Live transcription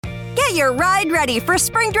Get your ride ready for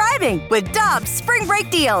spring driving with Dobbs Spring Break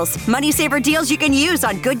Deals. Money saver deals you can use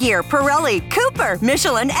on Goodyear, Pirelli, Cooper,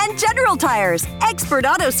 Michelin, and General Tires. Expert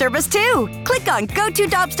auto service, too. Click on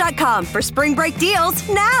GoToDobbs.com for spring break deals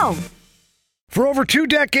now. For over 2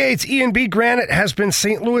 decades, E&B Granite has been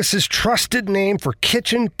St. Louis's trusted name for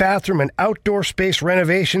kitchen, bathroom, and outdoor space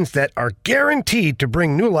renovations that are guaranteed to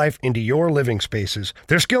bring new life into your living spaces.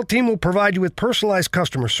 Their skilled team will provide you with personalized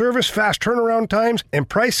customer service, fast turnaround times, and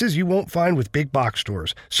prices you won't find with big box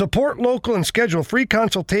stores. Support local and schedule free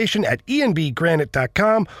consultation at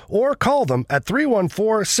enbgranite.com or call them at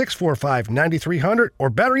 314-645-9300, or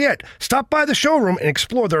better yet, stop by the showroom and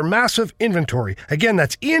explore their massive inventory. Again,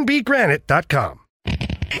 that's enbgranite.com.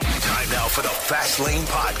 Time now for the Fast Lane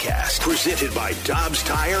Podcast, presented by Dobbs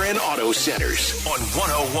Tire and Auto Centers on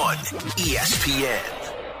 101 ESPN.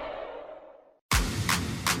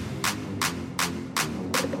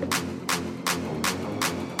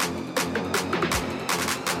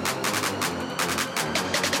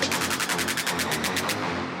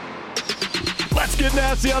 Let's get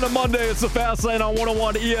nasty on a Monday. It's the Fast Lane on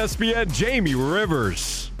 101 ESPN. Jamie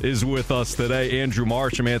Rivers is with us today. Andrew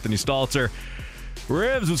Marsh, I'm Anthony Stalter.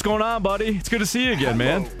 Rivs, what's going on, buddy? It's good to see you again,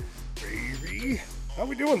 man. Baby. How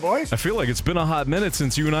we doing, boys? I feel like it's been a hot minute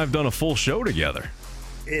since you and I have done a full show together.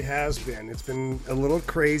 It has been. It's been a little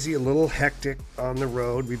crazy, a little hectic on the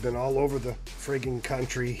road. We've been all over the frigging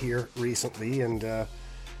country here recently, and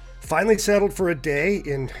finally settled for a day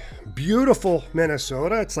in beautiful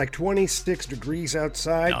Minnesota. It's like 26 degrees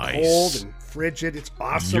outside, nice. Cold and frigid. It's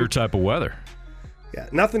awesome. Your type of weather. Yeah,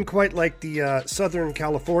 nothing quite like the Southern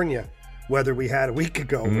California weather we had a week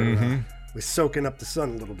ago. We're soaking up the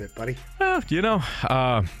sun a little bit, buddy. For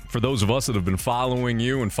those of us that have been following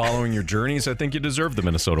you and following your journeys, I think you deserve the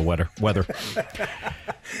Minnesota weather.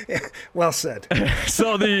 Yeah, well said.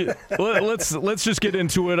 So let's just get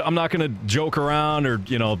into it. I'm not going to joke around or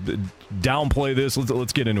downplay this.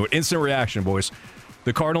 Let's get into it. Instant reaction, boys.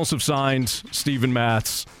 The Cardinals have signed Steven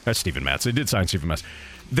Matz. They did sign Steven Matz.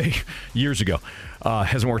 Years ago.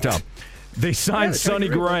 Hasn't worked out. They signed Sonny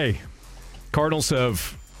Gray. Cardinals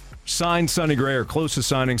have signed Sonny Gray or close to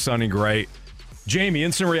signing Sonny Gray. Jamie,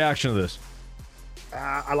 instant reaction to this.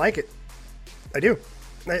 I like it. I do.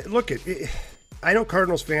 Look, I know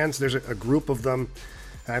Cardinals fans, there's a group of them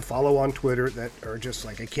I follow on Twitter that are just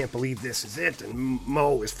like, I can't believe this is it, and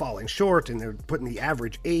Mo is falling short, and they're putting the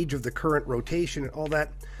average age of the current rotation and all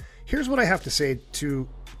that. Here's what I have to say to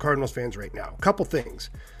Cardinals fans right now. A couple things.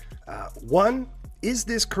 One, is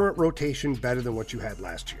this current rotation better than what you had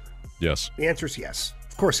last year? Yes. The answer is yes.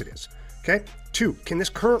 Of course it is. Okay? 2, can this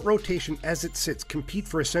current rotation as it sits compete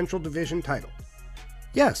for a Central Division title?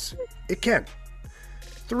 Yes, it can.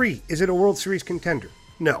 3, is it a World Series contender?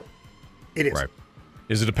 No, it is. Right.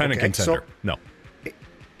 Is it a pennant contender? No.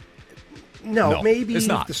 No, maybe it's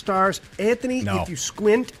not. The Stars. Anthony, No. if you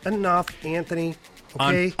squint enough, Anthony,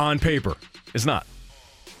 okay? On paper, it's not.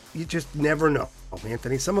 You just never know,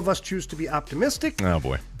 Anthony. Some of us choose to be optimistic. Oh,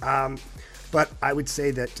 boy. But I would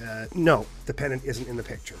say that, no, the pennant isn't in the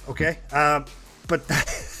picture, okay? But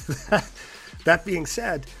that being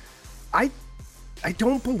said, I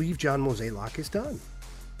don't believe John Mozeliak is done.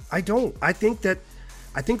 I don't. I think that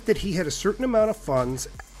he had a certain amount of funds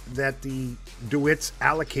that the DeWitts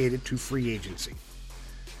allocated to free agency.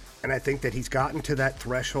 And I think that he's gotten to that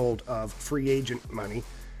threshold of free agent money.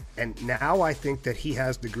 And now I think that he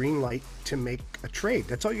has the green light to make a trade.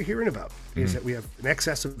 That's all you're hearing about, is that we have an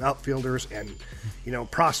excess of outfielders and,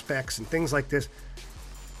 prospects and things like this.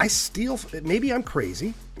 Maybe I'm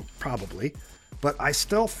crazy, probably, but I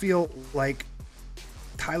still feel like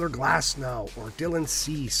Tyler Glasnow or Dylan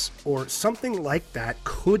Cease or something like that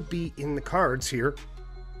could be in the cards here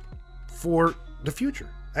for the future.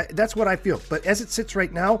 That's what I feel. But as it sits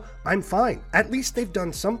right now, I'm fine. At least they've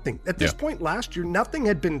done something. At this point last year, nothing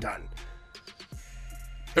had been done.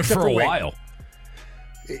 For a while.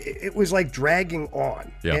 It was like dragging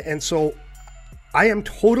on. Yeah. And so I am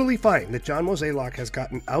totally fine that John Mozeliak has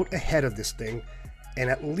gotten out ahead of this thing and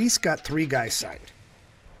at least got 3 guys signed.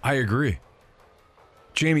 I agree.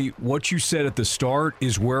 Jamie, what you said at the start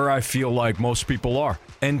is where I feel like most people are.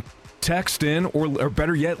 And text in, or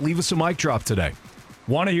better yet, leave us a mic drop today.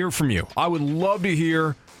 Want to hear from you. I would love to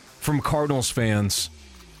hear from Cardinals fans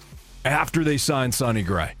after they sign Sonny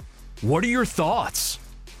Gray. What are your thoughts?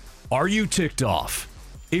 Are you ticked off?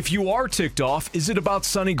 If you are ticked off, is it about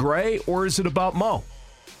Sonny Gray or is it about Mo?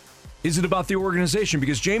 Is it about the organization?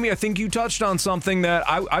 Because, Jamie, I think you touched on something that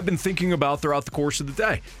I've been thinking about throughout the course of the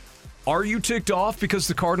day. Are you ticked off because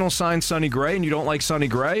the Cardinals signed Sonny Gray and you don't like Sonny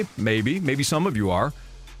Gray? Maybe. Maybe some of you are.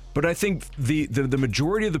 But I think the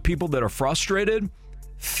majority of the people that are frustrated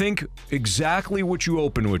think exactly what you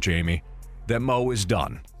opened with, Jamie, that Mo is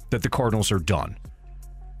done, that the Cardinals are done.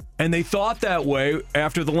 And they thought that way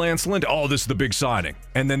after the Lance Lynn. Oh, this is the big signing.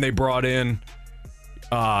 And then they brought in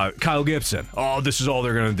Kyle Gibson. Oh, this is all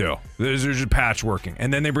they're going to do. They're just patchworking.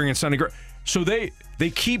 And then they bring in Sonny Gray. So they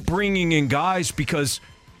keep bringing in guys because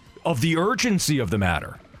of the urgency of the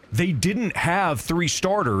matter. They didn't have 3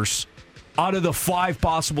 starters out of the 5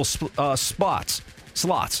 possible slots.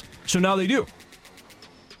 So now they do.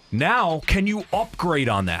 Now, can you upgrade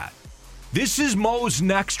on that? This is Mo's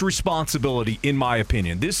next responsibility, in my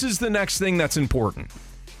opinion. This is the next thing that's important.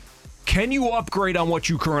 Can you upgrade on what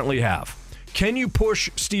you currently have? Can you push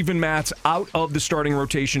Steven Matz out of the starting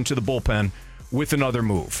rotation to the bullpen with another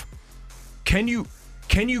move? Can you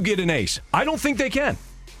get an ace? I don't think they can.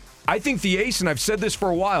 I think the ace, and I've said this for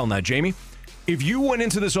a while now, Jamie, if you went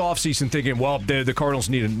into this offseason thinking, well, the Cardinals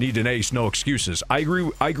need an ace, no excuses. I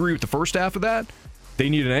agree with the first half of that. They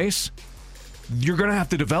need an ace. You're going to have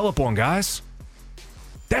to develop one, guys.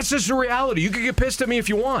 That's just the reality. You can get pissed at me if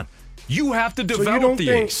you want. You have to develop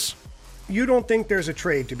ace. You don't think there's a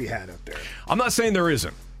trade to be had out there? I'm not saying there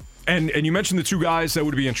isn't. And you mentioned the 2 guys that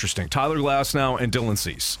would be interesting, Tyler Glasnow and Dylan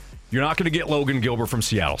Cease. You're not going to get Logan Gilbert from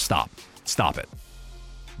Seattle. Stop it.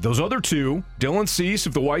 Those other 2, Dylan Cease,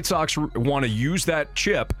 if the White Sox want to use that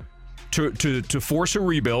chip to force a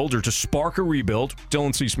rebuild or to spark a rebuild,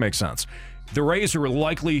 Dylan Cease makes sense. The Rays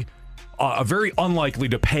are very unlikely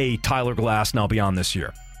to pay Tyler Glasnow beyond this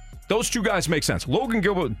year. Those 2 guys make sense. Logan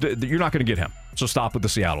Gilbert, you're not going to get him, so stop with the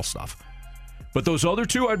Seattle stuff. But those other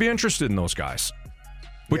 2, I'd be interested in those guys.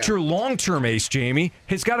 But your long-term ace, Jamie,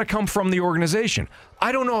 has got to come from the organization.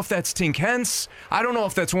 I don't know if that's Tink Hence. I don't know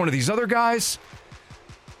if that's one of these other guys.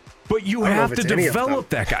 But you have to develop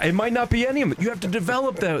that guy. It might not be any of them. You have to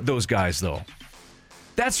develop those guys, though.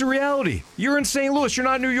 That's the reality. You're in St. Louis. You're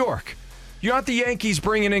not New York. You're not the Yankees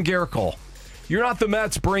bringing in Garrett Cole. You're not the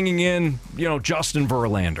Mets bringing in, Justin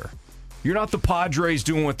Verlander. You're not the Padres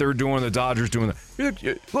doing what they're doing, the Dodgers doing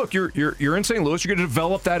that. Look, you're in St. Louis. You're going to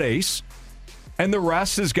develop that ace, and the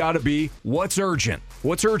rest has got to be what's urgent.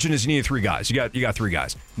 What's urgent is you need 3 guys. You got 3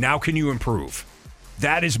 guys. Now can you improve?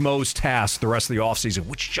 That is Mo's task the rest of the offseason,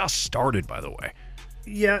 which just started, by the way.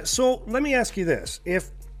 Yeah, so let me ask you this. If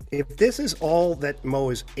this is all that Mo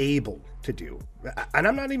is able to do, and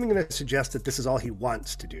I'm not even going to suggest that this is all he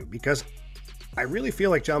wants to do, because I really feel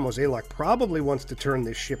like John Mozeliak probably wants to turn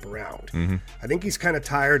this ship around. Mm-hmm. I think he's kind of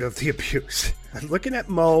tired of the abuse. Looking at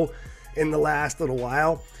Mo in the last little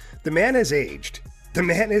while, the man has aged.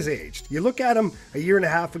 You look at him a year and a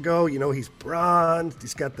half ago, he's bronzed,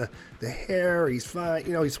 he's got the hair, he's fine,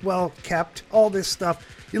 he's well kept, all this stuff.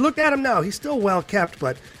 You look at him now, he's still well kept,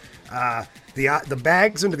 but the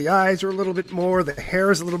bags under the eyes are a little bit more, the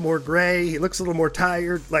hair is a little more gray, he looks a little more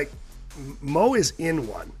tired. Like, Mo is in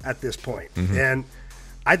one at this point, and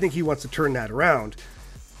I think he wants to turn that around.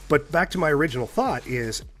 But back to my original thought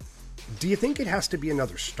is, do you think it has to be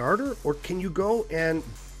another starter, or can you go and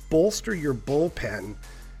bolster your bullpen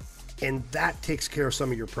and that takes care of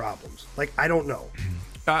some of your problems? Like, I don't know.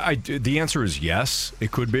 The answer is yes,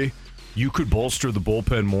 it could be. You could bolster the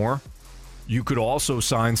bullpen more. You could also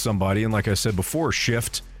sign somebody, and like I said before,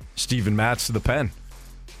 shift Steven Matz to the pen.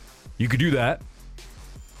 You could do that.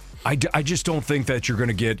 I just don't think that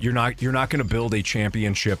you're not going to build a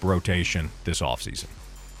championship rotation this offseason.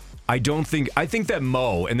 I think that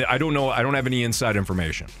Mo, and I don't know, I don't have any inside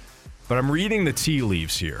information, but I'm reading the tea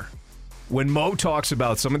leaves here. When Mo talks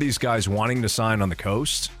about some of these guys wanting to sign on the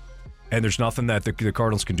coast, and there's nothing that the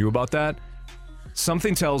Cardinals can do about that,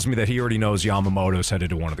 something tells me that he already knows Yamamoto's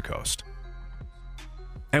headed to one of the coast.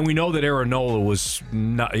 And we know that Aaron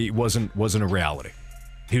wasn't a reality.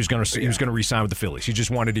 He was going to re-sign with the Phillies. He just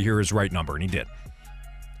wanted to hear his right number, and he did.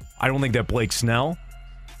 I don't think that Blake Snell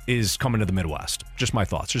is coming to the Midwest. Just my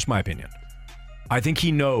thoughts, just my opinion. I think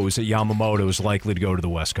he knows that Yamamoto is likely to go to the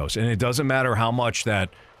West Coast, and it doesn't matter how much that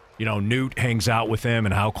Newt hangs out with him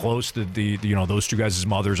and how close the those 2 guys'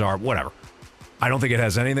 mothers are. Whatever. I don't think it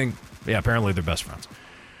has anything. Yeah, apparently they're best friends.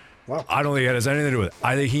 Well, I don't think it has anything to do with it.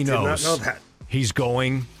 I think he knows. Did not know that. He's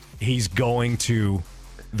going to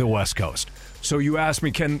the West Coast. So you asked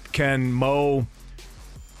me,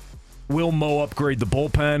 will Mo upgrade the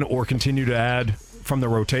bullpen or continue to add from the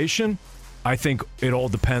rotation? I think it all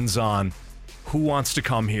depends on who wants to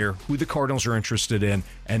come here, who the Cardinals are interested in,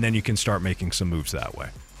 and then you can start making some moves that way.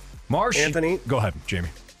 Marsh, Anthony, go ahead, Jamie.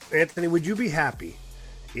 Anthony, would you be happy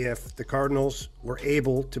if the Cardinals were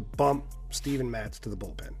able to bump Steven Matz to the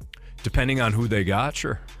bullpen? Depending on who they got,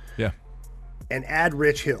 sure. Yeah. And add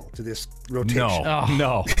Rich Hill to this rotation?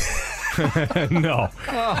 No.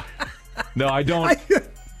 No, I don't.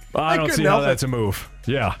 I don't see how that's a move.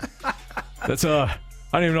 Yeah. That's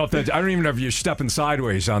I don't even know if you're stepping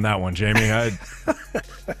sideways on that one, Jamie. I'm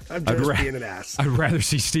just being an ass. I'd rather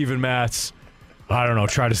see Steven Matz, I don't know,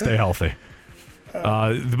 try to stay healthy.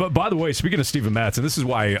 But by the way, speaking of Steven Matz, and this is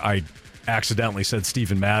why I accidentally said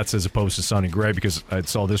Steven Matz as opposed to Sonny Gray, because I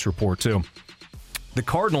saw this report too. The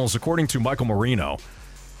Cardinals, according to Michael Marino,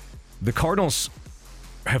 the Cardinals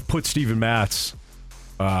have put Steven Matz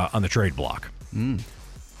on the trade block.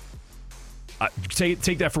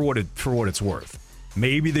 Take that for what it's worth.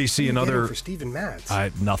 Maybe they see another for Steven Matz.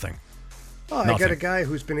 Nothing. Oh, I got a guy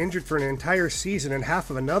who's been injured for an entire season and half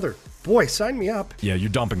of another. Boy, sign me up. Yeah, you're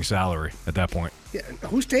dumping salary at that point. Yeah,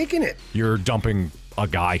 who's taking it? You're dumping a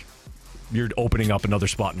guy. You're opening up another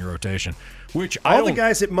spot in your rotation. Which all the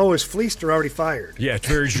guys that Mo has fleeced are already fired. Yeah, it's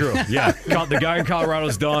very true. Yeah, the guy in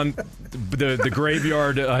Colorado's done. The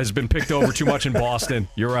graveyard has been picked over too much in Boston.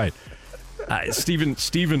 You're right.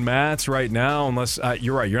 Steven Matz right now, unless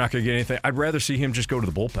you're right, you're not going to get anything. I'd rather see him just go to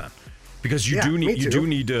the bullpen because you do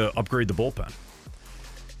need to upgrade the bullpen.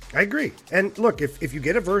 I agree. And look, if you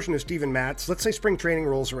get a version of Steven Matz, let's say spring training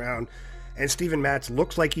rolls around, and Steven Matz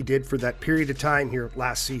looks like he did for that period of time here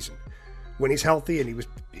last season, when he's healthy and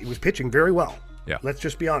he was pitching very well. Yeah. Let's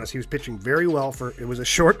just be honest, he was pitching very well it was a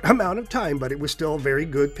short amount of time, but it was still very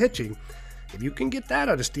good pitching. If you can get that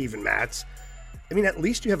out of Steven Matz, I mean, at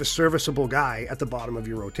least you have a serviceable guy at the bottom of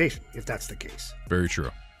your rotation, if that's the case. Very true.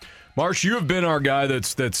 Marsh, you have been our guy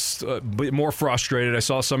that's more frustrated. I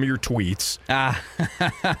saw some of your tweets.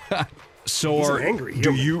 So angry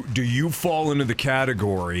do you fall into the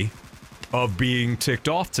category of being ticked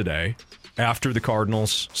off today after the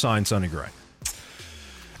Cardinals signed Sonny Gray?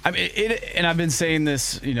 I mean, and I've been saying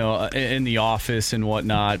this, in the office and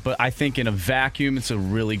whatnot, but I think in a vacuum, it's a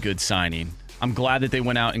really good signing. I'm glad that they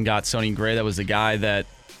went out and got Sonny Gray. That was the guy that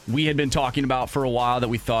we had been talking about for a while that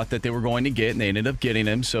we thought that they were going to get, and they ended up getting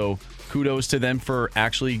him. So kudos to them for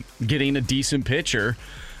actually getting a decent pitcher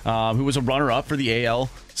who was a runner-up for the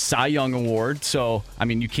AL Cy Young Award. So, I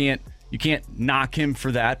mean, you can't knock him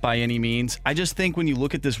for that by any means. I just think when you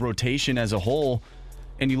look at this rotation as a whole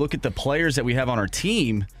and you look at the players that we have on our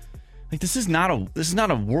team, like this is not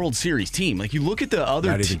a World Series team. Like you look at the other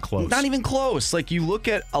not even close. Not even close. Like you look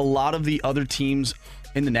at a lot of the other teams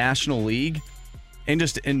in the National League and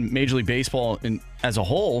just in Major League Baseball as a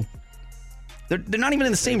whole, they're not even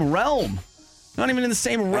in the same realm. Not even in the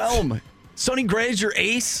same realm. Sonny Gray's your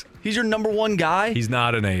ace. He's your number one guy. He's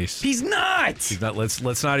not an ace. He's not. He's not.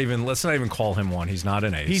 Let's not even call him one. He's not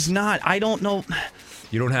an ace. He's not. I don't know.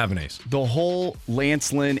 You don't have an ace. The whole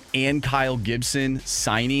Lance Lynn and Kyle Gibson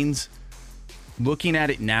signings, looking at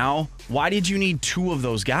it now, why did you need two of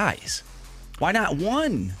those guys? Why not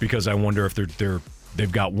one? Because I wonder if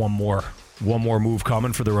they've got one more move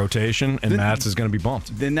coming for the rotation, and Matz is going to be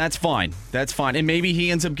bumped. Then that's fine. That's fine. And maybe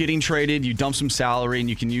he ends up getting traded. You dump some salary, and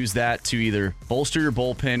you can use that to either bolster your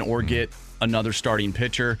bullpen or get another starting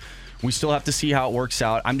pitcher. We still have to see how it works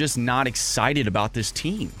out. I'm just not excited about this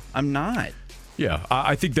team. I'm not. Yeah,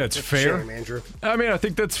 I think that's fair. Shame, Andrew. I mean, I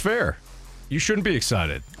think that's fair. You shouldn't be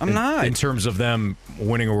excited. I'm not. In terms of them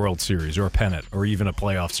winning a World Series or a pennant or even a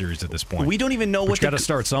playoff series at this point. We don't even know what. You got to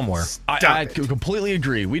start somewhere. I completely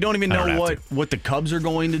agree. We don't even know what the Cubs are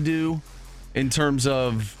going to do in terms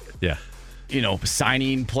of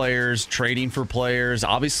signing players, trading for players.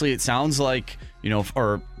 Obviously, it sounds like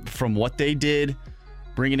or from what they did,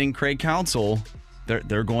 bringing in Craig Counsell,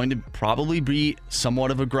 they're going to probably be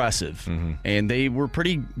somewhat of aggressive. Mm-hmm. And they were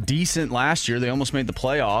pretty decent last year. They almost made the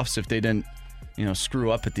playoffs if they didn't, screw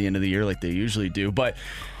up at the end of the year like they usually do. But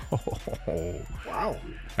wow,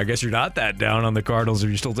 I guess you're not that down on the Cardinals if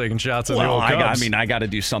you're still taking shots at the old Cubs. I got to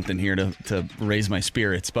do something here to raise my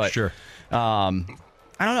spirits. But sure, I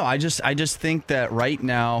don't know. I just think that right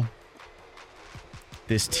now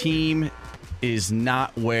this team is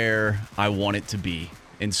not where I want it to be.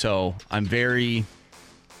 And so I'm very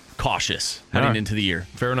cautious heading into the year.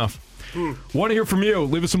 Fair enough. Want to hear from you.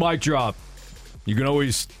 Leave us a mic drop. You can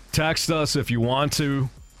always text us if you want to.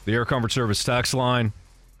 The Air Comfort Service text line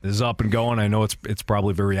is up and going. I know it's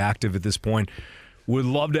probably very active at this point. Would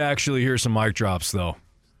love to actually hear some mic drops, though.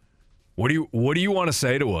 What do you want to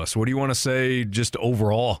say to us? What do you want to say just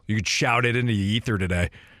overall? You could shout it into the ether today.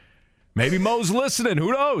 Maybe Mo's listening.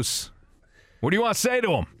 Who knows? What do you want to say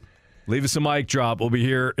to him? Leave us a mic drop. We'll be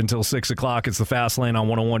here until 6 o'clock. It's the Fast Lane on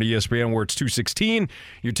 101 ESPN, where it's 2:16.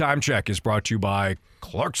 Your time check is brought to you by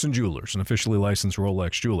Clarkson Jewelers, an officially licensed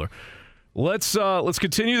Rolex jeweler. Let's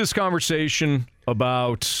continue this conversation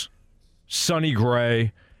about Sonny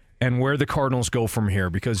Gray and where the Cardinals go from here,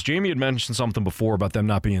 because Jamie had mentioned something before about them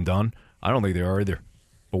not being done. I don't think they are either.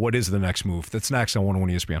 But what is the next move? That's next on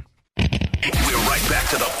 101 ESPN. We're right back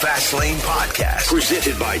to the Fast Lane Podcast,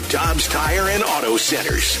 presented by Dobbs Tire and Auto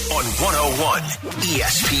Centers on 101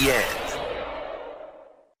 ESPN.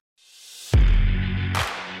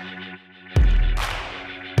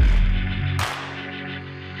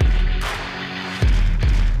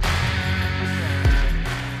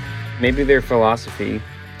 Maybe their philosophy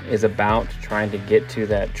is about trying to get to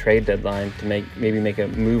that trade deadline to maybe make a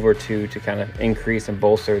move or two to kind of increase and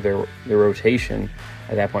bolster their rotation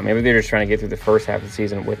at that point. Maybe they're just trying to get through the first half of the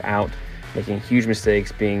season without making huge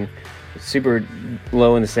mistakes, being super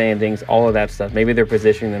low in the standings, all of that stuff. Maybe they're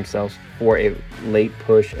positioning themselves for a late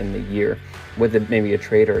push in the year with maybe a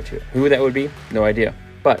trade or two. Who that would be, no idea.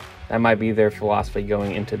 But that might be their philosophy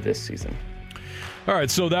going into this season. All right,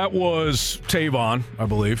 so that was Tavon, I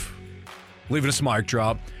believe. Leaving us a mic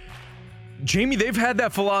drop. Jamie, they've had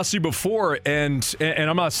that philosophy before, and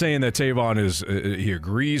I'm not saying that Tavon he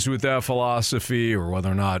agrees with that philosophy or whether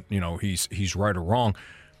or not he's right or wrong.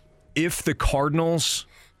 If the Cardinals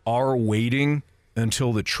are waiting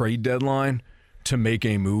until the trade deadline to make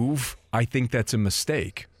a move, I think that's a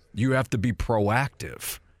mistake. You have to be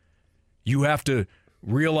proactive. You have to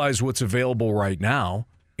realize what's available right now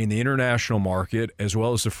in the international market as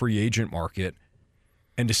well as the free agent market,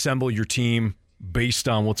 and assemble your team based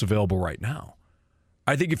on what's available right now.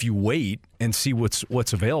 I think if you wait and see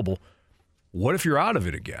what's available, what if you're out of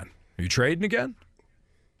it again? Are you trading again?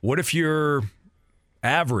 What if you're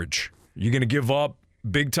average? You're going to give up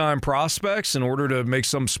big-time prospects in order to make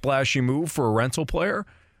some splashy move for a rental player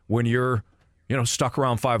when you're, stuck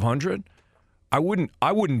around 500? I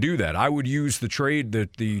wouldn't do that. I would use the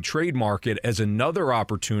trade market as another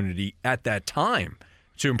opportunity at that time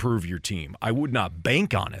to improve your team. I would not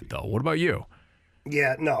bank on it, though. What about you?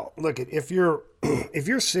 Yeah, no. Look, if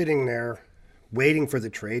you're sitting there waiting for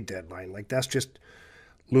the trade deadline, that's just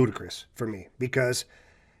ludicrous for me. Because,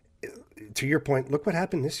 to your point, look what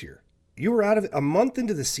happened this year. You were out of it a month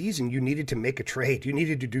into the season. You needed to make a trade. You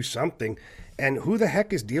needed to do something. And who the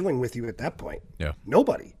heck is dealing with you at that point? Yeah,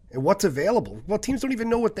 nobody. And what's available? Well, teams don't even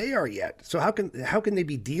know what they are yet. So how can they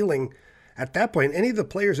be dealing? At that point, any of the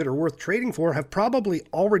players that are worth trading for have probably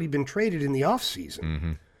already been traded in the offseason.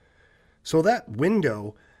 Mm-hmm. So that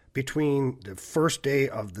window between the first day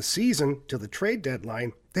of the season to the trade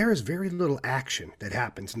deadline, there is very little action that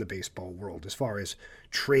happens in the baseball world as far as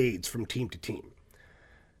trades from team to team.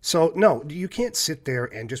 So, no, you can't sit there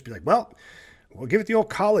and just be like, well, we'll give it the old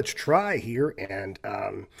college try here, and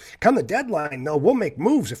come the deadline, no, we'll make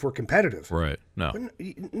moves if we're competitive. Right?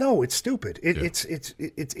 No, it's stupid.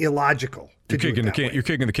 It's illogical. You're kicking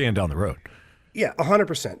the can down the road. Yeah,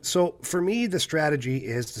 100%. So for me, the strategy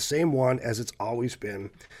is the same one as it's always been.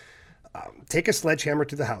 Take a sledgehammer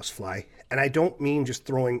to the housefly, and I don't mean just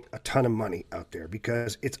throwing a ton of money out there,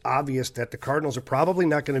 because it's obvious that the Cardinals are probably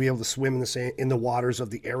not going to be able to swim in the waters of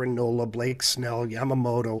the Aaron Nola, Blake Snell,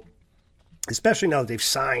 Yamamoto, especially now that they've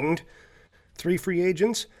signed 3 free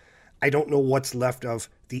agents. I don't know what's left of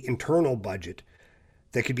the internal budget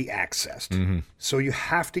that could be accessed. Mm-hmm. So you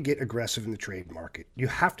have to get aggressive in the trade market. You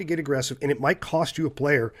have to get aggressive, and it might cost you a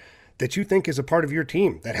player that you think is a part of your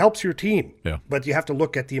team, that helps your team. Yeah. But you have to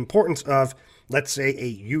look at the importance of, let's say, a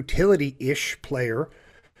utility-ish player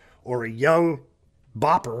or a young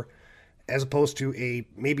bopper as opposed to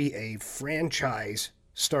maybe a franchise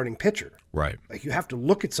starting pitcher. Right. You have to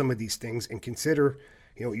look at some of these things and consider,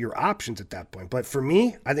 your options at that point. But for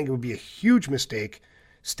me, I think it would be a huge mistake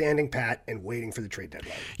standing pat and waiting for the trade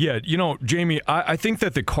deadline. Yeah, Jamie, I think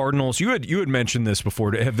that the Cardinals, you had mentioned this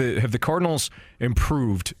before, have the Cardinals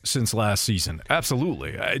improved since last season?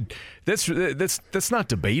 Absolutely. That's not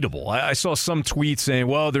debatable. I saw some tweets saying,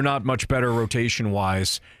 well, they're not much better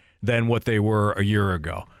rotation-wise than what they were a year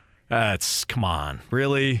ago. Come on.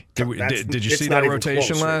 Really? Did you see that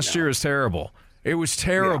rotation last year? It was terrible. It was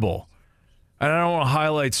terrible. Yeah. And I don't want to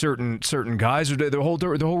highlight certain guys. The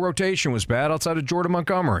whole rotation was bad outside of Jordan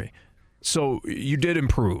Montgomery. So you did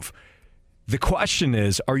improve. The question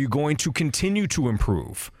is, are you going to continue to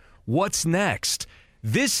improve? What's next?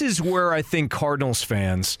 This is where I think Cardinals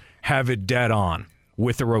fans have it dead on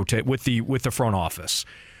with the front office.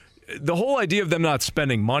 The whole idea of them not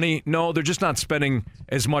spending money, no, they're just not spending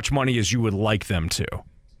as much money as you would like them to.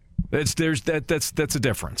 That's a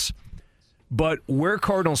difference. But where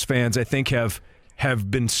Cardinals fans, I think,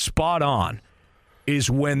 have been spot on is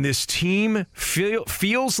when this team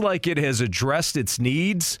feels like it has addressed its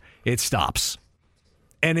needs, it stops.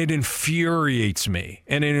 And it infuriates me,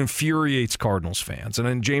 and it infuriates Cardinals fans. And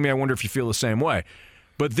then, Jamie, I wonder if you feel the same way.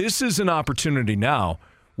 But this is an opportunity now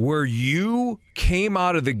where you came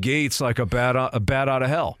out of the gates like a bat out of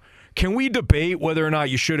hell. Can we debate whether or not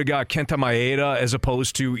you should have got Kenta Maeda as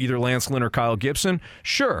opposed to either Lance Lynn or Kyle Gibson?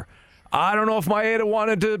 Sure. I don't know if Maeda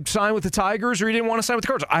wanted to sign with the Tigers or he didn't want to sign with the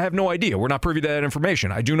Cardinals. I have no idea. We're not privy to that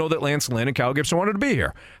information. I do know that Lance Lynn and Kyle Gibson wanted to be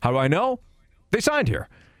here. How do I know? They signed here.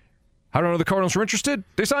 How do I know the Cardinals were interested?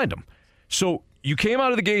 They signed them. So you came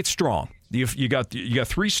out of the gate strong. You got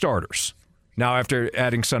 3 starters now after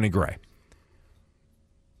adding Sonny Gray.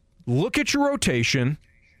 Look at your rotation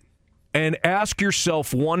and ask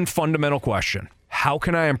yourself one fundamental question. How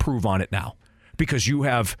can I improve on it now? Because you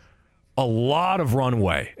have a lot of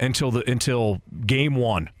runway until game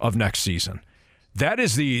 1 of next season. That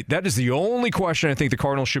is the only question I think the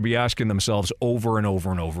Cardinals should be asking themselves over and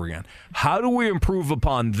over and over again. How do we improve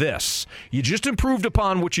upon this? You just improved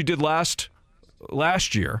upon what you did last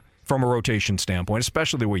year from a rotation standpoint,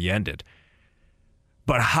 especially the way you ended.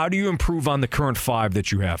 But how do you improve on the current 5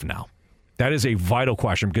 that you have now? That is a vital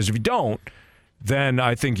question, because if you don't, then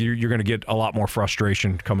I think you're going to get a lot more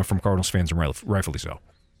frustration coming from Cardinals fans, and rightfully so.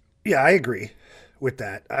 Yeah, I agree with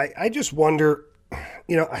that. I just wonder,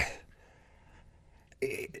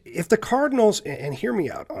 if the Cardinals, and hear me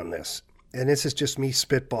out on this, and this is just me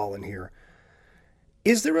spitballing here,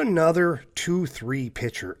 is there another 2-3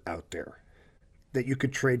 pitcher out there that you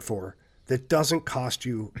could trade for that doesn't cost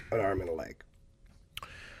you an arm and a leg?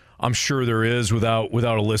 I'm sure there is. Without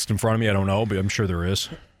a list in front of me, I don't know, but I'm sure there is.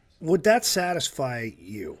 Would that satisfy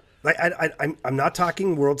you? I'm not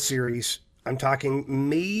talking World Series. I'm talking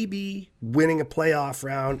maybe winning a playoff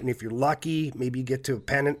round, and if you're lucky, maybe you get to a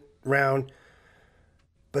pennant round.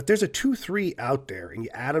 But there's a 2-3 out there, and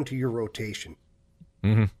you add them to your rotation.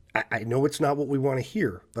 Mm-hmm. I know it's not what we want to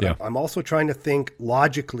hear, but yeah. I'm also trying to think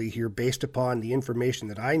logically here based upon the information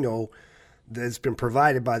that I know that's been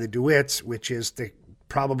provided by the DeWitts, which is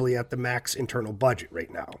probably at the max internal budget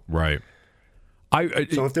right now. Right.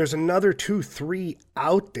 So if there's another 2-3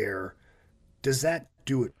 out there, does that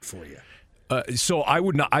do it for you? So I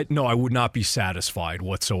would not. I would not be satisfied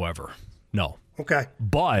whatsoever. No. Okay.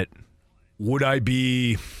 But would I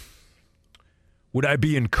be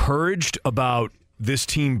encouraged about this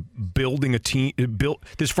team building a team?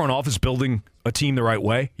 This front office building a team the right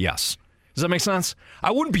way? Yes. Does that make sense?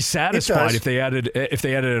 I wouldn't be satisfied if they added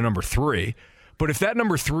a number 3. But if that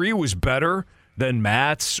number 3 was better than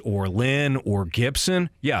Matz or Lynn or Gibson,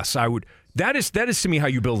 yes, I would. That is to me how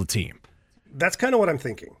you build a team. That's kind of what I'm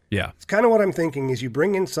thinking. Yeah. It's kind of what I'm thinking is you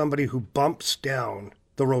bring in somebody who bumps down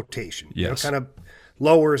the rotation. Yes. Kind of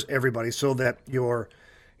lowers everybody so that your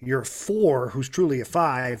 4, who's truly a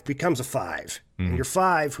 5, becomes a 5. Mm-hmm. And your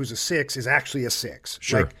 5, who's a 6, is actually a 6.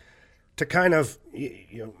 Sure. Like, to kind of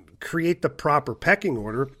create the proper pecking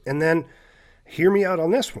order. And then hear me out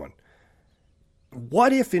on this one.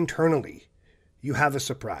 What if internally you have a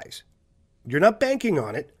surprise? You're not banking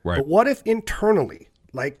on it, right. But what if internally,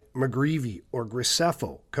 like McGreevy or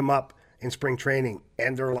Graceffo come up in spring training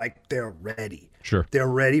and they're ready. Sure. They're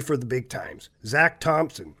ready for the big times. Zach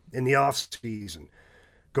Thompson in the offseason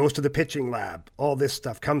goes to the pitching lab. All this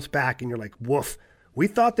stuff comes back and you're like, woof, we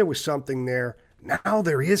thought there was something there. Now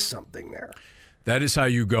there is something there. That is how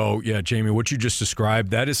you go. Yeah, Jamie, what you just described,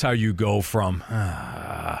 that is how you go from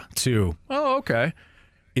to, oh, okay.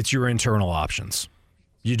 It's your internal options.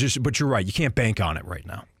 But you're right. You can't bank on it right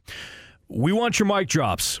now. We want your mic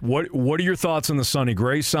drops. What are your thoughts on the Sonny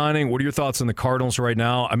Gray signing? What are your thoughts on the Cardinals right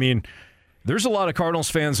now? I mean, there's a lot of Cardinals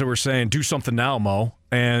fans that were saying, do something now, Mo.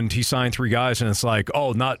 And he signed 3 guys, and it's like,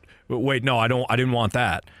 oh, no, I didn't want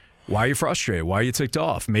that. Why are you frustrated? Why are you ticked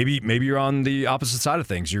off? Maybe you're on the opposite side of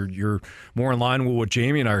things. You're more in line with what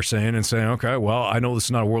Jamie and I are saying and saying, okay, well, I know this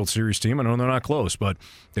is not a World Series team. I know they're not close, but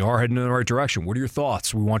they are heading in the right direction. What are your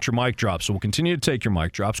thoughts? We want your mic drops, so we'll continue to take your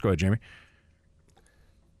mic drops. Go ahead, Jamie.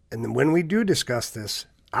 And then when we do discuss this,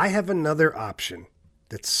 I have another option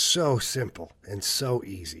that's so simple and so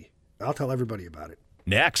easy. I'll tell everybody about it.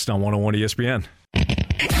 Next on 101 ESPN.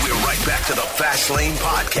 We're right back to the Fast Lane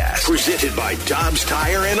Podcast, presented by Dobbs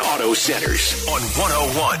Tire and Auto Centers on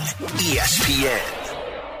 101 ESPN.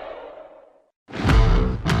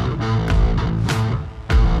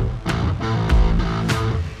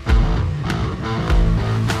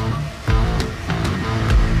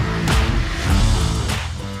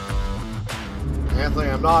 Anthony,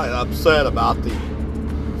 I'm not upset about the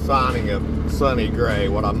signing of Sonny Gray.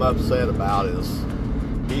 What I'm upset about is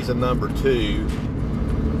he's a number 2,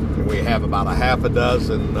 and we have about a half a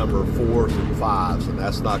dozen number 4s and 5s, and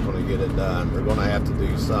that's not going to get it done. They're going to have to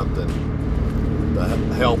do something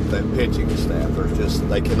to help that pitching staff.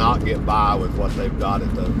 They cannot get by with what they've got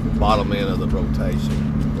at the bottom end of the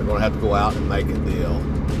rotation. They're going to have to go out and make a deal.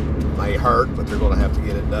 It may hurt, but they're going to have to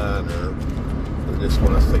get it done, or they're just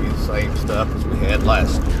going to see the same stuff as we had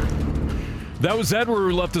last year. That was Edward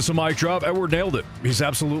who left us a mic drop. Edward nailed it. He's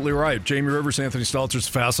absolutely right. Jamie Rivers, Anthony Stelter's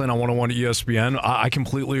Fastlane on 101 ESPN. I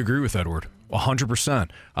completely agree with Edward.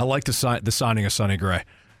 100%. I like the signing of Sonny Gray.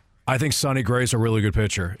 I think Sonny Gray's a really good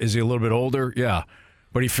pitcher. Is he a little bit older? Yeah.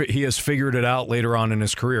 But he has figured it out later on in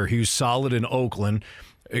his career. He was solid in Oakland.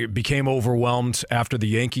 It became overwhelmed after the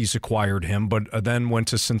Yankees acquired him, but then went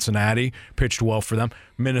to Cincinnati, pitched well for them.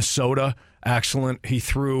 Minnesota, excellent. He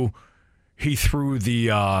threw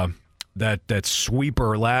the that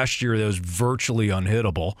sweeper last year that was virtually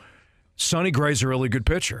unhittable. Sonny Gray's a really good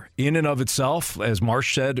pitcher. In and of itself, as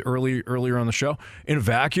Marsh said earlier on the show, in a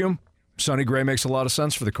vacuum, Sonny Gray makes a lot of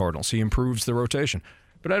sense for the Cardinals. He improves the rotation.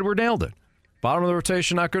 But Edward nailed it. Bottom of the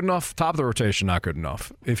rotation, not good enough. Top of the rotation, not good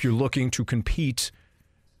enough. If you're looking to compete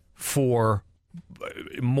for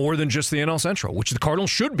more than just the NL Central, which the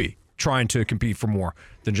Cardinals should be trying to compete for more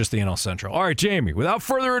than just the NL Central. All right, Jamie, without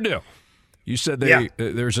further ado, you said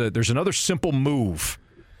there's another simple move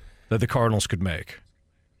that the Cardinals could make.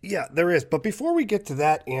 Yeah, there is. But before we get to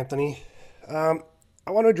that, Anthony, I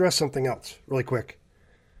want to address something else really quick.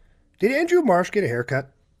 Did Andrew Marsh get a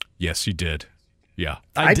haircut? Yes, he did. Yeah,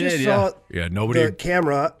 I just saw nobody. The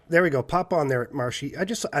camera. There we go. Pop on there, Marshy.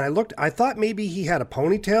 I looked. I thought maybe he had a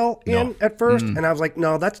ponytail in at first, and I was like,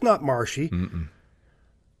 no, that's not Marshy.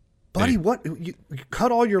 Buddy, what? You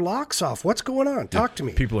cut all your locks off. What's going on? Talk to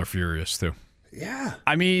me. People are furious too. Yeah.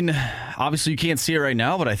 I mean, obviously you can't see it right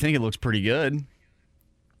now, but I think it looks pretty good.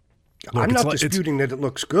 Look, I'm not disputing that it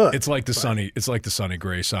looks good. It's like the Sonny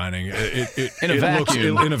Gray signing. In a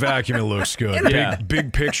vacuum. In a vacuum, it looks good.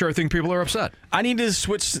 Big picture, I think people are upset. I need to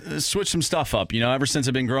switch some stuff up. Ever since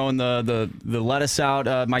I've been growing the lettuce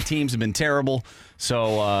out, my teams have been terrible.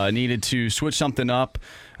 So I needed to switch something up.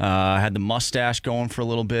 I had the mustache going for a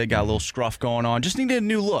little bit, got a little scruff going on. Just needed a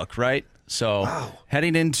new look, right? So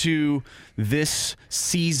heading into this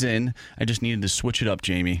season, I just needed to switch it up,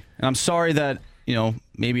 Jamie. And I'm sorry that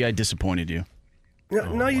maybe I disappointed you.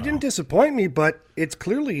 No, you didn't disappoint me, but it's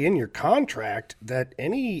clearly in your contract that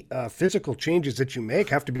any physical changes that you make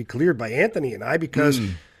have to be cleared by Anthony and I because,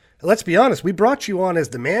 let's be honest, we brought you on as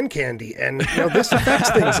the man candy, and this affects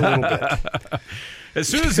things a little bit. As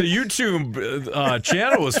soon as the YouTube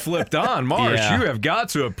channel was flipped on, Marsh, you have got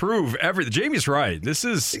to approve everything. Jamie's right. This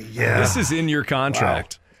is in your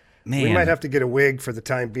contract. Wow. Man. We might have to get a wig for the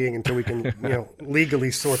time being until we can,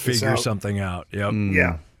 legally sort this out. Figure something out. Yep.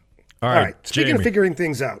 Yeah. All right. Speaking of figuring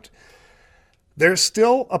things out, there's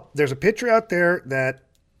a pitcher out there that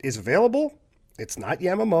is available. It's not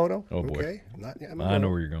Yamamoto. Oh boy. Okay, not Yamamoto. I know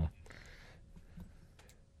where you're going.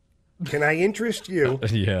 Can I interest you?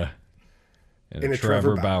 Yeah. In a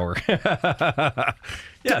Trevor Bauer.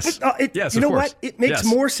 Yes. Yes. You know what? It makes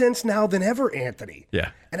more sense now than ever, Anthony.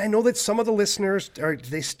 Yeah. And I know that some of the listeners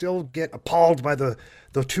they still get appalled by the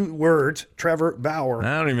two words, Trevor Bauer.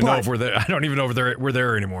 I don't even know if we're there. I don't even know if we're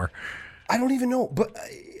there anymore. I don't even know. But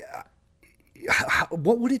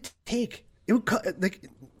what would it take? It would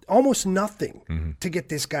almost nothing to get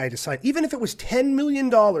this guy to sign, even if it was $10 million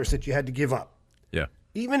that you had to give up. Yeah.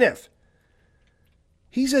 Even if.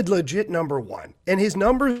 He's a legit number one. And his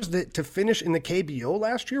numbers to finish in the KBO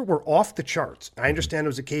last year were off the charts. I understand it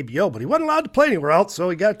was a KBO, but he wasn't allowed to play anywhere else, so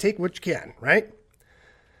you got to take what you can, right?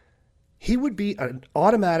 He would be an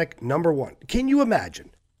automatic number one. Can you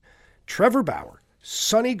imagine? Trevor Bauer,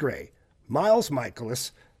 Sonny Gray, Miles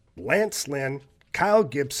Michaelis, Lance Lynn, Kyle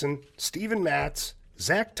Gibson, Steven Matz,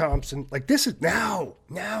 Zach Thompson. This is now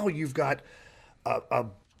you've got a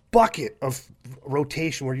bucket of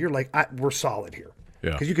rotation where you're like, we're solid here.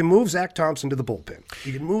 Yeah. Because you can move Zach Thompson to the bullpen.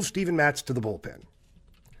 You can move Steven Matz to the bullpen.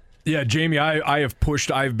 Yeah, Jamie, I've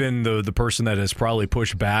been the person that has probably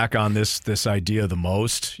pushed back on this idea the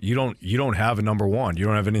most. You don't have a number one. You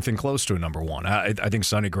don't have anything close to a number one. I think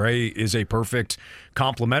Sonny Gray is a perfect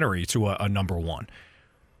complementary to a number one.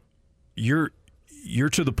 You're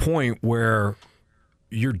to the point where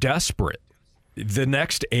you're desperate. The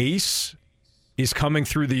next ace is coming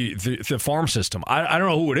through the farm system. I don't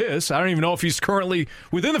know who it is. I don't even know if he's currently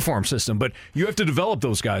within the farm system, but you have to develop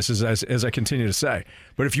those guys, as I continue to say.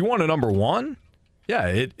 But if you want a number one,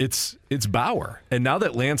 it's Bauer. And now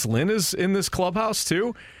that Lance Lynn is in this clubhouse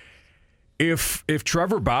too, if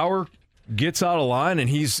Trevor Bauer gets out of line and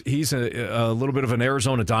he's a little bit of an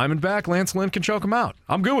Arizona Diamondback, Lance Lynn can choke him out.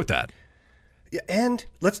 I'm good with that. Yeah, and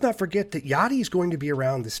let's not forget that Yadi is going to be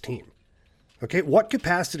around this team. Okay, what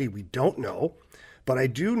capacity, we don't know, but I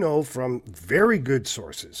do know from very good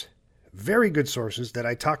sources that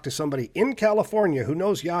I talked to somebody in California who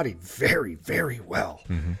knows Yadi very, very well.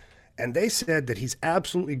 Mm-hmm. And they said that he's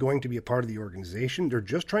absolutely going to be a part of the organization. They're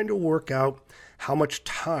just trying to work out how much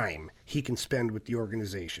time he can spend with the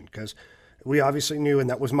organization because We obviously knew, and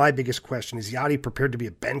that was my biggest question, is Yadi prepared to be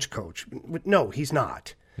a bench coach? No, he's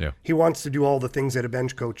not. Yeah. He wants to do all the things that a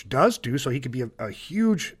bench coach does do, so he could be a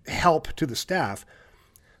huge help to the staff,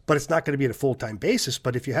 but it's not going to be at a full-time basis.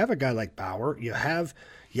 But if you have a guy like Bauer, you have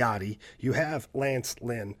Yadi, you have Lance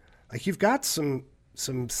Lynn, like you've got some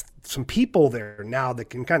people there now that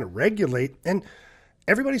can kind of regulate, and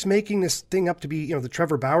everybody's making this thing up to be, the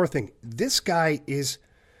Trevor Bauer thing. This guy is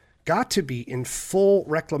got to be in full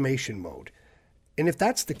reclamation mode. And if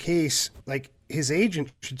that's the case, like his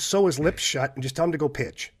agent should sew his lips shut and just tell him to go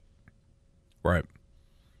pitch. Right.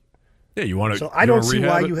 Yeah, you want to. So I don't see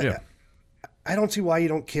why you. I don't see why you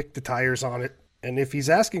don't kick the tires on it. And if he's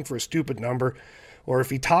asking for a stupid number, or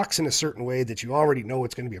if he talks in a certain way that you already know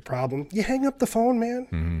it's going to be a problem, you hang up the phone, man.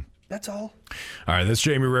 Mm-hmm. That's all. All right, that's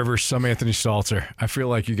Jamie Rivers. I'm Anthony Stalter. I feel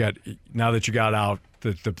like now that you got out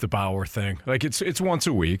the Bauer thing, like it's once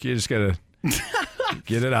a week. You just got to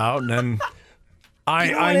get it out, and then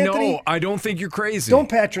I know Anthony, I don't think you're crazy. Don't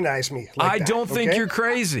patronize me like that, don't think okay? you're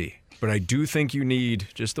crazy, but I do think you need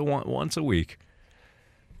just the once a week.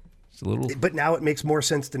 It's a little. But now it makes more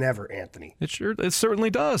sense than ever, Anthony. It certainly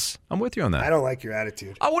does. I'm with you on that. I don't like your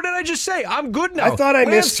attitude. Oh, what did I just say? I'm good now. I thought I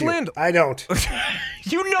Lance missed you. Lind. I don't.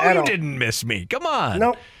 You didn't miss me. Come on.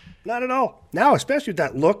 No, not at all. Now, especially with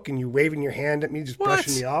that look and you waving your hand at me, just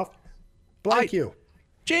brushing me off. Blank you.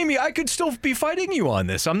 Jamie, I could still be fighting you on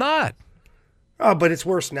this. I'm not. Oh, but it's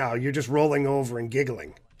worse now. You're just rolling over and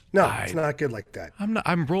giggling. No, it's not good like that. I'm not.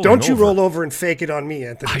 I'm rolling. Don't you roll over and fake it on me,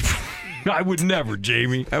 Anthony. I would never,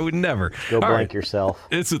 Jamie. I would never. Go blank yourself.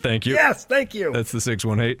 It's a thank you. Yes, thank you. That's the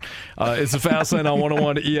 618. It's the Fast Lane on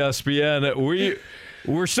 101 ESPN.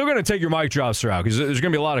 We're still going to take your mic drops throughout because there's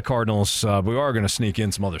going to be a lot of Cardinals. But we are going to sneak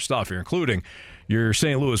in some other stuff here, including your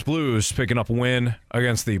St. Louis Blues picking up a win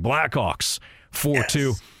against the Blackhawks 4-2.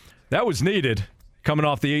 Yes. That was needed. Coming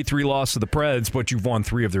off the 8-3 loss to the Preds, but you've won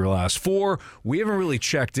 3 of their last 4. We haven't really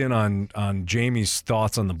checked in on Jamie's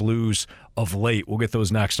thoughts on the Blues of late. We'll get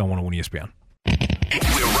those next on 101 ESPN.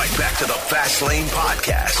 We're right back to the Fast Lane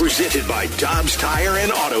Podcast, presented by Dobbs Tire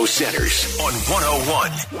and Auto Centers on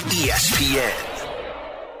 101 ESPN.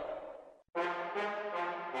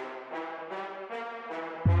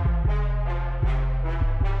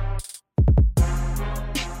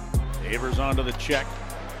 Avers onto the check.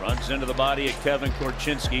 Runs into the body of Kevin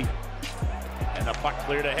Korchinski. And the puck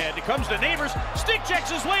cleared ahead. It comes to Neighbors. Stick checks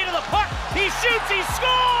his way to the puck. He shoots. He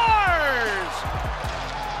scores!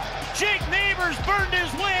 Jake Neighbors burned his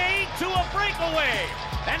way to a breakaway.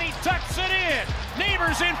 And he tucks it in.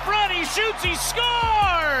 Neighbors in front. He shoots. He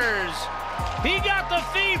scores! He got the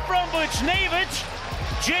feed from Buchnevich.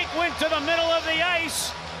 Jake went to the middle of the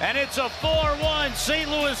ice. And it's a 4-1 St.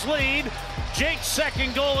 Louis lead. Jake's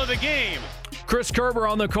second goal of the game. Chris Kerber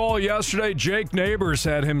on the call yesterday. Jake Neighbors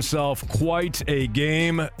had himself quite a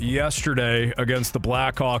game yesterday against the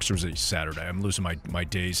Blackhawks. Or was it Saturday? I'm losing my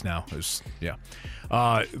days now.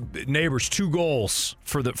 Neighbors, 2 goals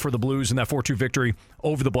for the Blues in that 4-2 victory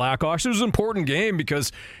over the Blackhawks. It was an important game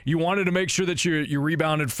because you wanted to make sure that you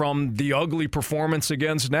rebounded from the ugly performance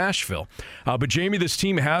against Nashville. But Jamie, this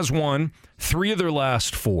team has won 3 of their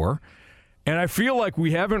last 4. And I feel like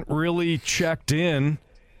we haven't really checked in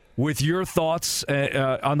with your thoughts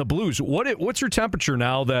on the Blues. What's your temperature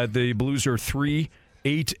now that the Blues are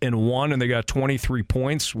 3-8-1 and they got 23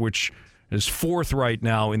 points, which is 4th right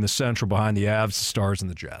now in the Central behind the Avs, the Stars,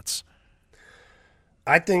 and the Jets?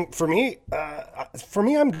 I think for me,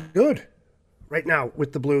 I'm good right now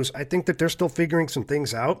with the Blues. I think that they're still figuring some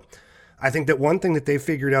things out. I think that one thing that they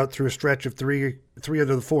figured out through a stretch of three of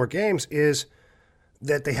the 4 games is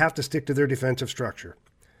that they have to stick to their defensive structure.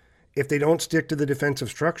 If they don't stick to the defensive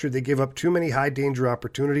structure, they give up too many high-danger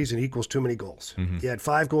opportunities and equals too many goals. Mm-hmm. You had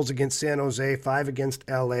 5 goals against San Jose, 5 against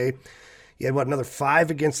L.A. You had, another 5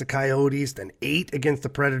 against the Coyotes, then 8 against the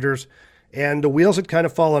Predators. And the wheels had kind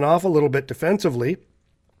of fallen off a little bit defensively.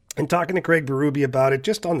 And talking to Craig Berube about it,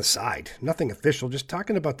 just on the side, nothing official, just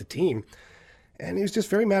talking about the team. And he was just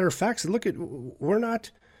very matter-of-fact. Said, look, we're not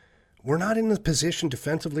in the position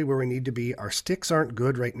defensively where we need to be. Our sticks aren't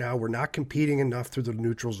good right now. We're not competing enough through the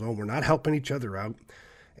neutral zone. We're not helping each other out.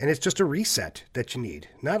 And it's just a reset that you need.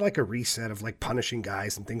 Not like a reset of like punishing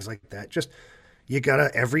guys and things like that. Just you got to,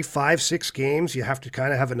 every 5-6 games, you have to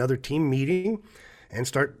kind of have another team meeting and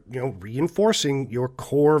start, reinforcing your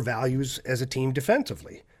core values as a team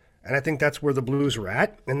defensively. And I think that's where the Blues were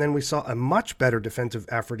at. And then we saw a much better defensive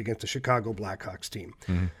effort against the Chicago Blackhawks team.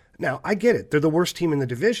 Mm-hmm. Now, I get it. They're the worst team in the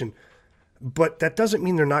division. But that doesn't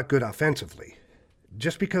mean they're not good offensively,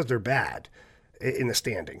 just because they're bad in the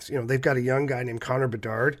standings. They've got a young guy named Connor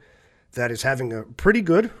Bedard that is having a pretty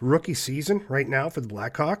good rookie season right now for the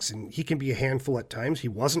Blackhawks, and he can be a handful at times. He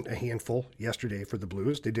wasn't a handful yesterday for the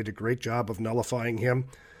Blues. They did a great job of nullifying him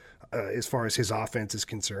as far as his offense is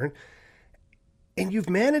concerned. And you've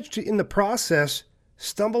managed to, in the process,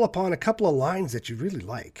 stumble upon a couple of lines that you really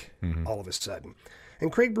like all of a sudden.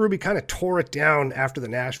 And Craig Berube kind of tore it down after the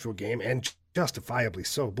Nashville game, and justifiably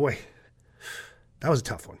so. Boy, that was a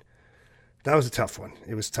tough one. That was a tough one.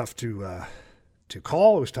 It was tough to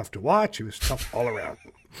call. It was tough to watch. It was tough all around.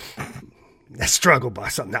 I struggled,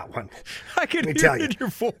 boss, on that one. I can hear it in your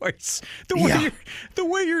voice. The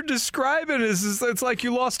way you're describing is it's like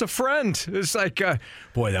you lost a friend. It's like,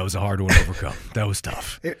 boy, that was a hard one to overcome. That was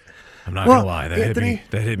tough. I'm not gonna lie. That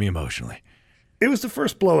hit me emotionally. It was the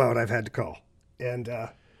first blowout I've had to call, and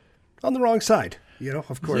on the wrong side,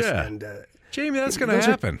 of course. Yeah. And Jamie, that's gonna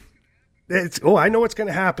happen. I know what's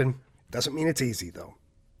gonna happen. Doesn't mean it's easy though,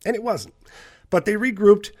 and it wasn't. But they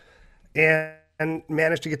regrouped and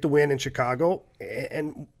managed to get the win in Chicago.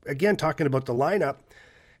 And again, talking about the lineup,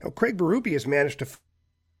 Craig Berube has managed to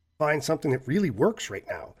find something that really works right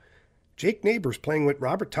now. Jake Neighbors playing with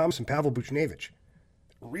Robert Thomas and Pavel Buchnevich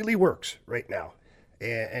really works right now.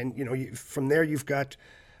 And from there you've got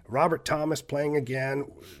Robert Thomas playing again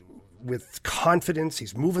with confidence.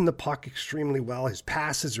 He's moving the puck extremely well. His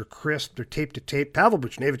passes are crisp. They're tape to tape. Pavel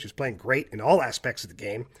Buchnevich is playing great in all aspects of the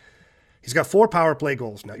game. He's got 4 power play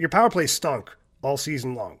goals now. Your power play stunk all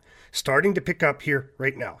season long. Starting to pick up here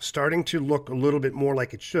right now. Starting to look a little bit more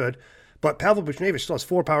like it should. But Pavel Buchnevich still has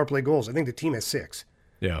 4 power play goals. I think the team has 6.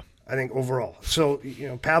 Yeah. I think overall. So,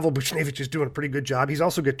 Pavel Buchnevich is doing a pretty good job. He's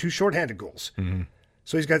also got 2 shorthanded goals. Mm-hmm.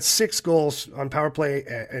 So he's got 6 goals on power play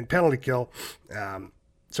and penalty kill.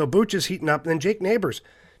 So Buch is heating up. And then Jake Neighbors.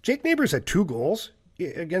 Jake Neighbors had 2 goals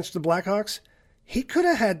against the Blackhawks. He could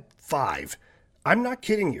have had 5. I'm not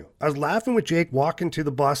kidding you. I was laughing with Jake walking to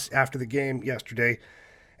the bus after the game yesterday.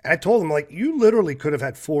 And I told him, you literally could have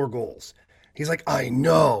had 4 goals. He's like, I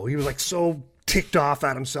know. He was so ticked off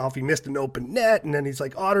at himself. He missed an open net. And then he's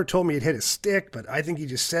like, Otter told me he'd hit his stick, but I think he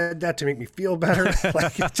just said that to make me feel better.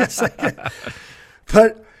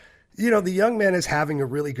 But, the young man is having a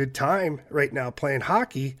really good time right now playing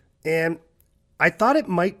hockey. And I thought it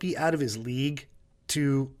might be out of his league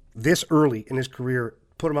to this early in his career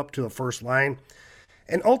put him up to the first line.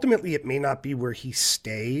 And ultimately, it may not be where he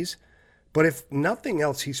stays. But if nothing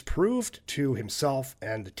else, he's proved to himself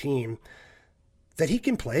and the team that he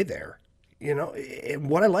can play there. And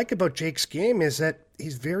what I like about Jake's game is that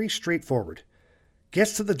he's very straightforward.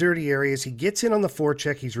 Gets to the dirty areas. He gets in on the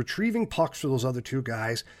forecheck. He's retrieving pucks for those other 2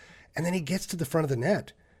 guys. And then he gets to the front of the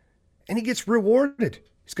net. And he gets rewarded.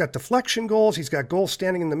 He's got deflection goals. He's got goals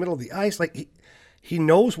standing in the middle of the ice. He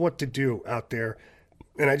knows what to do out there.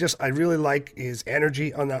 And I really like his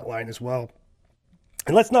energy on that line as well.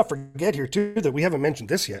 And let's not forget here, too, that we haven't mentioned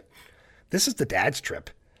this yet. This is the dad's trip.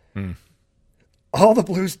 All the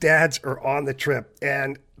Blues dads are on the trip.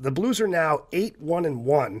 And the Blues are now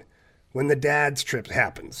 8-1-1 when the dad's trip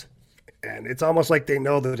happens. And it's almost like they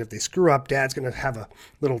know that if they screw up, dad's going to have a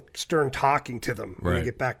little stern talking to them when they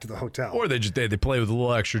get back to the hotel. Or they play with a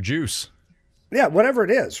little extra juice. Yeah, whatever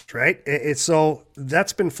it is, right? So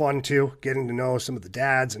that's been fun too, getting to know some of the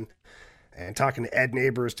dads and talking to Ed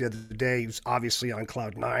Neighbors the other day. He was obviously on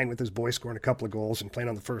cloud 9 with his boy scoring a couple of goals and playing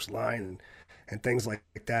on the first line and things like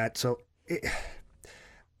that. So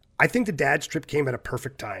I think the dad's trip came at a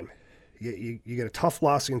perfect time. You get a tough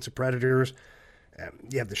loss against the Predators.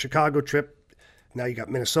 You have the Chicago trip. Now you got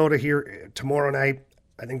Minnesota here tomorrow night.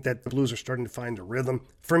 I think that the Blues are starting to find a rhythm.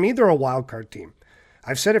 For me, they're a wild card team.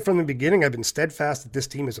 I've said it from the beginning. I've been steadfast that this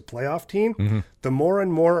team is a playoff team. Mm-hmm. The more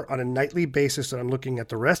and more on a nightly basis that I'm looking at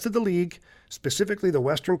the rest of the league, specifically the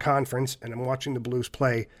Western Conference, and I'm watching the Blues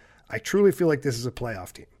play, I truly feel like this is a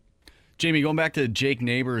playoff team. Jamie, going back to Jake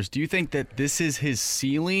Neighbors, do you think that this is his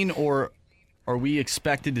ceiling, or are we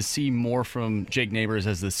expected to see more from Jake Neighbors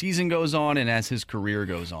as the season goes on and as his career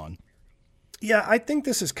goes on? Yeah, I think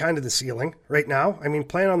this is kind of the ceiling right now. I mean,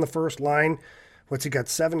 playing on the first line, he got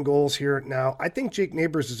 7 goals here now. I think Jake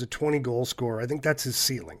Neighbors is a 20-goal scorer. I think that's his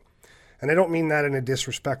ceiling. And I don't mean that in a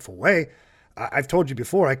disrespectful way. I've told you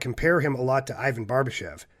before, I compare him a lot to Ivan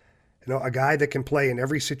Barbashev. A guy that can play in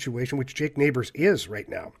every situation, which Jake Neighbors is right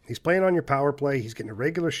now. He's playing on your power play. He's getting a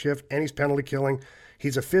regular shift, and he's penalty killing.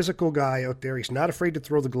 He's a physical guy out there. He's not afraid to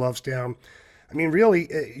throw the gloves down. I mean, really,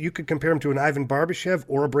 you could compare him to an Ivan Barbashev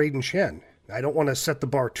or a Braden Shen. I don't want to set the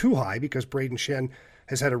bar too high because Braden Shen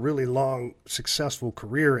has had a really long, successful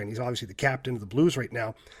career, and he's obviously the captain of the Blues right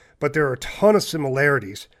now. But there are a ton of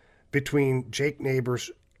similarities between Jake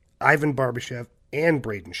Neighbors, Ivan Barbashev, and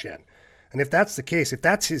Braden Shen. And if that's the case, if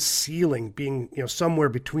that's his ceiling, being somewhere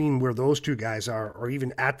between where those two guys are, or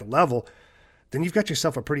even at the level, then you've got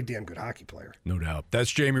yourself a pretty damn good hockey player. No doubt. That's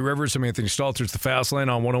Jamie Rivers. I'm Anthony Stalter. It's the Fast Lane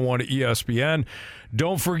on 101 ESPN.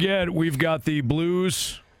 Don't forget, we've got the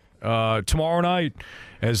Blues tomorrow night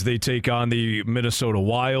as they take on the Minnesota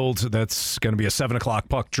Wild. That's going to be a 7 o'clock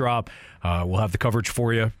puck drop. We'll have the coverage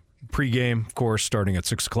for you. Pre-game, of course, starting at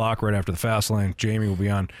 6 o'clock right after the Fast Lane. Jamie will be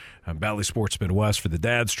on Bally Sports Midwest for the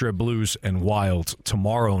Dad Strip. Blues and Wild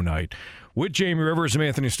tomorrow night. With Jamie Rivers and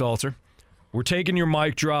Anthony Stalter, we're taking your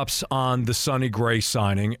mic drops on the Sonny Gray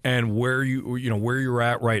signing and where you're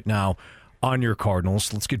at right now on your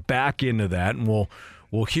Cardinals. Let's get back into that, and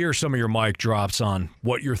we'll hear some of your mic drops on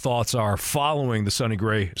what your thoughts are following the Sonny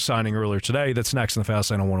Gray signing earlier today. That's next in the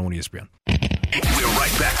Fast Lane on 101 ESPN. We're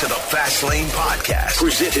right back to the Fast Lane Podcast,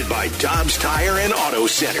 presented by Dobbs Tire and Auto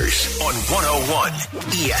Centers on 101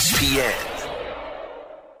 ESPN.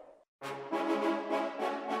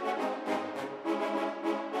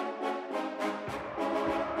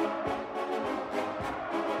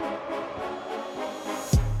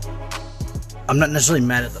 I'm not necessarily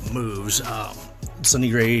mad at the moves. Sonny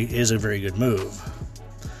Gray is a very good move.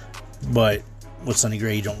 But with Sonny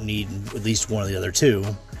Gray, you don't need at least one of the other two.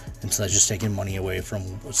 And so that's just taking money away from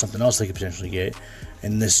something else they could potentially get.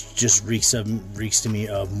 And this just reeks to me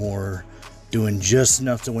of more doing just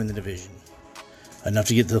enough to win the division. Enough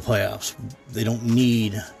to get to the playoffs. They don't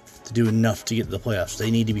need to do enough to get to the playoffs.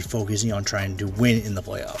 They need to be focusing on trying to win in the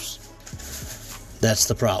playoffs. That's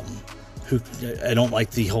the problem. I don't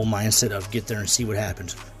like the whole mindset of get there and see what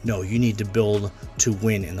happens. No, you need to build to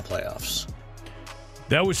win in the playoffs.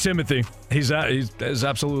 That was Timothy. He's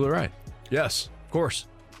absolutely right. Yes, of course.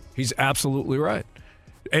 He's absolutely right.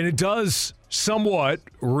 And it does somewhat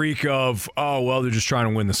reek of, oh, well, they're just trying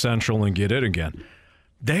to win the Central and get it again.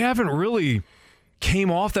 They haven't really came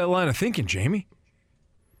off that line of thinking, Jamie.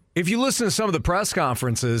 If you listen to some of the press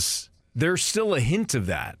conferences, there's still a hint of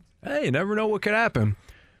that. Hey, you never know what could happen.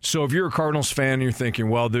 So if you're a Cardinals fan, you're thinking,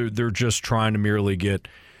 well, they're just trying to merely get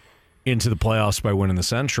into the playoffs by winning the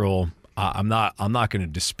Central. I'm not going to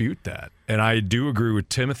dispute that. And I do agree with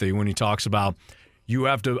Timothy when he talks about you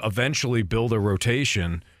have to eventually build a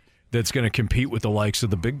rotation that's going to compete with the likes of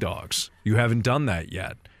the big dogs. You haven't done that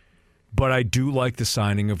yet. But I do like the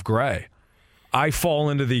signing of Gray. I fall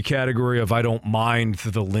into the category of I don't mind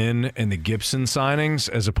the Lynn and the Gibson signings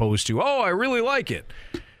as opposed to, oh, I really like it.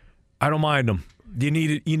 I don't mind them. You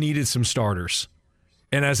needed some starters.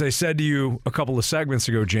 And as I said to you a couple of segments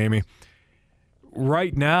ago, Jamie,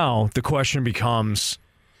 right now the question becomes,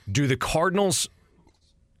 do the Cardinals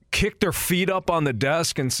kick their feet up on the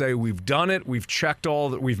desk and say, we've done it, we've checked all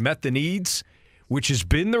that, we've met the needs, which has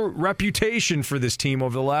been the reputation for this team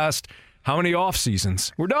over the last how many off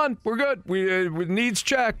seasons? We're done. We're good. We needs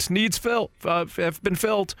checked. Needs have been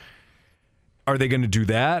filled. Are they going to do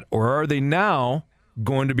that, or are they now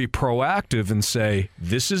going to be proactive and say,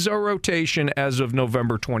 this is our rotation as of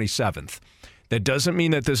November 27th? That doesn't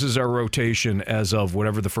mean that this is our rotation as of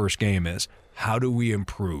whatever the first game is. How do we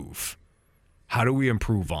improve? How do we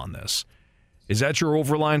improve on this? Is that your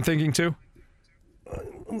overline thinking too?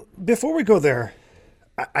 Before we go there,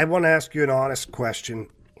 I want to ask you an honest question,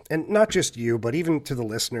 and not just you, but even to the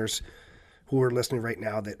listeners who are listening right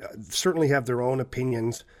now that certainly have their own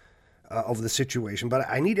opinions of the situation, but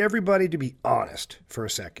I need everybody to be honest for a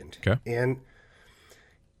second. Okay. And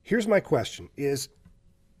here's my question, is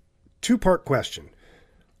two-part question.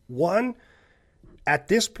 One, at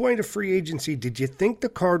this point of free agency, did you think the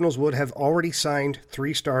Cardinals would have already signed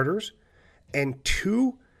 3 starters? And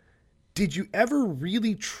 2, did you ever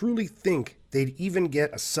really truly think they'd even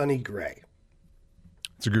get a Sonny Gray?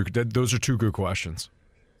 Those are 2 good questions.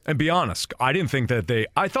 And be honest, I didn't think that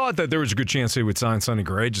I thought that there was a good chance they would sign Sonny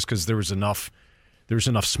Gray just because there was enough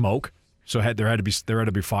smoke. So there had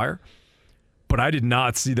to be fire. But I did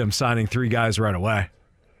not see them signing 3 guys right away.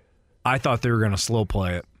 I thought they were going to slow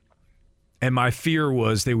play it. And my fear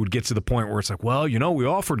was they would get to the point where it's like, well, we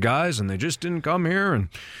offered guys and they just didn't come here, and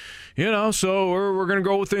so we're going to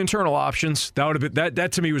go with the internal options. That would have been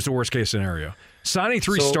that to me was the worst case scenario. Signing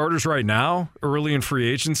 3 starters right now, early in free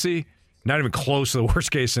agency, not even close to the worst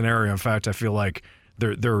case scenario. In fact, I feel like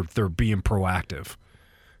they're being proactive.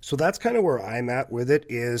 So that's kind of where I'm at with it.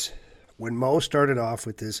 Is when Mo started off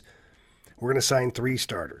with this, we're going to sign 3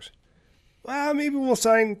 starters. Well, maybe we'll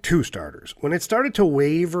sign 2 starters. When it started to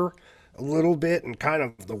waver a little bit and kind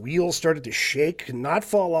of the wheels started to shake and not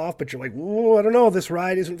fall off, but you're like, whoa, I don't know, this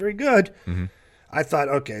ride isn't very good. Mm-hmm. I thought,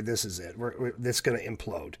 okay, this is it. This is going to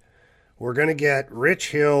implode. We're going to get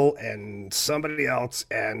Rich Hill and somebody else,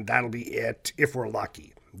 and that'll be it if we're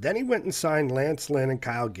lucky. Then he went and signed Lance Lynn and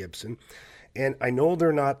Kyle Gibson. And I know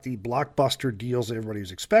they're not the blockbuster deals that everybody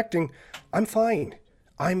was expecting. I'm fine.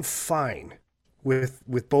 I'm fine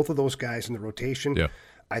with both of those guys in the rotation. Yeah.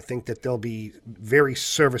 I think that they'll be very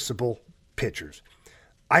serviceable pitchers.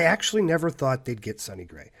 I actually never thought they'd get Sonny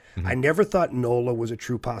Gray. Mm-hmm. I never thought Nola was a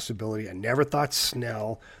true possibility. I never thought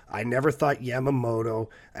Snell. I never thought Yamamoto.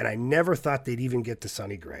 And I never thought they'd even get to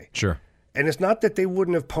Sonny Gray. Sure. And it's not that they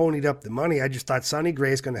wouldn't have ponied up the money. I just thought Sonny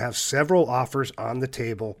Gray is going to have several offers on the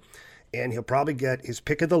table, and he'll probably get his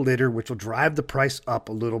pick of the litter, which will drive the price up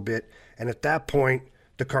a little bit. And at that point,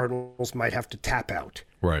 the Cardinals might have to tap out.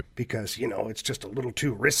 Right. Because, it's just a little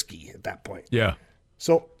too risky at that point. Yeah.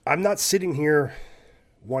 So I'm not sitting here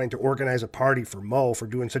wanting to organize a party for Mo for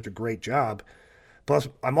doing such a great job. Plus,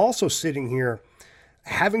 I'm also sitting here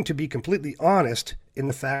having to be completely honest in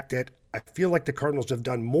the fact that I feel like the Cardinals have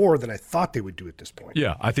done more than I thought they would do at this point.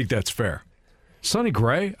 Yeah, I think that's fair. Sonny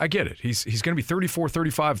Gray, I get it. He's going to be 34,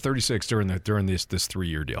 35, 36 during this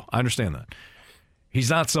 3-year deal. I understand that. He's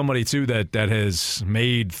not somebody, too, that has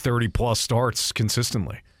made 30-plus starts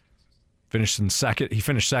consistently. He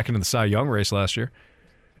finished second in the Cy Young race last year.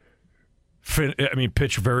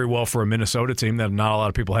 Pitched very well for a Minnesota team that not a lot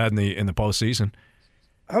of people had in the postseason.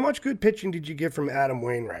 How much good pitching did you get from Adam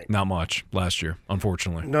Wainwright? Not much last year,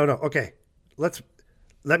 unfortunately. No. Okay. Let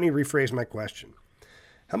me rephrase my question.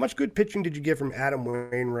 How much good pitching did you get from Adam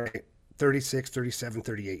Wainwright, 36, 37,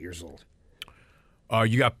 38 years old?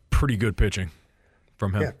 You got pretty good pitching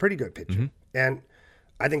from him. Yeah, pretty good pitching. Mm-hmm. And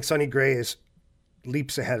I think Sonny Gray is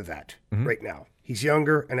leaps ahead of that right now. He's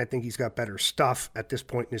younger, and I think he's got better stuff at this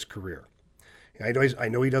point in his career. I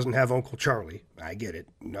know he doesn't have Uncle Charlie. I get it.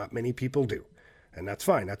 Not many people do. And that's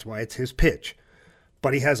fine. That's why it's his pitch.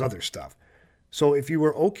 But he has other stuff. So if you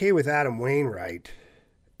were okay with Adam Wainwright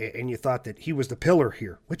and you thought that he was the pillar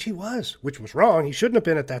here, which he was, which was wrong. He shouldn't have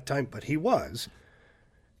been at that time, but he was.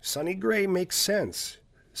 Sonny Gray makes sense.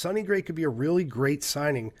 Sonny Gray could be a really great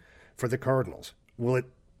signing for the Cardinals. Will it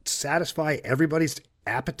satisfy everybody's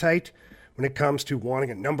appetite when it comes to wanting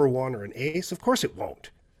a number one or an ace? Of course it won't.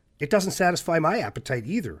 It doesn't satisfy my appetite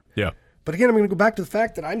either. Yeah. But again, I'm going to go back to the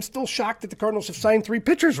fact that I'm still shocked that the Cardinals have signed 3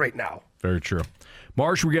 pitchers right now. Very true.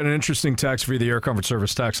 Marsh, we got an interesting text via the Air Comfort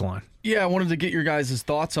Service text line. Yeah, I wanted to get your guys'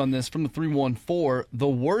 thoughts on this from the 314. The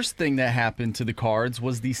worst thing that happened to the Cards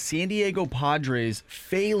was the San Diego Padres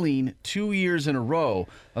failing 2 years in a row.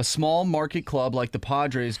 A small market club like the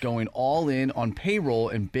Padres going all in on payroll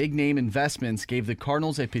and big-name investments gave the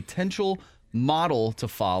Cardinals a potential model to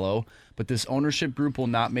follow, but this ownership group will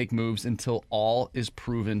not make moves until all is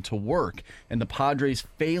proven to work. And the Padres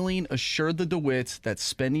failing assured the DeWitts that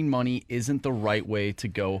spending money isn't the right way to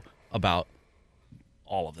go about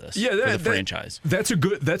all of this for the franchise. That's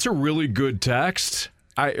a really good text.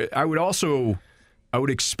 I would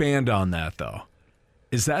expand on that, though.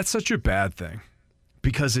 Is that such a bad thing?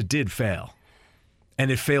 Because it did fail,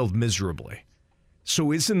 and it failed miserably.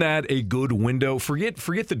 So isn't that a good window? Forget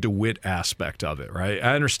the DeWitt aspect of it, right?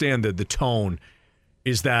 I understand that the tone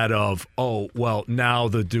is that of, oh, well, now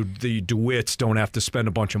the DeWitts don't have to spend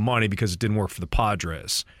a bunch of money because it didn't work for the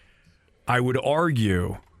Padres. I would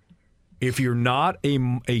argue if you're not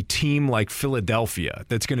a team like Philadelphia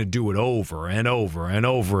that's going to do it over and over and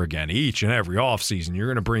over again each and every offseason, you're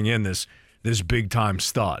going to bring in this big-time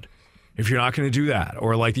stud. If you're not going to do that,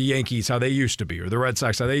 or like the Yankees, how they used to be, or the Red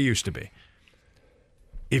Sox, how they used to be,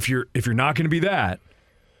 if you're not going to be that,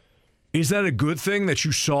 is that a good thing that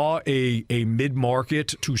you saw a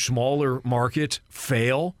mid-market to smaller market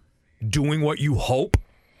fail doing what you hope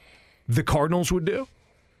the Cardinals would do?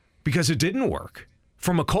 Because it didn't work.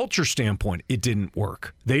 From a culture standpoint, it didn't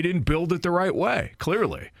work. They didn't build it the right way,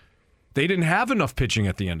 clearly. They didn't have enough pitching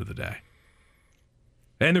at the end of the day.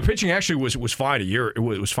 And the pitching actually was fine it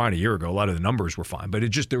was fine a year ago. A lot of the numbers were fine, but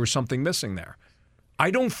there was something missing there.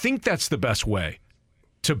 I don't think that's the best way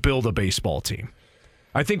to build a baseball team.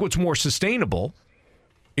 I think what's more sustainable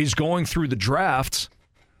is going through the drafts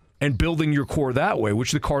and building your core that way,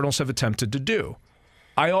 which the Cardinals have attempted to do.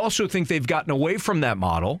 I also think they've gotten away from that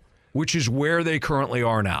model, which is where they currently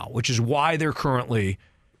are now, which is why they're currently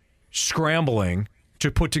scrambling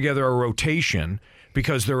to put together a rotation,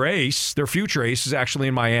 because their future ace is actually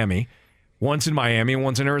in Miami. One's in Miami and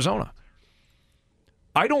one's in Arizona.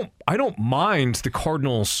 I don't mind the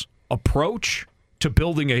Cardinals' approach to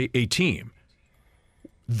building a team.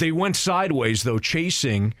 They went sideways, though,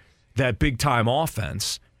 chasing that big-time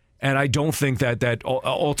offense, and I don't think that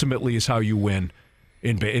ultimately is how you win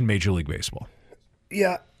in Major League Baseball.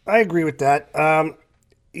 Yeah, I agree with that.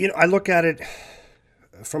 I look at it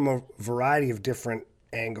from a variety of different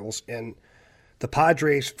angles, and the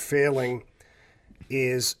Padres failing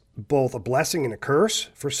is both a blessing and a curse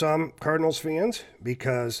for some Cardinals fans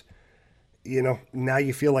because, now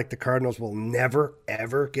you feel like the Cardinals will never,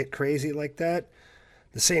 ever get crazy like that.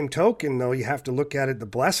 The same token, though, you have to look at it, the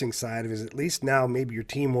blessing side of it is at least now maybe your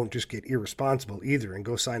team won't just get irresponsible either and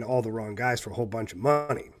go sign all the wrong guys for a whole bunch of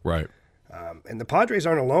money. Right. And the Padres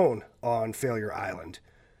aren't alone on Failure Island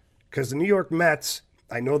because the New York Mets,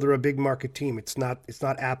 I know they're a big market team. It's not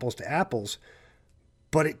apples to apples,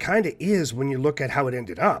 but it kind of is when you look at how it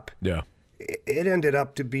ended up. Yeah. It ended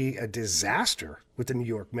up to be a disaster with the New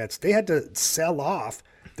York Mets. They had to sell off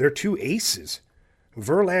their two aces,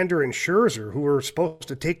 Verlander and Scherzer, who were supposed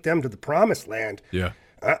to take them to the promised land. Yeah.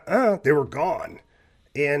 They were gone.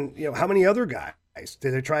 And, how many other guys that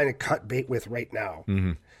they're trying to cut bait with right now?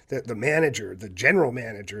 Mm-hmm. The manager, the general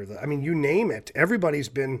manager, you name it. Everybody's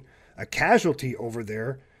been a casualty over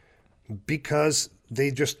there because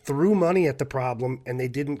they just threw money at the problem and they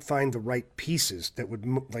didn't find the right pieces that would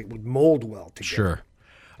mold well together. Sure.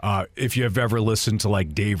 If you have ever listened to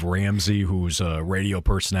like Dave Ramsey, who's a radio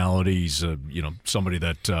personality, he's somebody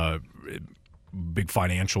that big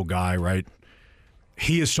financial guy, right?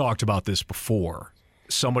 He has talked about this before.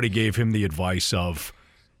 Somebody gave him the advice of,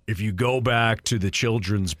 if you go back to the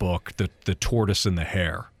children's book, the Tortoise and the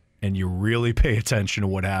Hare, and you really pay attention to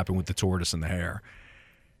what happened with the tortoise and the hare,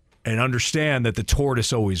 and understand that the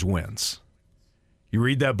tortoise always wins. You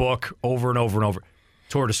read that book over and over and over.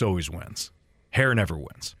 Tortoise always wins. Hare never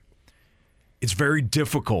wins. It's very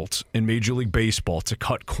difficult in Major League Baseball to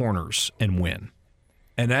cut corners and win.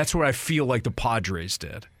 And that's what I feel like the Padres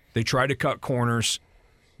did. They tried to cut corners.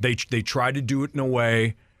 They tried to do it in a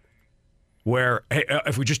way where, hey,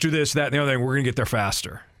 if we just do this, that, and the other thing, we're going to get there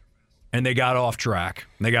faster. And they got off track.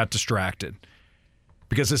 And they got distracted.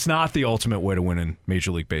 Because it's not the ultimate way to win in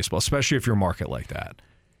Major League Baseball, especially if you're a market like that.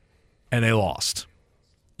 And they lost.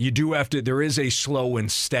 You do have to, there is a slow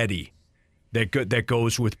and steady that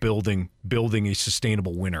goes with building a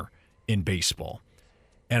sustainable winner in baseball.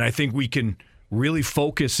 And I think we can really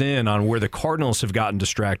focus in on where the Cardinals have gotten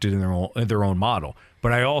distracted in their own model.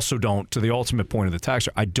 But I also don't, to the ultimate point of the texter,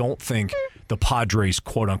 I don't think the Padres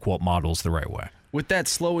quote-unquote model is the right way. With that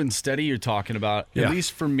slow and steady you're talking about, at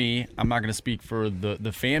least for me, I'm not going to speak for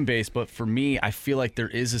the fan base, but for me, I feel like there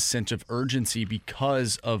is a sense of urgency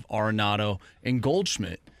because of Arenado and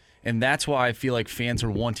Goldschmidt. And that's why I feel like fans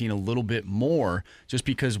are wanting a little bit more, just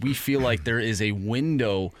because we feel like there is a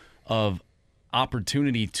window of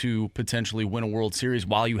opportunity to potentially win a World Series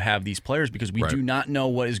while you have these players, because we do not know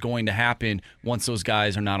what is going to happen once those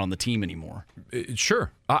guys are not on the team anymore.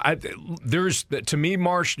 Sure. There's, to me,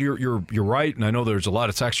 Marsh, you're right, and I know there's a lot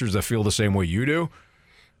of texters that feel the same way you do.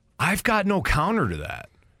 I've got no counter to that.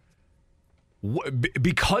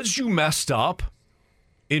 Because you messed up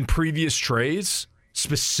in previous trades,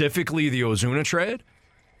 specifically the Ozuna trade,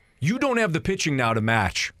 you don't have the pitching now to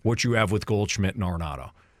match what you have with Goldschmidt and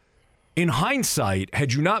Arenado. In hindsight,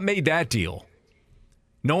 had you not made that deal,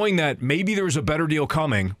 knowing that maybe there was a better deal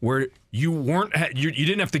coming where you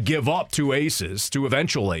didn't have to give up two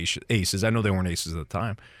eventual aces. I know they weren't aces at the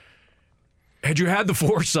time. Had you had the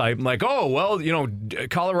foresight, like, oh, well,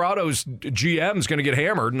 Colorado's GM is going to get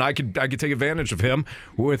hammered, and I could take advantage of him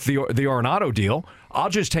with the Arenado deal. I'll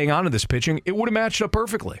just hang on to this pitching. It would have matched up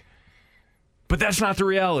perfectly. But that's not the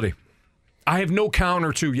reality. I have no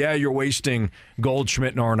counter to, you're wasting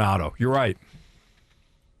Goldschmidt and Arenado. You're right.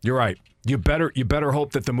 You better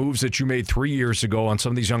hope that the moves that you made 3 years ago on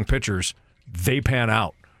some of these young pitchers, they pan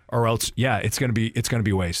out, or else, it's going to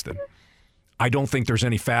be wasted. I don't think there's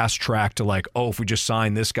any fast track to if we just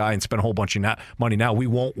sign this guy and spend a whole bunch of money now, we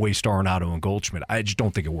won't waste Arenado and Goldschmidt. I just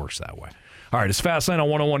don't think it works that way. All right, it's Fastlane on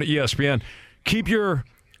 101 at ESPN. Keep your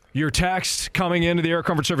text coming into the Air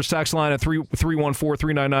Comfort Service text line at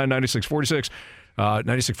 314-399-9646.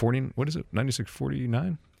 9640, what is it?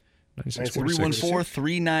 9649?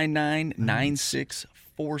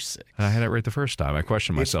 314-399-9646. I had it right the first time. I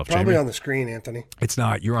questioned myself. It's probably Jamie. on the screen, Anthony. It's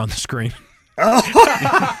not. You're on the screen. The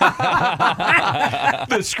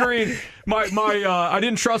screen. I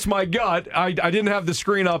didn't trust my gut. I didn't have the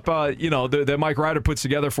screen up. That Mike Ryder puts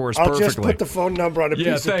together for us perfectly. I'll just put the phone number on a piece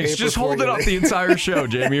of paper. Yeah, thanks. Just hold it up the entire show,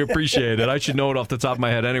 Jamie. Appreciate it. I should know it off the top of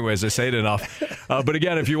my head, anyways. I say it enough. But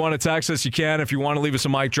again, if you want to text us, you can. If you want to leave us a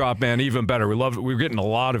mic drop, man, even better. We love it. We're getting a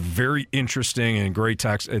lot of very interesting and great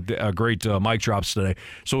text, great mic drops today.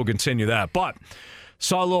 So we'll continue that. But let's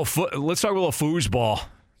talk a little foosball.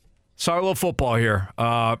 Saw a little football here.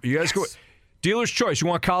 You guys go. Dealer's choice. You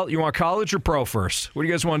want college or pro first? What do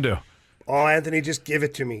you guys want to do? Oh, Anthony, just give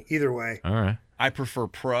it to me. Either way. All right. I prefer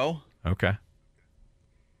pro. Okay.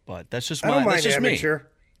 But that's just I don't mind that's just amateur.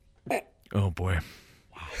 Me. Oh boy.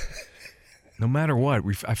 Wow. No matter what,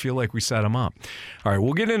 I feel like we set them up. All right,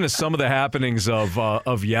 we'll get into some of the happenings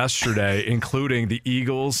of yesterday, including the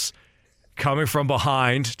Eagles coming from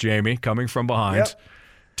behind, Jamie, coming from behind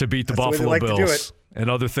to beat the Buffalo Bills, and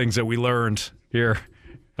other things that we learned here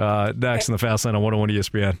next in the Fast Lane on 101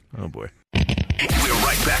 ESPN. Oh, boy. We're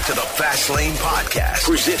right back to the Fast Lane Podcast,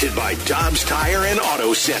 presented by Dobbs Tire and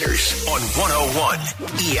Auto Centers on 101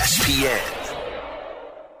 ESPN.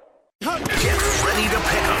 Get ready to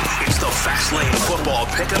pick 'em. It's the Fast Lane Football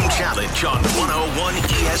Pick'em Challenge on 101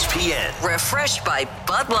 ESPN. Refreshed by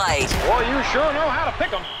Bud Light. Well, you sure know how to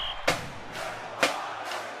pick 'em.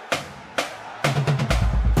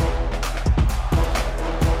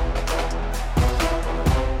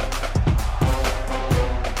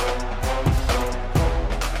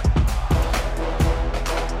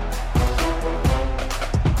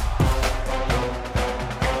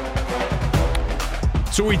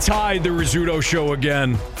 So we tied the Rizzuto show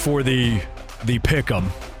again for the pick'em.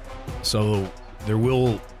 So there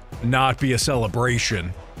will not be a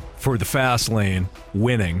celebration for the Fast Lane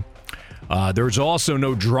winning. There's also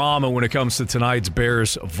no drama when it comes to tonight's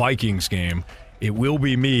Bears-Vikings game. It will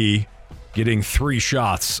be me getting 3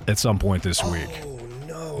 shots at some point this week. Oh,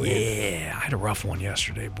 no. Yeah, I had a rough one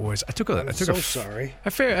yesterday, boys. I'm so sorry. I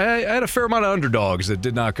had a fair amount of underdogs that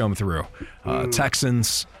did not come through.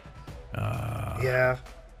 Texans.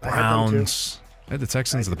 Browns. I had the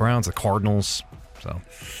Texans, the Browns, the Cardinals. So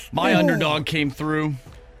my underdog came through.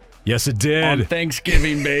 Yes, it did. On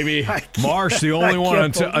Thanksgiving, baby. Marsh, the only one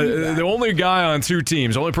on the only guy on 2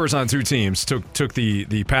 teams, the only person on 2 teams took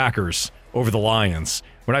the Packers over the Lions.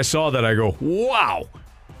 When I saw that, I go, wow.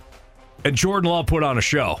 And Jordan Love put on a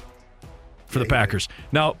show for the Packers.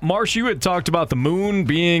 Now, Marsh, you had talked about the moon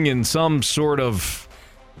being in some sort of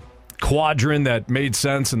quadrant that made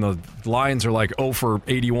sense, and the Lions are like 0 for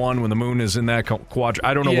 81 when the moon is in that quadrant.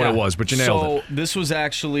 I don't know what it was, but you nailed it. So this was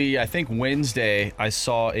actually, I think Wednesday, I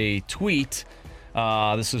saw a tweet.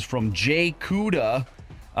 This is from Jay Kuda.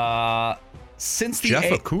 Jeff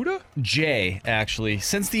Okuda? Jay, actually.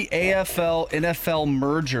 Since the AFL-NFL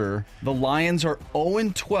merger, the Lions are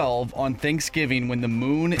 0-12 on Thanksgiving when the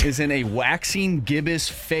moon is in a waxing gibbous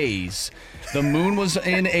phase. The moon was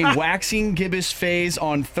in a waxing gibbous phase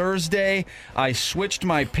on Thursday. I switched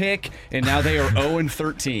my pick, and now they are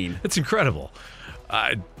 0-13. That's incredible.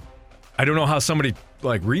 I don't know how somebody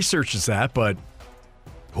researches that, but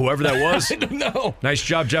whoever that was, I don't know. Nice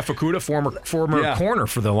job, Jeff Okuda, former corner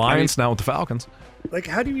for the Lions, now with the Falcons.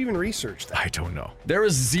 How do you even research that? I don't know. There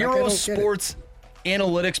is zero sports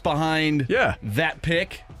analytics behind that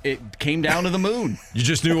pick. It came down to the moon. You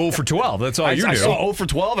just knew 0 for 12. That's all you knew. I saw 0 for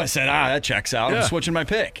 12. I said, that checks out. I'm switching my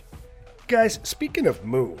pick. Guys, speaking of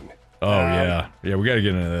moon. Oh, yeah. Yeah, we got to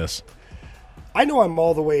get into this. I know I'm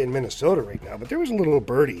all the way in Minnesota right now, but there was a little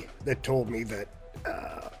birdie that told me that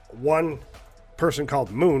one person called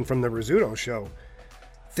Moon from the Rizzuto show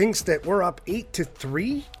thinks that we're up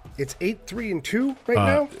 8-3. It's 8-3-2 right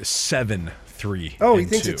now? 7-3. Oh, he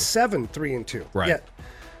thinks it's 7-3-2. Right. Yeah.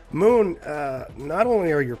 Moon, not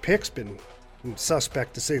only are your picks been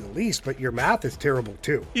suspect to say the least, but your math is terrible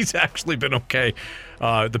too. He's actually been okay,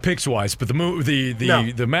 the picks wise, but the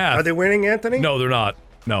math. Are they winning, Anthony? No, they're not.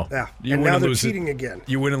 No. Yeah. You and now they're cheating again.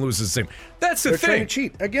 You win and lose the same. That's the they're thing. They're trying to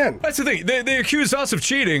cheat again. That's the thing. They accuse us of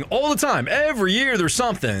cheating all the time. Every year there's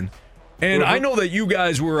something. And I know that you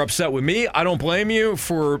guys were upset with me. I don't blame you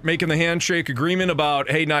for making the handshake agreement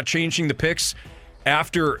about, hey, not changing the picks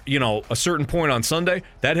after, a certain point on Sunday.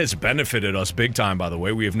 That has benefited us big time, by the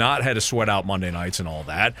way. We have not had to sweat out Monday nights and all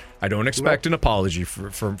that. I don't expect an apology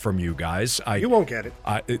from you guys. You won't get it.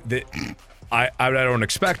 I don't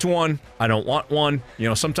expect one. I don't want one.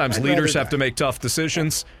 Sometimes leaders have to make tough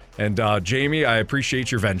decisions. And Jamie, I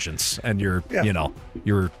appreciate your vengeance and your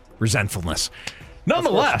resentfulness.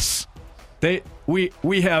 Nonetheless,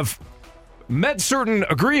 we have met certain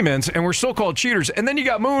agreements, and we're still called cheaters. And then you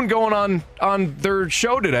got Moon going on their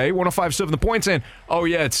show today, 105.7 The Point, saying, "Oh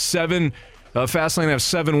yeah, it's 7. Fastlane have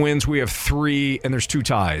 7 wins. We have 3, and there's 2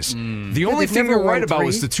 ties. The only thing we're right about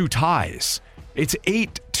is the 2 ties. It's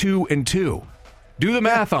 8-2-2. Do the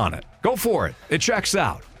math on it. Go for it. It checks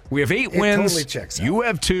out. We have 8 wins. It totally checks out. You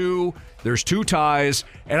have 2. There's 2 ties.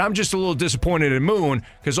 And I'm just a little disappointed in Moon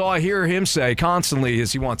because all I hear him say constantly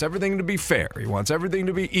is he wants everything to be fair. He wants everything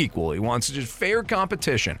to be equal. He wants just fair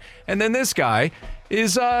competition. And then this guy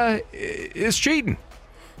is cheating.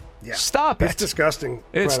 Yeah. Stop it. It's disgusting.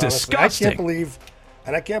 It's disgusting.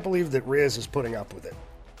 I can't believe that Riz is putting up with it.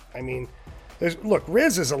 I mean,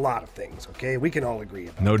 Riz is a lot of things, okay? We can all agree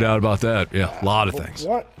about No doubt about that. Yeah, a lot of things. A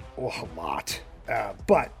lot.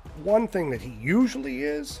 But one thing that he usually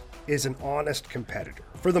is is an honest competitor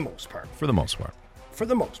for the most part. For the most part. For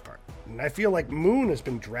the most part. And I feel like Moon has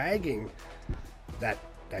been dragging that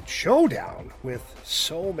showdown with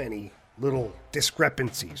so many little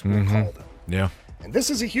discrepancies, we'll call them. Yeah. And this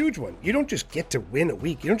is a huge one. You don't just get to win a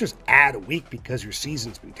week. You don't just add a week because your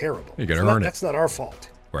season's been terrible. You got to earn it. That's not our fault.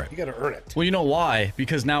 Right. You got to earn it. Well, you know why?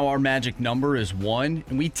 Because now our magic number is 1,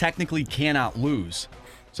 and we technically cannot lose.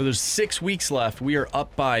 So there's 6 weeks left. We are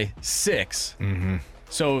up by 6. Mm-hmm.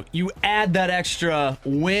 So you add that extra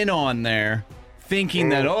win on there, thinking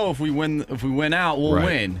that if we win out, we'll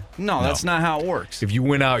win. No, that's not how it works. If you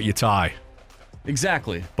win out, you tie.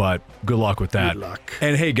 Exactly. But good luck with that. Good luck.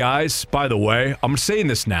 And hey, guys, by the way, I'm saying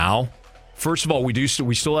this now. First of all, we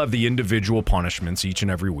still have the individual punishments each and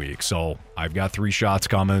every week. So I've got 3 shots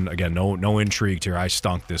coming. Again, no intrigue here. I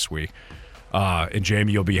stunk this week. And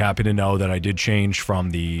Jamie, you'll be happy to know that I did change from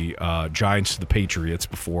the Giants to the Patriots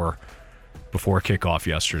before kickoff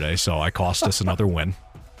yesterday. So I cost us another win.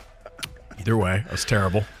 Either way, that was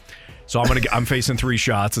terrible. So I'm facing 3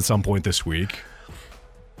 shots at some point this week.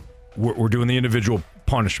 We're doing the individual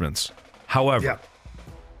punishments. However,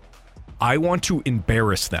 I want to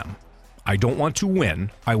embarrass them. I don't want to win.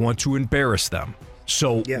 I want to embarrass them.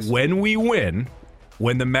 So when we win,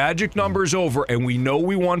 when the magic number is over and we know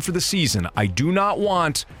we won for the season, I do not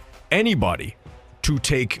want anybody to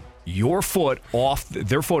take their foot off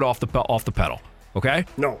the pedal. Okay?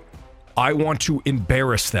 No. I want to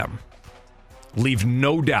embarrass them. Leave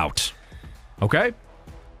no doubt. Okay?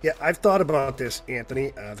 Yeah, I've thought about this,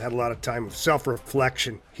 Anthony. I've had a lot of time of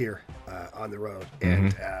self-reflection here on the road.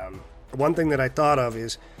 And one thing that I thought of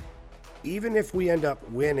is, even if we end up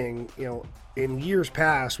winning, in years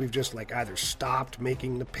past, we've just either stopped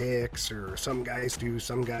making the picks, or some guys do,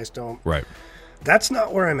 some guys don't. Right. That's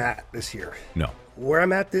not where I'm at this year. No. Where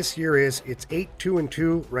I'm at this year is it's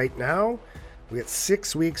 8-2-2 right now. We got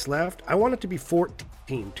 6 weeks left. I want it to be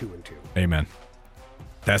 14-2-2. Amen.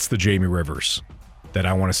 That's the Jamie Rivers that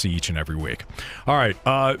I want to see each and every week. All right,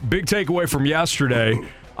 big takeaway from yesterday.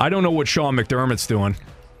 I don't know what Sean McDermott's doing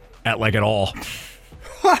at all.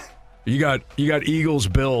 You got Eagles,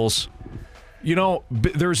 Bills.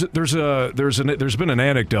 There's been an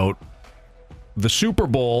anecdote. The Super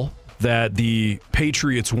Bowl that the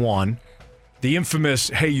Patriots won, the infamous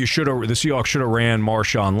the Seahawks should have ran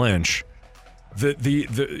Marshawn Lynch.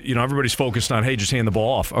 Everybody's focused on just hand the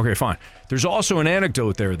ball off. Okay, fine. There's also an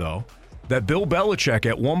anecdote there though, that Bill Belichick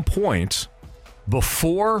at one point,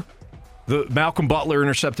 before the Malcolm Butler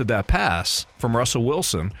intercepted that pass from Russell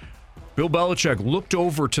Wilson, Bill Belichick looked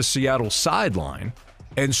over to Seattle's sideline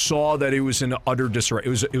and saw that it was in utter disarray.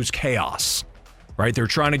 It was chaos, right? They're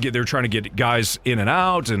trying to get guys in and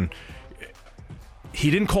out, and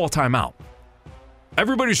he didn't call a timeout.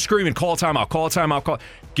 Everybody's screaming, "Call a timeout! Call a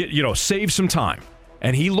timeout! Save some time."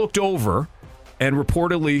 And he looked over and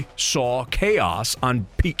reportedly saw chaos on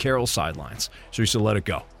Pete Carroll's sidelines. So he said, "Let it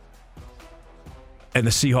go." And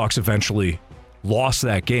the Seahawks eventually lost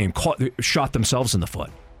that game, shot themselves in the foot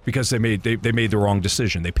because they made the wrong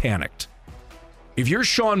decision. They panicked. If you're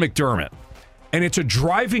Sean McDermott and it's a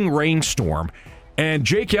driving rainstorm and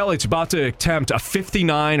Jake Elliott's about to attempt a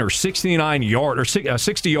 59 or 69 yard or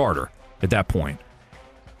 60 yarder at that point,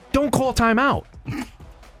 don't call timeout.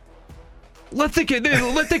 Let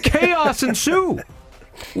the chaos ensue.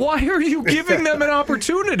 Why are you giving them an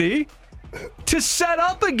opportunity to set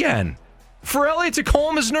up again for Elliott to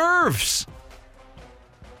calm his nerves?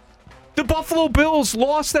 The Buffalo Bills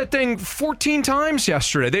lost that thing 14 times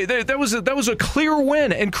yesterday. That was a clear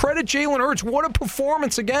win, and credit Jalen Hurts. What a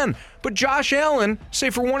performance again. But Josh Allen,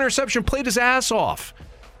 save for one interception, played his ass off.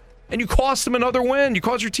 And you cost him another win. You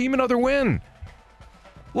cost your team another win.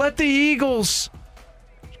 Let the Eagles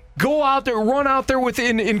go out there, run out there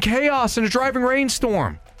in chaos in a driving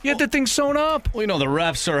rainstorm. You had the thing sewn up. Well, the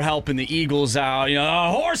refs are helping the Eagles out.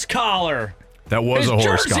 A horse collar. That was a horse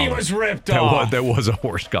collar. His jersey was ripped off. That was a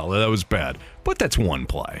horse collar. That was bad. But that's one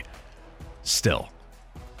play. Still.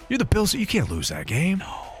 You're the Bills. You can't lose that game.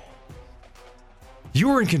 No. You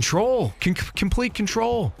were in control. Complete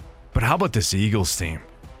control. But how about this Eagles team?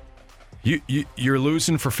 You're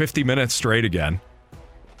losing for 50 minutes straight again.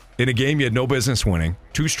 In a game you had no business winning,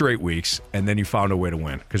 2 straight weeks, and then you found a way to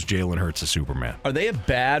win because Jalen Hurts is Superman. Are they a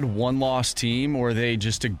bad one-loss team, or are they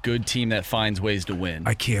just a good team that finds ways to win?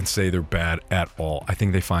 I can't say they're bad at all. I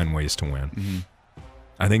think they find ways to win. Mm-hmm.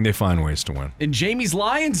 I think they find ways to win. And Jamie's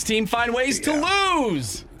Lions team find ways to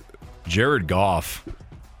lose. Jared Goff,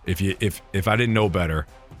 if I didn't know better,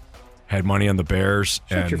 had money on the Bears.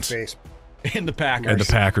 Shut your face. And the Packers. And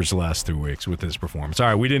the Packers the last 2 weeks with his performance. All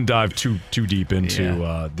right, we didn't dive too deep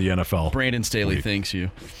into the NFL. Brandon Staley thanks you.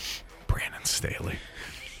 Brandon Staley.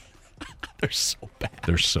 They're so bad.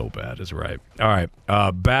 They're so bad, is right. All right,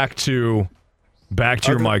 back to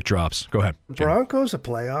your mic drops. Go ahead. Broncos a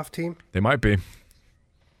playoff team? They might be.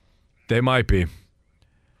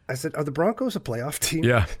 I said, are the Broncos a playoff team?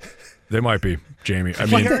 Yeah, they might be, Jamie. I I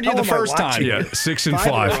mean, heard you the first time. yeah,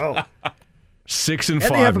 6-5. 6-5 And now.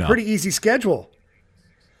 they have a pretty easy schedule.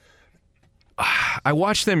 I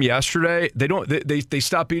watched them yesterday. They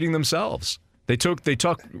stopped beating themselves. They took they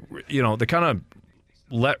kind of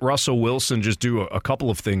let Russell Wilson just do a couple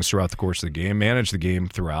of things throughout the course of the game, manage the game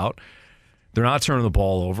throughout. They're not turning the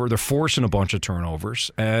ball over. They're forcing a bunch of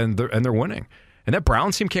turnovers, and they're winning. And that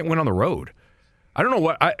Browns team can't win on the road. I don't know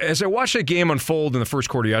as I watched that game unfold in the first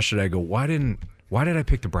quarter yesterday, I go, why did I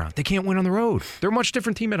pick the Browns? They can't win on the road. They're a much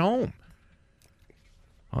different team at home.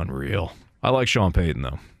 Unreal. I like Sean Payton,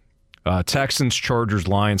 though. Texans, Chargers,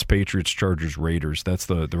 Lions, Patriots, Chargers, Raiders. That's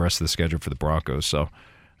the rest of the schedule for the Broncos. So,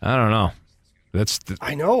 I don't know.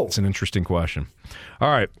 I know. It's an interesting question. All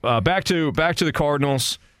right, back to the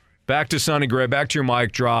Cardinals. Back to Sonny Gray. Back to your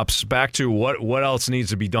mic drops. Back to what else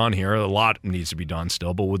needs to be done here. A lot needs to be done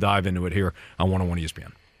still, but we'll dive into it here on 101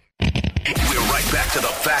 ESPN. We're right back to the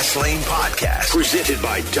Fast Lane Podcast, presented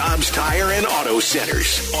by Dobbs Tire and Auto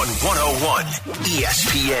Centers on 101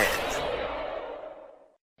 ESPN.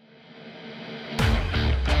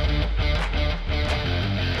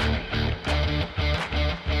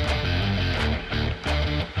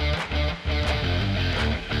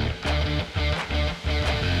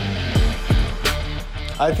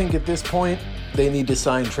 I think at this point, they need to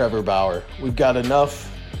sign Trevor Bauer. We've got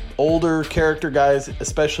enough older character guys,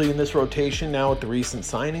 especially in this rotation now with the recent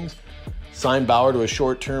signings. Sign Bauer to a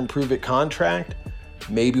short-term prove-it contract.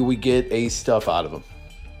 Maybe we get ace stuff out of him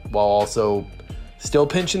while also still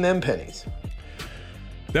pinching them pennies.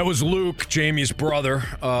 That was Luke, Jamie's brother,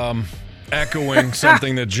 echoing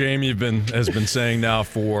something that Jamie has been saying now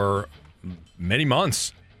for many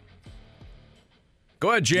months.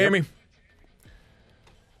 Go ahead, Jamie. Yep.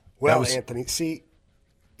 Well, Anthony, see,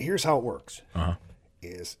 here's how it works.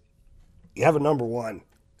 Is you have a number one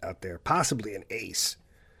out there, possibly an ace,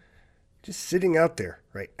 just sitting out there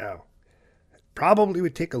right now. Probably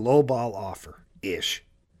would take a low ball offer-ish.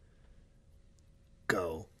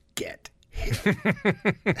 Go get him.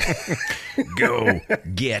 Go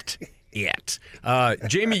get it.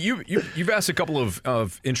 Jamie, you've asked a couple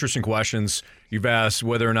of interesting questions. You've asked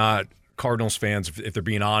whether or not Cardinals fans, if they're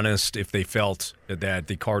being honest, if they felt that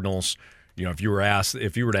the Cardinals, if you were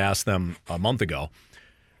to ask them a month ago,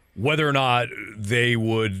 whether or not they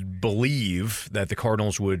would believe that the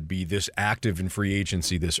Cardinals would be this active in free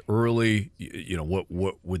agency this early,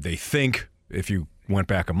 what would they think if you went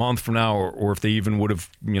back a month from now, or if they even would have,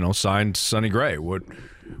 signed Sonny Gray? What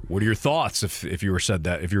are your thoughts if you were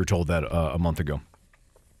told that a month ago?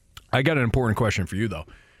 I got an important question for you though.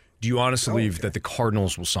 Do you honestly believe that the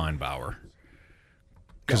Cardinals will sign Bauer?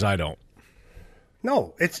 Because I don't.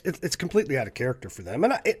 No, it's completely out of character for them,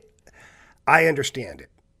 and I understand it.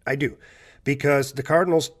 I do, because the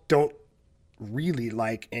Cardinals don't really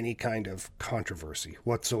like any kind of controversy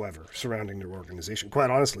whatsoever surrounding their organization.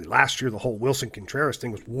 Quite honestly, last year the whole Wilson Contreras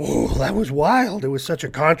thing was, whoa, that was wild. It was such a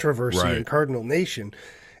controversy in Cardinal Nation,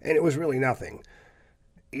 and it was really nothing.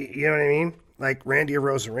 You know what I mean? Like Randy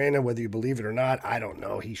Arozarena, whether you believe it or not, I don't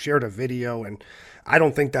know. He shared a video, and I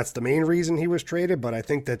don't think that's the main reason he was traded, but I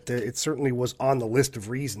think that it certainly was on the list of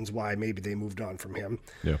reasons why maybe they moved on from him.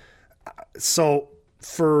 Yeah. So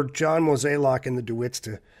for John Mozeliak and the DeWitts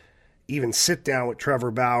to even sit down with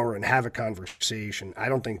Trevor Bauer and have a conversation, I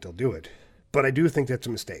don't think they'll do it. But I do think that's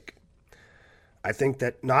a mistake. I think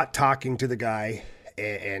that not talking to the guy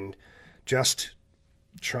and just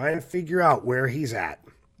trying to figure out where he's at,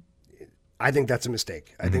 I think that's a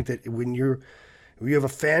mistake. I think that when you have a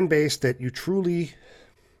fan base that you truly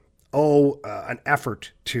owe an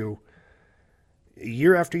effort to,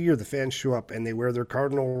 year after year the fans show up and they wear their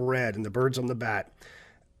Cardinal red and the birds on the bat,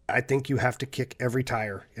 I think you have to kick every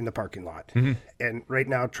tire in the parking lot. And right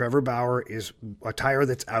now, Trevor Bauer is a tire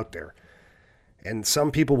that's out there. And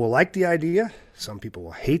some people will like the idea, some people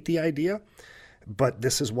will hate the idea, but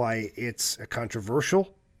this is why it's a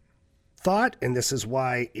controversial thought, and this is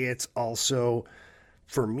why it's also,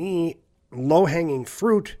 for me, low-hanging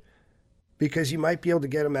fruit, because you might be able to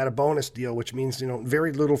get him at a bonus deal, which means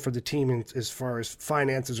very little for the team as far as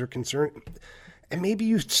finances are concerned. And maybe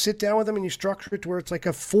you sit down with him and you structure it to where it's like a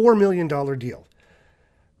 $4 million deal.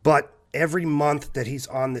 But every month that he's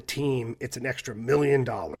on the team, it's an extra $1 million.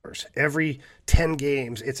 Every 10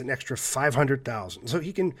 games, it's an extra $500,000. So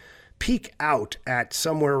he can peak out at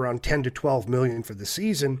somewhere around 10 to 12 million for the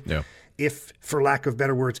season. Yeah. If, for lack of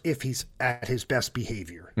better words, if he's at his best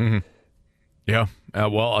behavior. Yeah.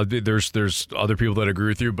 Well, there's other people that agree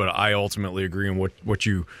with you, but I ultimately agree on what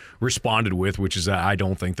you responded with, which is that I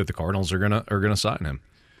don't think that the Cardinals are gonna sign him.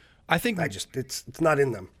 I think it's not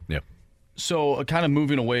in them. Yeah. So kind of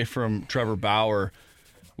moving away from Trevor Bauer,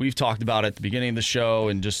 we've talked about it at the beginning of the show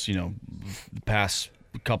and just, the past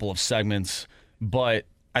couple of segments, but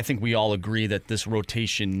I think we all agree that this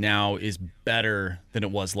rotation now is better than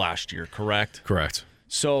it was last year, correct? Correct.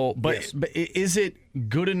 So, but is it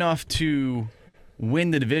good enough to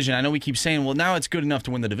win the division? I know we keep saying, well, now it's good enough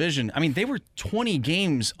to win the division. I mean, they were 20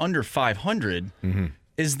 games under 500. Mm-hmm.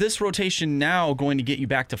 Is this rotation now going to get you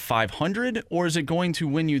back to 500, or is it going to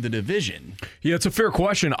win you the division? Yeah, it's a fair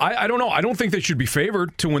question. I don't know. I don't think they should be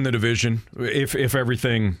favored to win the division if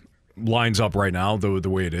everything lines up right now the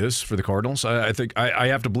way it is for the Cardinals. I think I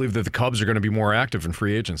have to believe that the Cubs are going to be more active in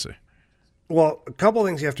free agency. Well, a couple of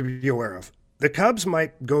things you have to be aware of. The Cubs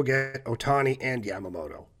might go get Ohtani and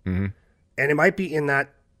Yamamoto. Mm-hmm. And it might be in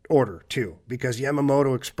that order, too, because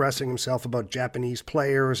Yamamoto expressing himself about Japanese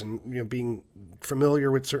players and being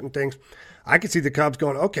familiar with certain things. I could see the Cubs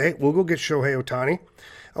going, okay, we'll go get Shohei Ohtani.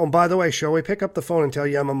 Oh, and by the way, Shohei, pick up the phone and tell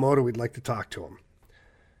Yamamoto we'd like to talk to him.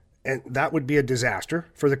 And that would be a disaster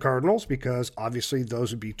for the Cardinals because obviously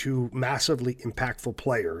those would be two massively impactful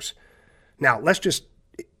players. Now, let's just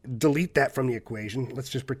delete that from the equation. Let's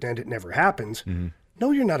just pretend it never happens. Mm-hmm.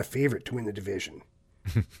 No, you're not a favorite to win the division.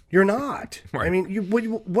 You're not. Right. I mean,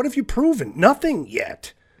 what have you proven? Nothing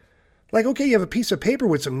yet. Like, okay, you have a piece of paper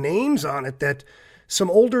with some names on it that some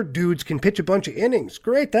older dudes can pitch a bunch of innings.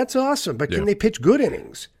 Great, that's awesome. But can they pitch good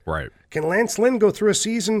innings? Right. Can Lance Lynn go through a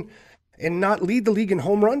season and not lead the league in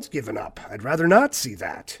home runs given up? I'd rather not see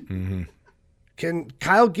that. Mm-hmm. Can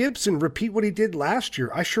Kyle Gibson repeat what he did last year?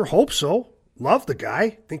 I sure hope so. Love the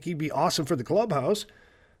guy. Think he'd be awesome for the clubhouse.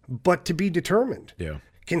 But to be determined. Yeah.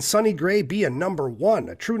 Can Sonny Gray be a number one,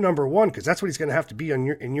 a true number one? Because that's what he's going to have to be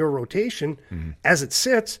in your rotation as it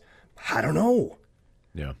sits. I don't know.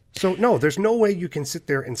 Yeah. So, no, there's no way you can sit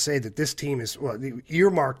there and say that this team is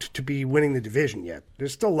earmarked to be winning the division yet.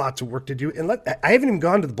 There's still lots of work to do. And I haven't even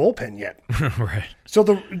gone to the bullpen yet. Right. So,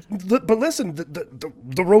 but listen,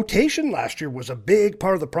 the rotation last year was a big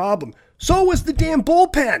part of the problem. So was the damn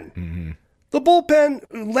bullpen. Mm-hmm. The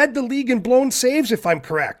bullpen led the league in blown saves, if I'm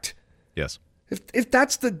correct. Yes. If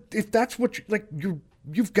that's what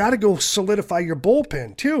you've got to go solidify your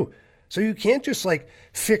bullpen too. So you can't just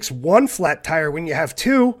fix one flat tire when you have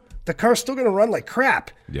two. The car's still going to run like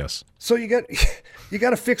crap. Yes. So you got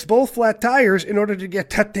to fix both flat tires in order to get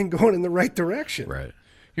that thing going in the right direction. Right.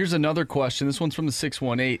 Here's another question. This one's from the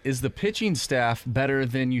 618. Is the pitching staff better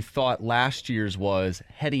than you thought last year's was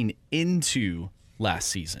heading into last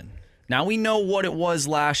season? Now we know what it was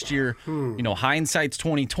last year. Hindsight's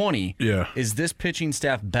 2020. Yeah. Is this pitching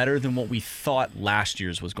staff better than what we thought last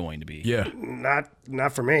year's was going to be? Yeah.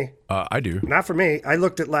 Not for me. I do. Not for me. I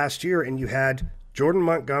looked at last year, and you had Jordan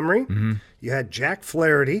Montgomery. Mm-hmm. You had Jack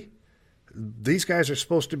Flaherty. These guys are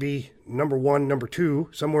supposed to be number one, number two,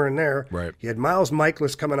 somewhere in there. Right. You had Miles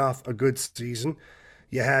Michaelis coming off a good season.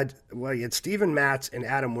 You had Steven Matz and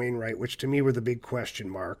Adam Wainwright, which to me were the big question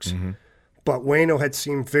marks. Mm-hmm. But Waino had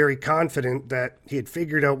seemed very confident that he had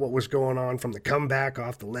figured out what was going on from the comeback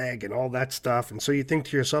off the leg and all that stuff. And so you think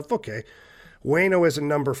to yourself, okay, Waino is a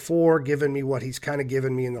number 4, giving me what he's kind of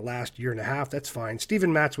given me in the last year and a half. That's fine.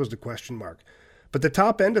 Steven Matz was the question mark. But the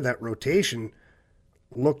top end of that rotation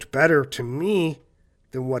looked better to me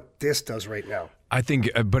than what this does right now. I think,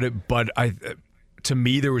 to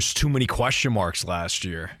me, there was too many question marks last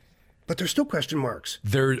year. But there's still question marks.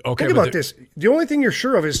 Think about this. The only thing you're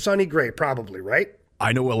sure of is Sonny Gray, probably, right?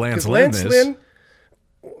 I know what Lance Lynn is. Lynn,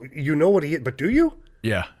 you know what he is, but do you?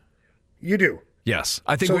 Yeah. You do? Yes.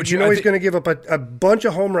 I think. So he's going to give up a bunch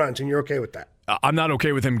of home runs, and you're okay with that? I'm not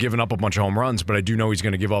okay with him giving up a bunch of home runs, but I do know he's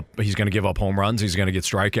going to give up. He's going to give up home runs. He's going to get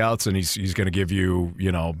strikeouts, and he's going to give you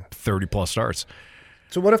 30+ starts.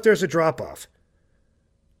 So what if there's a drop off?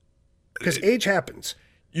 Because age happens.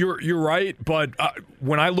 You're right, but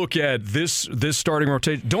when I look at this starting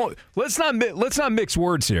rotation, let's not mix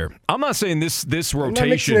words here. I'm not saying this rotation. I'm not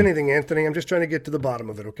mixing anything, Anthony. I'm just trying to get to the bottom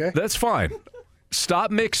of it. Okay. That's fine.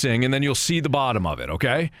 Stop mixing, and then you'll see the bottom of it.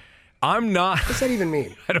 Okay. I'm not. What does that even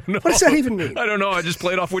mean? I don't know. What does that even mean? I don't know. I just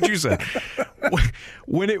played off what you said.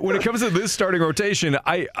 When it comes to this starting rotation,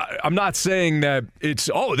 I'm not saying that it's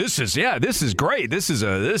this is great. This is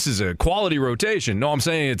a quality rotation. No, I'm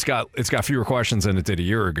saying it's got fewer questions than it did a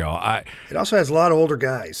year ago. It also has a lot of older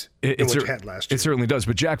guys than what you had last year. It certainly does.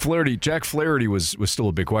 But Jack Flaherty was still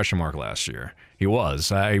a big question mark last year. He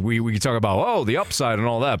was. We could talk about the upside and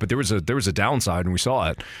all that, but there was a downside, and we saw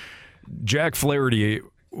it. Jack Flaherty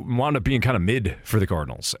wound up being kind of mid for the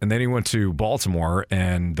Cardinals. And then he went to Baltimore,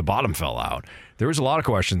 and the bottom fell out. There was a lot of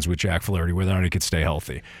questions with Jack Flaherty whether or not he could stay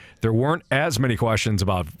healthy. There weren't as many questions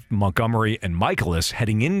about Montgomery and Michaelis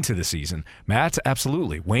heading into the season. Matt,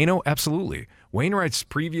 absolutely. Waino, absolutely. Wainwright's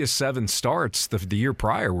previous 7 starts the year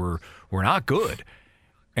prior were not good.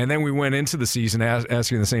 And then we went into the season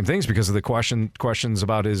asking the same things because of the questions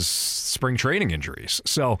about his spring training injuries.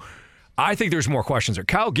 So I think there's more questions there.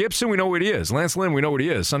 Kyle Gibson, we know what he is. Lance Lynn, we know what he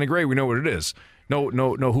is. Sonny Gray, we know what it is. Know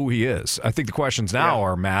who he is. I think the questions now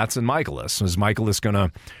are Matz and Michaelis. Is Michaelis going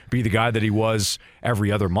to be the guy that he was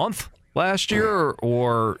every other month last year,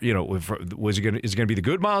 or is he going to be the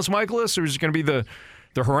good Miles Michaelis, or is he going to be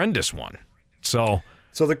the horrendous one?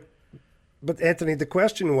 But Anthony, the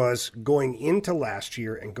question was going into last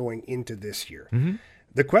year and going into this year. Mm-hmm.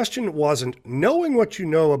 The question wasn't knowing what you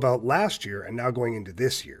know about last year and now going into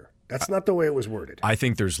this year. That's not the way it was worded. I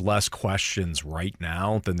think there's less questions right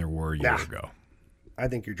now than there were a year ago. I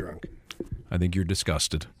think you're drunk. I think you're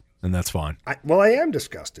disgusted, and that's fine. I am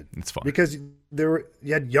disgusted. It's fine. Because you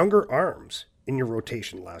had younger arms in your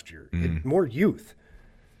rotation last year. More youth.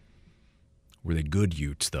 Were they good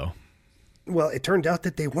Utes, though? Well, it turned out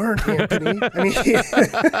that they weren't, Anthony.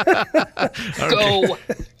 Go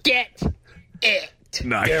get it.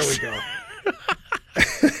 Nice. There we go.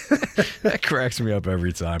 That cracks me up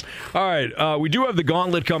every time. All right, we do have the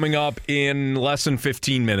gauntlet coming up in less than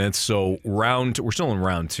 15 minutes. So we're still in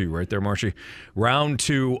round 2, right there, Marshy? Round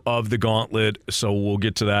 2 of the gauntlet. So we'll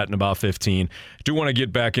get to that in about 15. I do want to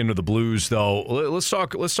get back into the Blues, though. Let's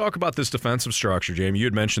talk about this defensive structure, Jamie. You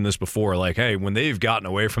had mentioned this before. Like, hey, when they've gotten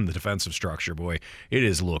away from the defensive structure, boy, it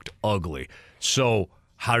has looked ugly. So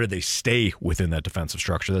how do they stay within that defensive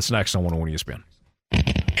structure? That's next on 101 ESPN.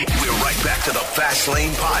 We're right back to the Fast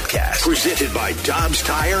Lane Podcast, presented by Dobbs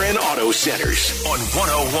Tire and Auto Centers on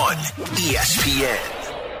 101 ESPN.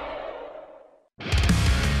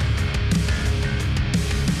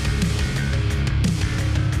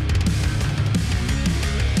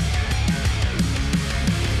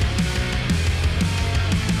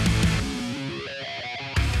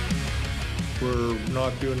 We're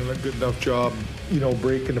not doing a good enough job,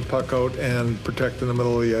 breaking the puck out and protecting the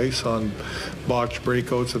middle of the ice on botched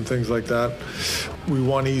breakouts and things like that. We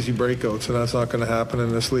want easy breakouts, and that's not going to happen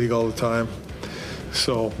in this league all the time.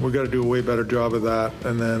 So we got to do a way better job of that.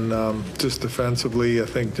 And then just defensively, I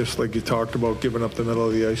think just like you talked about, giving up the middle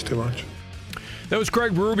of the ice too much. That was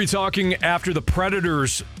Craig Berube talking after the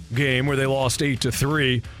Predators game where they lost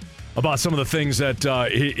 8-3. About some of the things that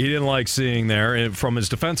he didn't like seeing there from his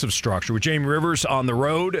defensive structure. With Jamie Rivers on the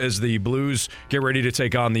road as the Blues get ready to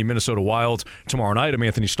take on the Minnesota Wild tomorrow night. I'm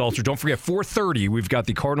Anthony Stalter. Don't forget, 4:30, we've got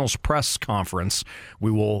the Cardinals press conference.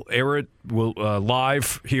 We will air it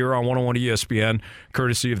live here on 101 ESPN,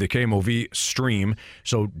 courtesy of the KMOV stream.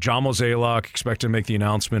 So John Mozeliak expected to make the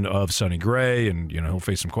announcement of Sonny Gray, and he'll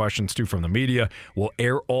face some questions too from the media. We'll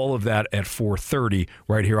air all of that at 4:30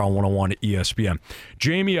 right here on 101 ESPN.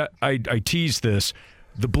 Jamie, I teased this.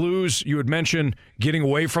 The Blues, you had mentioned getting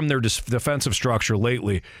away from their defensive structure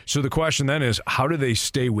lately. So the question then is, how do they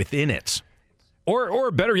stay within it?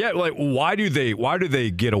 Or better yet, like why do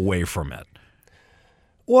they get away from it?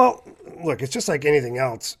 Well, look, it's just like anything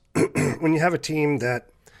else. When you have a team that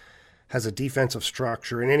has a defensive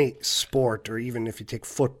structure in any sport, or even if you take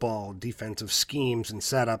football, defensive schemes and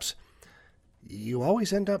setups, you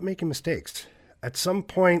always end up making mistakes. At some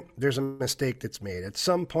point, there's a mistake that's made. At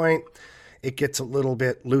some point, it gets a little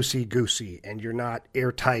bit loosey-goosey, and you're not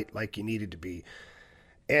airtight like you needed to be.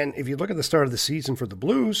 And if you look at the start of the season for the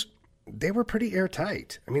Blues, they were pretty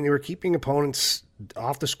airtight. I mean, they were keeping opponents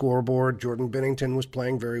off the scoreboard. Jordan Binnington was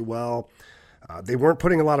playing very well. They weren't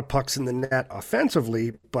putting a lot of pucks in the net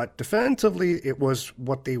offensively, but defensively, it was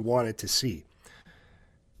what they wanted to see.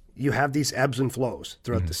 You have these ebbs and flows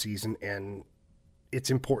throughout the season, and it's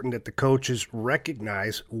important that the coaches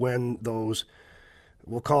recognize when those,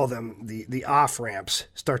 we'll call them the off-ramps,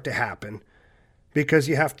 start to happen, because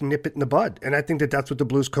you have to nip it in the bud. And I think that that's what the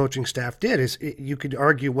Blues coaching staff did. You could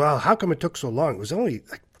argue, well, how come it took so long? It was only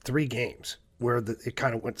like 3 games where it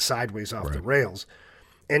kind of went sideways off the rails.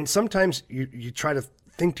 And sometimes you try to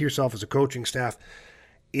think to yourself as a coaching staff,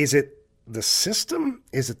 is it the system?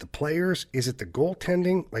 Is it the players? Is it the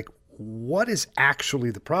goaltending? Like, what is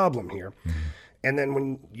actually the problem here? Mm-hmm. And then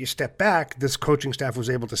when you step back, this coaching staff was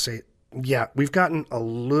able to say, yeah, we've gotten a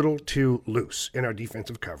little too loose in our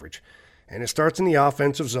defensive coverage. And it starts in the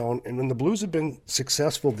offensive zone. And when the Blues have been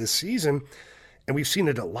successful this season, and we've seen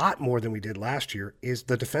it a lot more than we did last year, is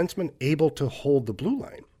the defenseman able to hold the blue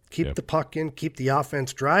line, keep the puck in, keep the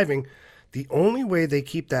offense driving. The only way they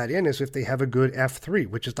keep that in is if they have a good F3,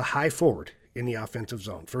 which is the high forward. in the offensive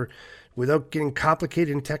zone. Without getting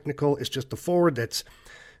complicated and technical, it's just the forward that's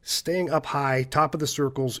staying up high, top of the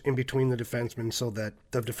circles in between the defensemen so that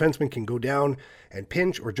the defenseman can go down and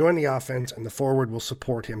pinch or join the offense, and the forward will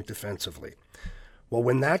support him defensively. Well,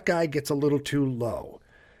 when that guy gets a little too low,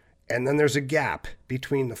 and then there's a gap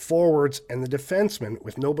between the forwards and the defensemen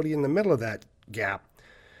with nobody in the middle of that gap,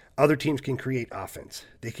 other teams can create offense.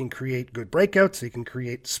 They can create good breakouts. They can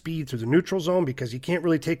create speed through the neutral zone because you can't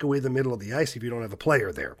really take away the middle of the ice if you don't have a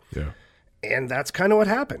player there. Yeah. And that's kind of what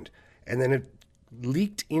happened. And then it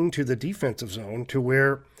leaked into the defensive zone to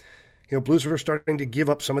where, Blues were starting to give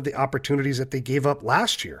up some of the opportunities that they gave up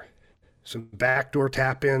last year. Some backdoor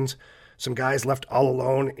tap-ins, some guys left all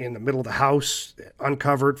alone in the middle of the house,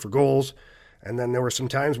 uncovered for goals. And then there were some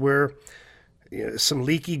times where some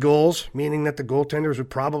leaky goals, meaning that the goaltenders would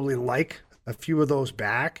probably like a few of those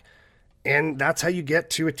back. And that's how you get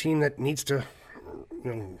to a team that needs to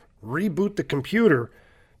reboot the computer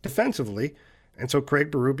defensively. And so Craig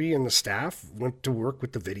Berube and the staff went to work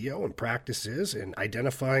with the video and practices and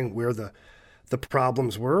identifying where the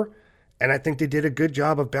problems were. And I think they did a good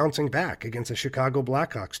job of bouncing back against the Chicago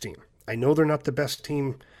Blackhawks team. I know they're not the best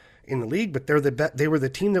team in the league, but they were the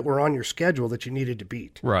team that were on your schedule that you needed to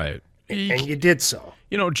beat. Right. And you did so.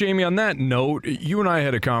 Jamie, on that note, you and I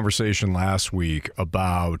had a conversation last week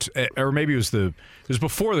about, or maybe it was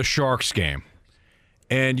before the Sharks game.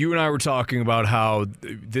 And you and I were talking about how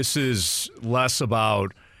this is less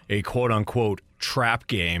about a quote-unquote trap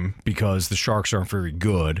game because the Sharks aren't very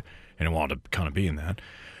good, and I wanted to kind of be in that.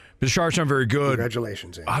 But the Sharks aren't very good.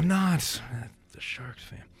 Congratulations, Andy. I'm not the Sharks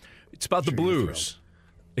fan. It's about the Blues.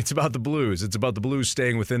 It's about the Blues. It's about the Blues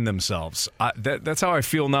staying within themselves. That's how I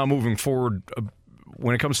feel now moving forward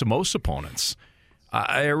when it comes to most opponents.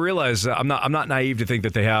 I realize I'm not naive to think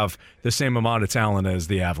that they have the same amount of talent as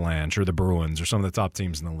the Avalanche or the Bruins or some of the top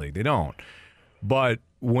teams in the league. They don't. But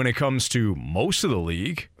when it comes to most of the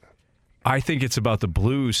league, I think it's about the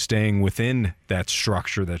Blues staying within that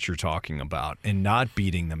structure that you're talking about and not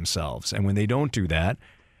beating themselves. And when they don't do that,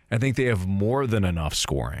 I think they have more than enough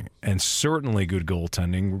scoring and certainly good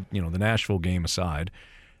goaltending, the Nashville game aside.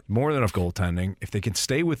 More than enough goaltending. If they can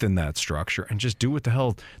stay within that structure and just do what the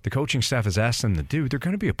hell the coaching staff has asked them to do, they're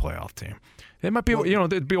going to be a playoff team. They might be,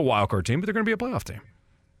 they'd be a wild card team, but they're going to be a playoff team.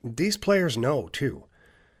 These players know, too,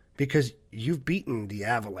 because you've beaten the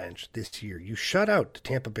Avalanche this year. You shut out the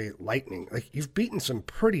Tampa Bay Lightning. You've beaten some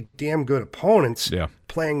pretty damn good opponents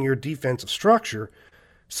playing your defensive structure.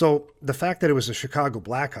 So the fact that it was the Chicago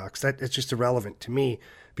Blackhawks, it's just irrelevant to me.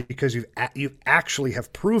 Because you actually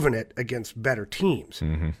have proven it against better teams.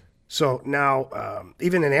 Mm-hmm. So now,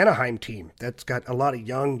 even an Anaheim team that's got a lot of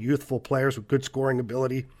young, youthful players with good scoring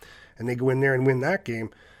ability, and they go in there and win that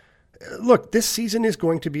game. Look, this season is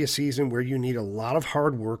going to be a season where you need a lot of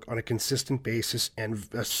hard work on a consistent basis and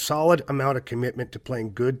a solid amount of commitment to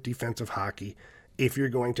playing good defensive hockey if you're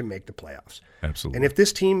going to make the playoffs. Absolutely. And if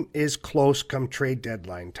this team is close come trade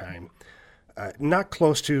deadline time, not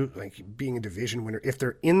close to being a division winner. If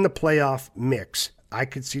they're in the playoff mix, I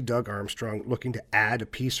could see Doug Armstrong looking to add a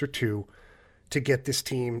piece or two to get this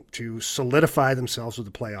team to solidify themselves with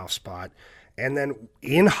a playoff spot. And then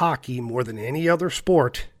in hockey, more than any other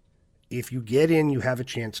sport, if you get in, you have a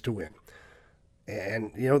chance to win.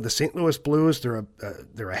 And, the St. Louis Blues, they're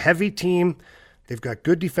a heavy team. They've got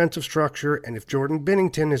good defensive structure. And if Jordan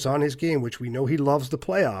Binnington is on his game, which we know he loves the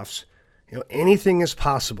playoffs, anything is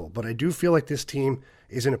possible, but I do feel like this team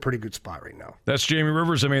is in a pretty good spot right now. That's Jamie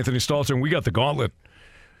Rivers. I'm Anthony Stalter. We got the Gauntlet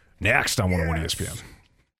next on 101 ESPN.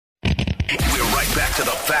 We're right back to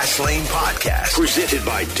the Fast Lane Podcast, presented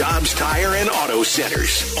by Dobbs Tire and Auto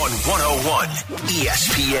Centers on 101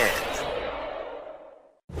 ESPN.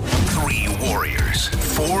 3 warriors,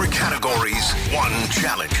 4 categories, 1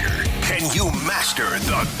 challenger. Can you master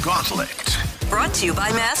the gauntlet? Brought to you by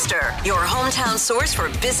Master, your hometown source for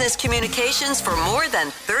business communications for more than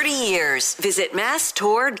 30 years. Visit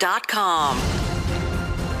masstour.com.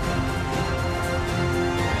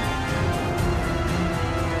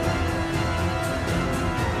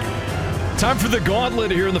 Time for the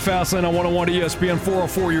Gauntlet here in the Fast Lane on 101 ESPN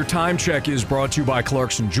 404. Your time check is brought to you by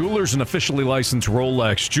Clarkson Jewelers, an officially licensed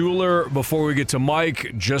Rolex jeweler. Before we get to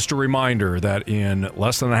Mike, just a reminder that in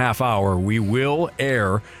less than a half hour, we will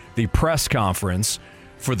air the press conference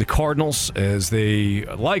for the Cardinals as they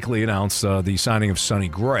likely announce the signing of Sonny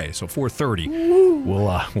Gray. So 4:30,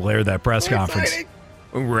 we'll air that press conference.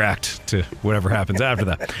 We'll react to whatever happens after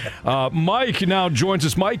that. Mike now joins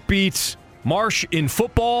us. Mike beats Marsh in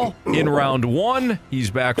football in round 1.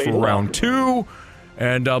 He's back for round 2.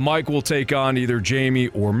 And Mike will take on either Jamie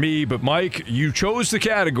or me. But, Mike, you chose the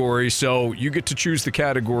category, so you get to choose the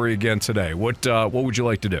category again today. What would you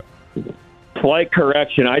like to do? Slight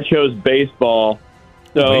correction. I chose baseball.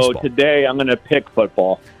 So Baseball. Today I'm going to pick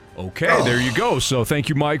football. Okay, there you go. So thank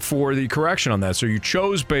you, Mike, for the correction on that. So you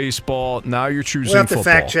chose baseball. Now you're choosing We'll have to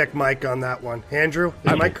football. fact check Mike on that one. Andrew,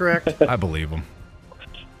 is Mike correct? I believe him.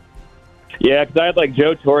 Yeah, because I had like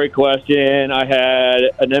Joe Torre question. I had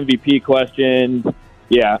an MVP question.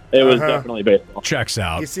 Yeah, it was definitely baseball. Checks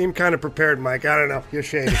out. You seem kind of prepared, Mike. I don't know. You're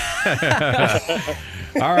shady.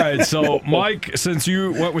 All right, so Mike, since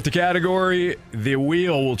you went with the category, the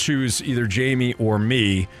wheel will choose either Jamie or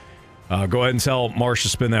me. Go ahead and tell Marsh to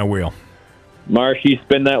spin that wheel. Marshy,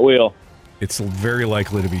 spin that wheel. It's very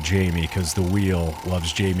likely to be Jamie because the wheel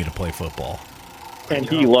loves Jamie to play football. And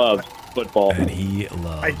he loves football. And he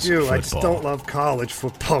loves I do. football. I just don't love college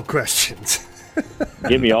football questions.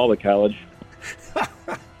 Give me all the college.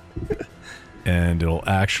 And it'll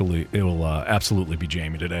absolutely be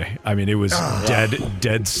Jamie today. I mean, it was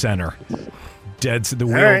dead center.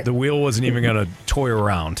 The wheel wasn't even going to toy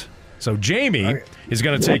around. So Jamie is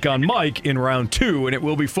going to take on Mike in round 2, and it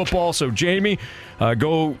will be football. So Jamie,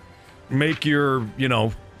 go make your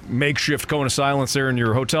makeshift cone of silence there in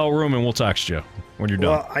your hotel room, and we'll text you when you're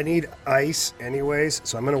done. Well, I need ice anyways,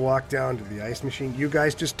 so I'm going to walk down to the ice machine. You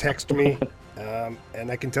guys just text me,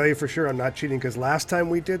 and I can tell you for sure I'm not cheating because last time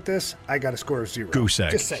we did this, I got a score of 0. Goose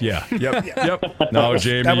egg. Just saying. Yeah. Yep. No,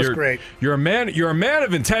 Jamie, that was great. You're a man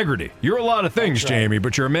of integrity. You're a lot of things, Jamie,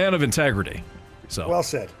 but you're a man of integrity. So well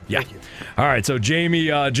said. Yeah. Thank you. All right. So Jamie's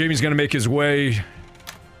going to make his way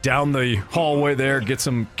down the hallway there, get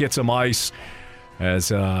some ice, as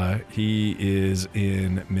he is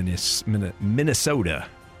in Minnesota,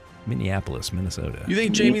 Minneapolis, Minnesota. You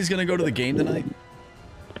think Jamie's going to go to the game tonight?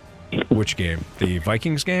 Which game? The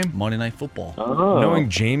Vikings game? Monday Night Football. Oh. Knowing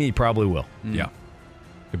Jamie probably will. Yeah.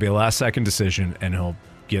 It'll be a last-second decision, and he'll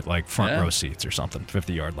get like front row seats or something,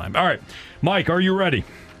 50-yard line. All right, Mike, are you ready?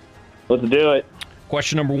 Let's do it.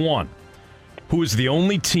 Question number 1. Who is the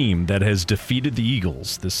only team that has defeated the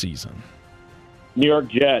Eagles this season? New York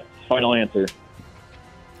Jets. Final answer.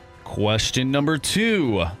 Question number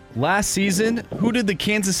 2. Last season, who did the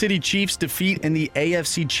Kansas City Chiefs defeat in the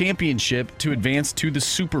AFC Championship to advance to the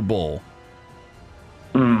Super Bowl?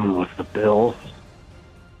 What's the Bills?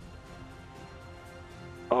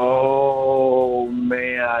 Oh,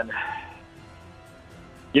 man.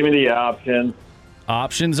 Give me the options.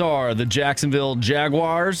 Options are the Jacksonville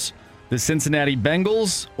Jaguars, the Cincinnati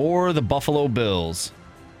Bengals, or the Buffalo Bills.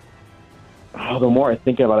 Oh, the more I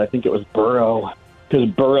think about it, I think it was Burrow. Because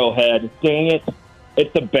Burrow had, dang it,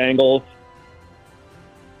 it's the Bengals.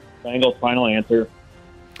 Bengals, final answer.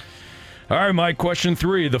 All right, Mike, question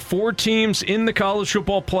 3. The 4 teams in the college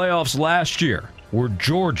football playoffs last year were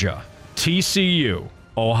Georgia, TCU,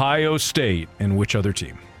 Ohio State, and which other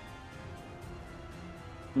team?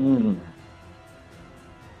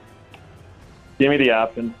 Give me the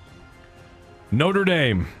options. Notre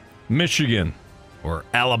Dame, Michigan, or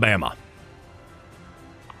Alabama?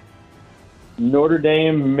 Notre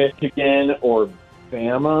Dame, Michigan, or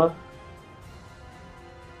Bama?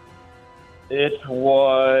 It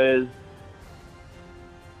was...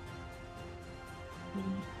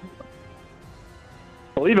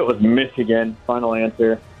 I believe it was Michigan. Final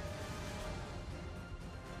answer.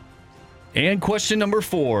 And question number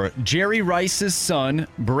 4. Jerry Rice's son,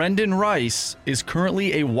 Brendan Rice, is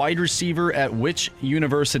currently a wide receiver at which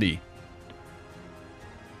university?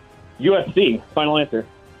 USC. Final answer.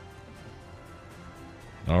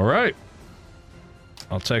 All right.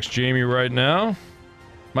 I'll text Jamie right now.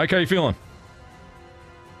 Mike, how you feeling?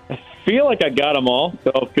 I feel like I got them all,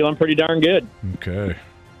 so feeling pretty darn good. Okay.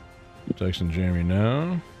 Texting Jamie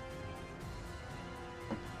now.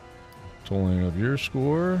 Totaling up your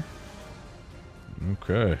score.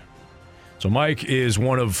 Okay. So Mike is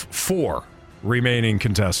one of 4 remaining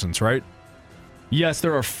contestants, right? Yes,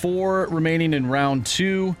 there are 4 remaining in round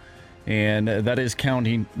 2, and that is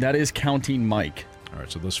counting Mike. All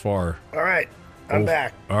right, so this far. All right. I'm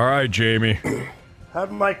back. All right, Jamie. How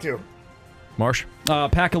did Mike do? Marsh?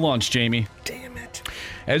 Pack a lunch, Jamie. Damn it.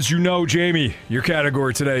 As you know, Jamie, your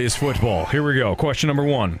category today is football. Here we go. Question number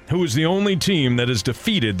 1. Who is the only team that has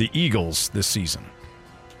defeated the Eagles this season?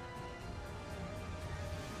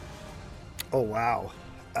 Oh, wow.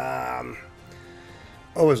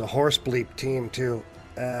 It was a horse bleep team, too.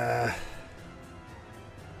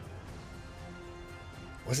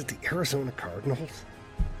 Was it the Arizona Cardinals?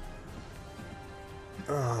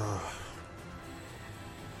 Was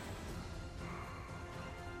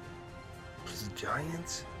it the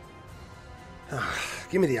Giants?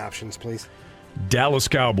 Give me the options, please. Dallas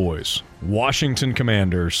Cowboys, Washington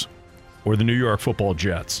Commanders, or the New York Football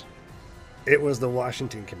Jets? It was the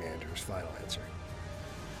Washington Commanders. Final answer.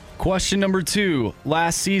 Question number 2.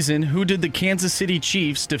 Last season, who did the Kansas City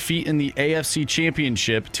Chiefs defeat in the AFC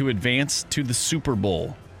Championship to advance to the Super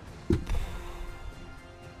Bowl?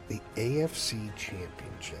 The AFC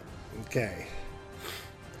Championship. Okay.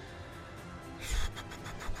 I'm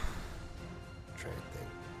trying to think.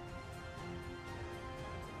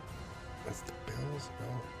 Was the Bills?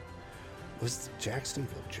 No. Was the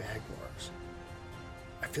Jacksonville Jaguars?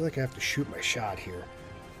 I feel like I have to shoot my shot here.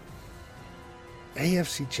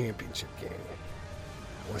 AFC Championship game.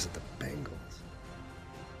 Was it the Bengals?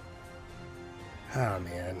 Oh,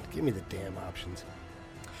 man. Give me the damn options.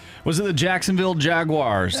 Was it the Jacksonville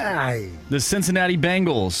Jaguars, Aye. the Cincinnati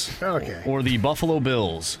Bengals, Okay. or the Buffalo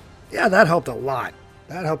Bills? Yeah, that helped a lot.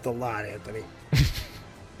 That helped a lot, Anthony.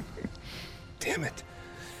 Damn it.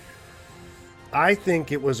 I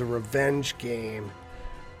think it was a revenge game.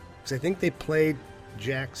 Because I think they played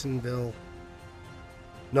Jacksonville.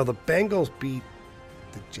 No, the Bengals beat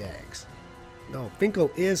the Jags. No,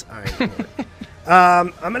 Finkel is Einhorn.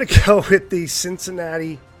 I'm going to go with the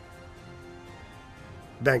Cincinnati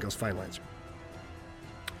Bengals. Final answer.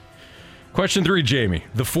 Question 3, Jamie.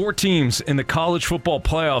 The 4 teams in the college football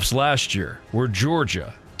playoffs last year were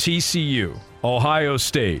Georgia, TCU, Ohio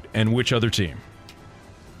State, and which other team?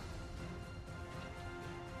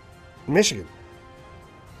 Michigan.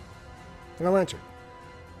 Final answer.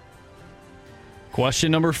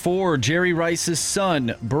 Question number 4. Jerry Rice's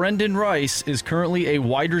son, Brendan Rice, is currently a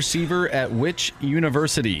wide receiver at which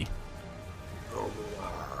university?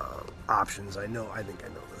 Options. I think I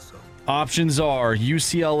know this. So. Options are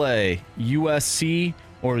UCLA, USC,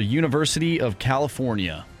 or University of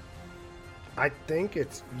California. I think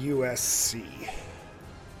it's USC.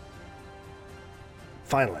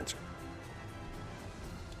 Final answer.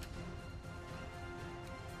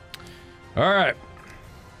 All right.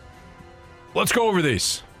 Let's go over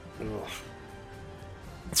these. Ugh.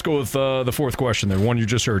 Let's go with the fourth question there, one you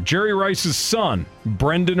just heard. Jerry Rice's son,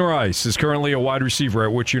 Brendan Rice, is currently a wide receiver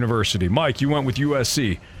at which university? Mike, you went with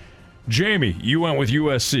USC. Jamie, you went with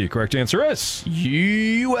USC. Correct answer is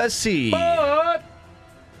USC. But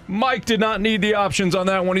Mike did not need the options on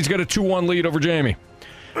that one. He's got a 2-1 lead over Jamie.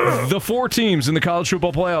 The 4 teams in the college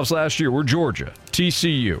football playoffs last year were Georgia,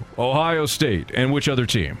 TCU, Ohio State, and which other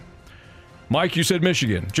team? Mike, you said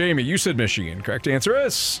Michigan. Jamie, you said Michigan. Correct answer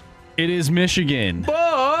is... It is Michigan.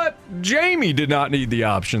 But Jamie did not need the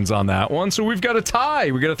options on that one, so we've got a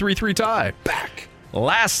tie. We got a 3-3 tie. Back.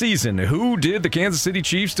 Last season, who did the Kansas City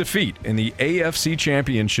Chiefs defeat in the AFC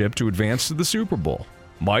Championship to advance to the Super Bowl?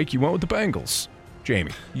 Mike, you went with the Bengals.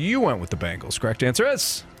 Jamie, you went with the Bengals. Correct answer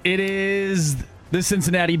is... It is the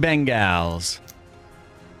Cincinnati Bengals.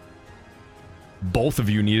 Both of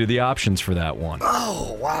you needed the options for that one.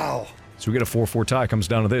 Oh, wow. So we get a 4-4 tie. It comes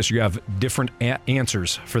down to this. You have different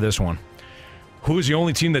answers for this one. Who is the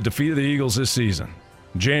only team that defeated the Eagles this season?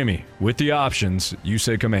 Jamie, with the options, you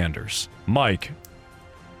said Commanders. Mike,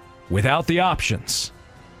 without the options.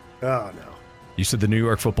 Oh, no. You said the New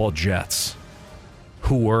York Football Jets,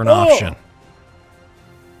 who were an option.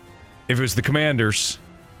 If it was the Commanders,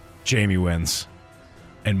 Jamie wins,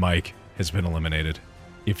 and Mike has been eliminated.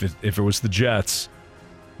 If it was the Jets,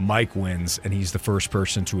 Mike wins, and he's the first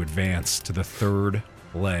person to advance to the third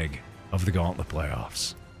leg of the Gauntlet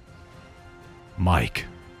playoffs. Mike.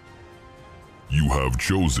 You have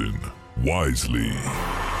chosen wisely.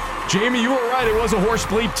 Jamie, you were right. It was a horse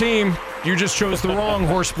bleep team. You just chose the wrong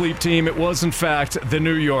horse bleep team. It was, in fact, the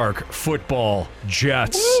New York Football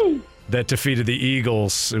Jets that defeated the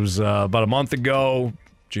Eagles. It was about a month ago.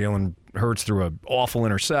 Jalen Hurts threw an awful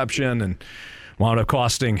interception and wound up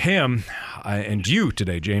costing him and you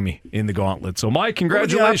today, Jamie, in the Gauntlet. So, Mike,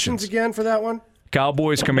 congratulations. What were the options again for that one?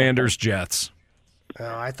 Cowboys, Commanders, Jets.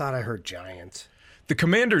 Oh, I thought I heard Giants. The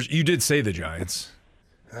Commanders, you did say the Giants.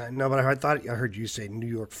 No, but I thought I heard you say New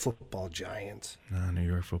York Football Giants. No, New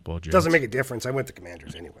York Football Giants. Doesn't make a difference. I went to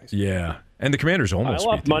Commanders anyways. Yeah, and the Commanders almost.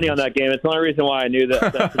 I lost money on that game. It's the only reason why I knew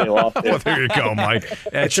that they lost it. Well, there you go, Mike.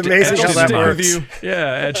 It's amazing how that works. Yeah,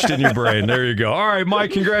 etched in your brain. There you go. All right,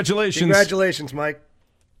 Mike, congratulations. Congratulations, Mike.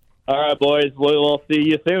 All right, boys. We'll see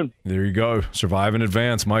you soon. There you go. Survive and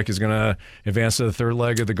advance. Mike is going to advance to the third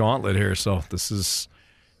leg of the Gauntlet here. So this is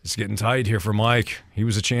getting tight here for Mike. He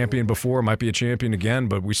was a champion before, might be a champion again,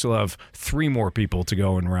 but we still have 3 more people to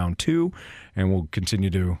go in round 2, and we'll continue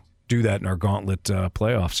to do that in our Gauntlet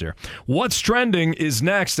playoffs here. What's Trending is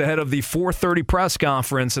next ahead of the 4:30 press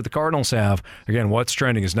conference that the Cardinals have. Again, What's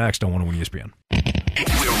Trending is next on 101 ESPN.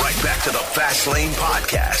 We're right back to the Fast Lane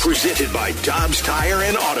Podcast, presented by Dobbs Tire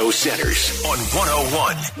and Auto Centers on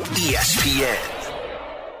 101 ESPN.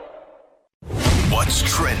 What's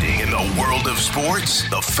trending in the world of sports?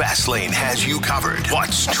 The Fast Lane has you covered.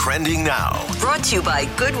 What's trending now? Brought to you by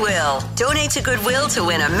Goodwill. Donate to Goodwill to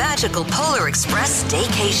win a magical Polar Express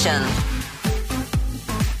staycation.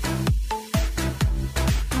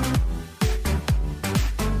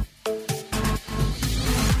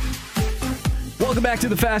 Welcome back to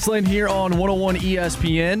the Fast Lane here on 101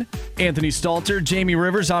 ESPN. Anthony Stalter, Jamie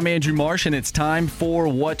Rivers, I'm Andrew Marsh, and it's time for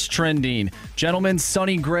What's Trending. Gentlemen,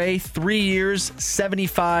 Sonny Gray, 3 years,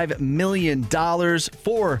 $75 million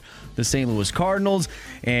for the St. Louis Cardinals.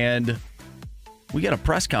 And we got a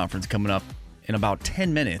press conference coming up in about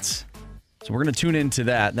 10 minutes. So we're going to tune into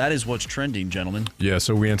that. That is What's Trending, gentlemen. Yeah,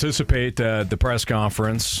 so we anticipate that the press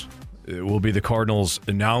conference will be the Cardinals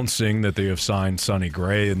announcing that they have signed Sonny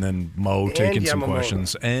Gray, and then Mo taking some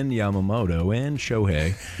questions, and Yamamoto and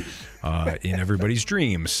Shohei in everybody's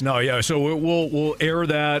dreams. No, yeah, so we'll air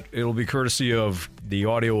that. It'll be courtesy of, the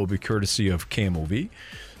audio will be courtesy of KMOV.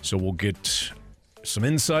 So we'll get some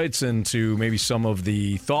insights into maybe some of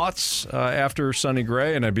the thoughts after Sonny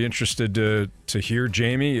Gray, and I'd be interested to hear,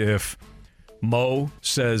 Jamie, if Mo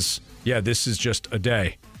says, yeah, this is just a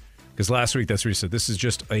day. Because last week, that's what he said. This is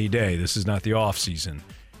just a day. This is not the off season.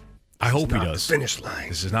 I hope he does. The finish line.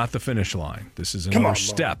 This is not the finish line. This is another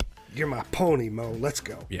step. You're my pony, Mo. Let's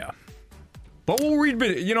go. Yeah. But we'll read,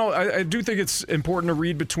 I do think it's important to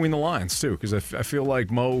read between the lines, too, because I feel like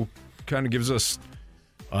Mo kind of gives us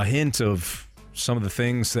a hint of some of the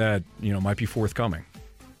things that, might be forthcoming.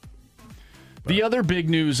 The other big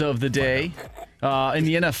news of the day in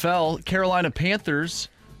the NFL, Carolina Panthers,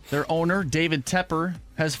 their owner, David Tepper,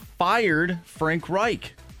 has fired Frank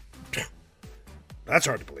Reich. That's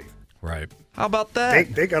hard to believe. Right. How about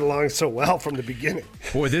that? They got along so well from the beginning.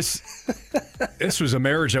 Boy, this was a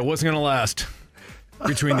marriage that wasn't going to last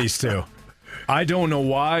between these two. I don't know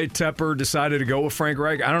why Tepper decided to go with Frank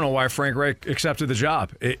Reich. I don't know why Frank Reich accepted the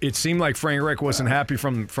job. It seemed like Frank Reich wasn't happy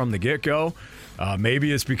from the get-go.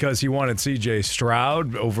 Maybe it's because he wanted C.J.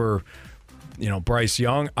 Stroud over Bryce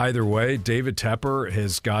Young. Either way, David Tepper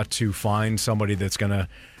has got to find somebody that's going to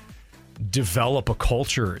develop a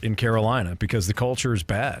culture in Carolina, because the culture is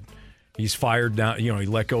bad. He's fired now. He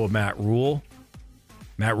let go of Matt Rule.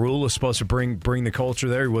 Matt Rule is supposed to bring the culture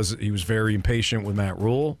there. He was very impatient with Matt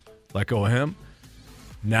Rule. Let go of him.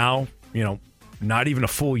 Now, not even a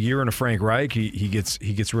full year into Frank Reich, he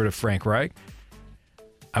gets rid of Frank Reich.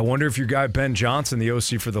 I wonder if your guy Ben Johnson, the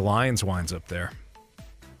OC for the Lions, winds up there.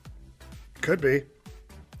 Could be.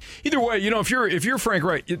 Either way, if you're Frank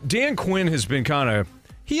Reich, Dan Quinn has been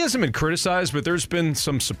he hasn't been criticized, but there's been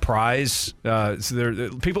some surprise.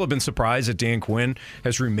 People have been surprised that Dan Quinn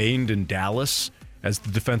has remained in Dallas as the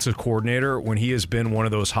defensive coordinator when he has been one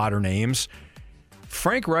of those hotter names.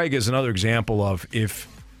 Frank Reich is another example of if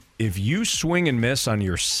you swing and miss on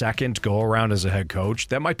your second go-around as a head coach,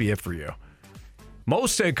 that might be it for you.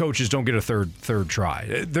 Most head coaches don't get a third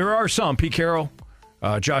try. There are some, Pete Carroll,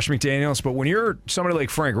 Josh McDaniels, but when you're somebody like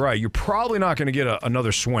Frank Reich, you're probably not going to get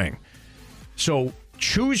another swing. So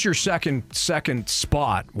choose your second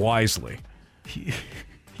spot wisely.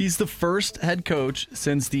 He's the first head coach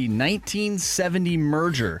since the 1970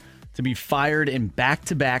 merger to be fired in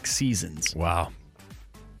back-to-back seasons. Wow.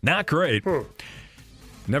 Not great.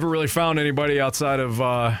 Never really found anybody outside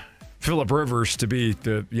of Phillip Rivers to be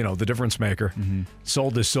the difference maker. Mm-hmm.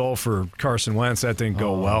 Sold his soul for Carson Wentz. That didn't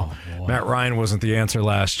go well. Boy. Matt Ryan wasn't the answer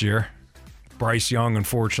last year. Bryce Young,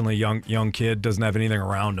 unfortunately, young kid, doesn't have anything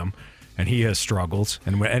around him, and he has struggled.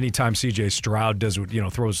 And anytime C.J. Stroud does,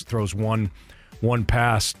 throws one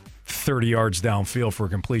pass 30 yards downfield for a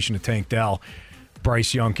completion to Tank Dell,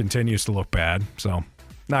 Bryce Young continues to look bad. So,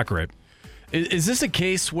 not great. Is this a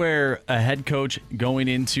case where a head coach going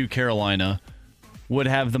into Carolina would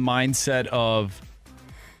have the mindset of,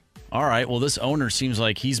 all right, well, this owner seems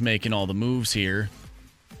like he's making all the moves here.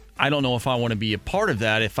 I don't know if I want to be a part of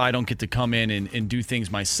that if I don't get to come in and do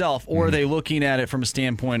things myself. Or are they looking at it from a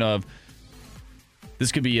standpoint of,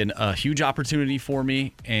 this could be a huge opportunity for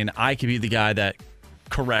me, and I could be the guy that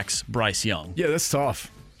corrects Bryce Young? Yeah, that's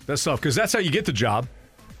tough. That's tough, because that's how you get the job.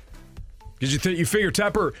 Because you figure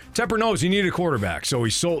Tepper knows he needed a quarterback, so he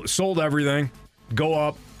sold everything, go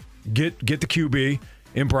up, get the QB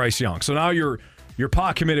in Bryce Young. So now you're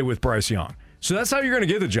pot committed with Bryce Young. So that's how you're going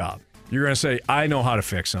to get the job. You're going to say, I know how to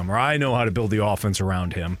fix him, or I know how to build the offense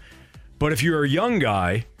around him. But if you're a young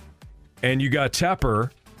guy and you got Tepper,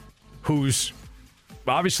 who's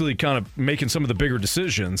obviously kind of making some of the bigger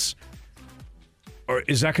decisions, or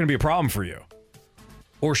is that going to be a problem for you?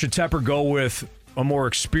 Or should Tepper go with a more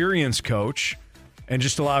experienced coach and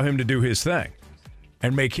just allow him to do his thing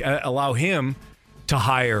and allow him to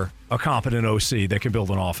hire a competent OC that can build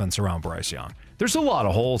an offense around Bryce Young. There's a lot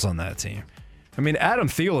of holes on that team. I mean, Adam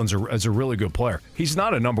Thielen's is a really good player. He's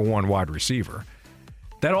not a number one wide receiver.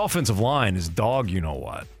 That offensive line is dog, you know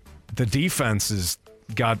what. The defense has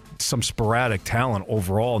got some sporadic talent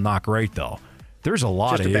overall, not great, though. There's a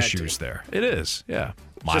lot of issues there. It is, yeah.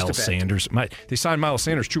 Miles Sanders. They signed Miles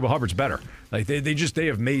Sanders. Chuba Hubbard's better. Like they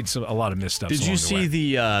have made a lot of missteps. Did you see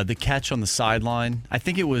the catch on the sideline? I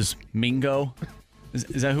think it was Mingo.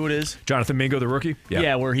 Is that who it is? Jonathan Mingo, the rookie?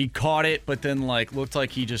 Yeah, where he caught it, but then looked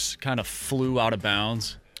like he just kind of flew out of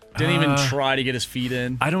bounds. Didn't even try to get his feet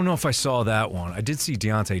in. I don't know if I saw that one. I did see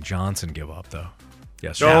Deontay Johnson give up, though.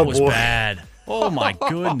 Yes, that was bad. Oh, my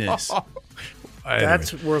goodness.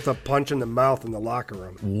 That's worth a punch in the mouth in the locker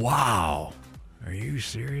room. Wow. Are you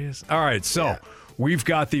serious? All right, so we've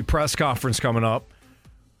got the press conference coming up.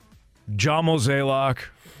 John Mozeliak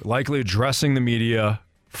likely addressing the media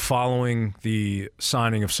following the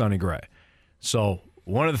signing of Sonny Gray. So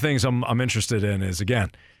one of the things I'm interested in is, again,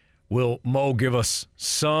 will Mo give us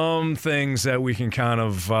some things that we can kind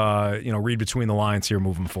of read between the lines here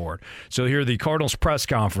moving forward? So here, the Cardinals press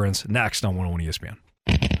conference next on 101 ESPN.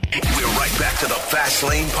 We're right back to the Fast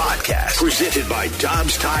Lane Podcast, presented by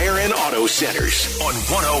Dobbs Tire and Auto Centers on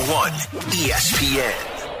 101 ESPN.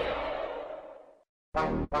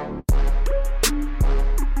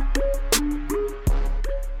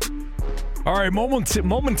 All right,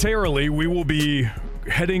 momentarily, we will be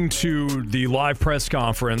heading to the live press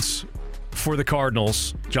conference for the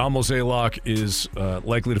Cardinals. John Mozeliak is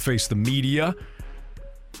likely to face the media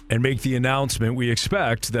and make the announcement. We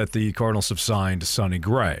expect that the Cardinals have signed Sonny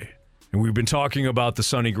Gray. And we've been talking about the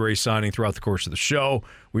Sonny Gray signing throughout the course of the show.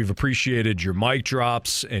 We've appreciated your mic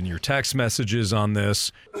drops and your text messages on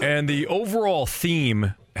this. And the overall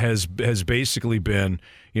theme has basically been,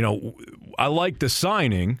 I like the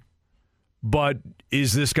signing, but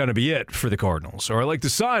is this going to be it for the Cardinals? Or I like the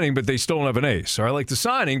signing, but they still don't have an ace. Or I like the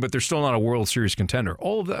signing, but they're still not a World Series contender.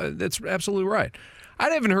 All of that, that's absolutely right. I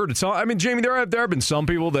haven't heard it. I mean, Jamie, there have been some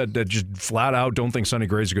people that just flat out don't think Sonny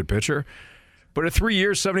Gray's a good pitcher. But at 3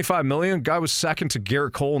 years, $75 million, guy was second to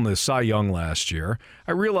Garrett Cole in the Cy Young last year.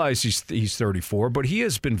 I realize he's 34, but he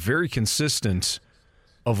has been very consistent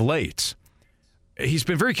of late. He's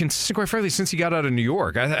been very consistent, quite frankly, since he got out of New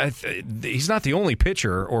York. He's not the only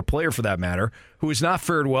pitcher, or player for that matter, who has not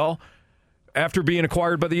fared well after being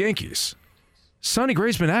acquired by the Yankees. Sonny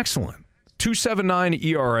Gray's been excellent. 2.79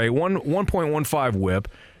 ERA, 1.15 WHIP,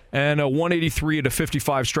 and a 183 to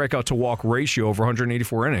 55 strikeout to walk ratio over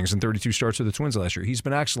 184 innings and 32 starts for the Twins last year. He's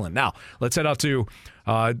been excellent. Now, let's head out to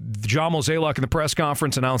John Mozeliak in the press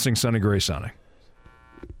conference announcing Sonny Gray signing.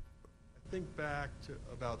 I think back to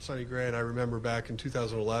about Sonny Gray, and I remember back in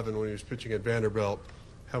 2011 when he was pitching at Vanderbilt,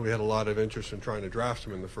 how we had a lot of interest in trying to draft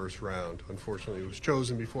him in the first round. Unfortunately, he was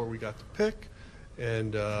chosen before we got the pick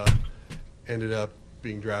and ended up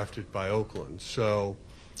being drafted by Oakland. So,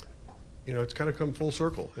 it's kind of come full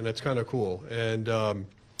circle, and that's kind of cool. And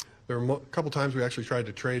there were a couple times we actually tried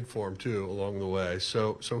to trade for him, too, along the way.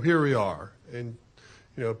 So here we are. And,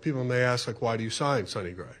 people may ask, why do you sign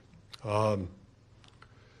Sonny Gray?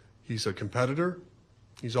 He's a competitor.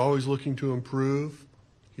 He's always looking to improve.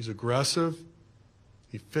 He's aggressive.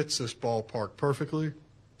 He fits this ballpark perfectly.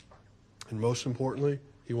 And most importantly,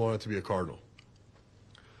 he wanted to be a Cardinal.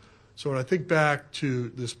 So when I think back to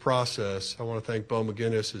this process, I want to thank Bo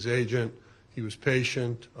McGinnis, his agent. He was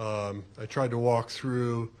patient. I tried to walk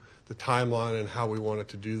through the timeline and how we wanted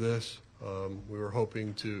to do this. We were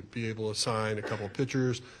hoping to be able to sign a couple of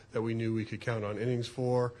pitchers that we knew we could count on innings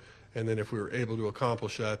for. And then if we were able to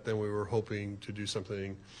accomplish that, then we were hoping to do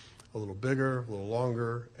something a little bigger, a little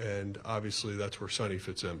longer, and obviously that's where Sonny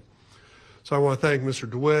fits in. So I want to thank Mr.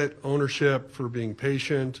 DeWitt, ownership, for being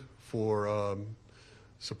patient, for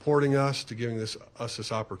supporting us, to giving us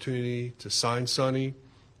this opportunity to sign Sonny.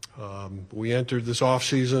 We entered this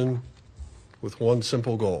offseason with one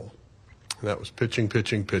simple goal, and that was pitching.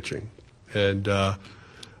 And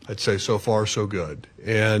I'd say so far so good.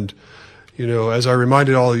 And as I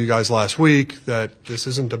reminded all of you guys last week, that this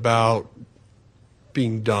isn't about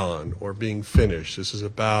being done or being finished. This is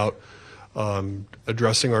about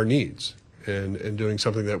addressing our needs and doing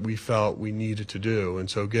something that we felt we needed to do. And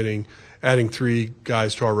so adding 3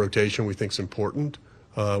 guys to our rotation we think is important.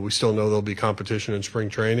 We still know there'll be competition in spring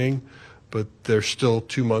training, but there's still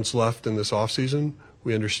 2 months left in this offseason.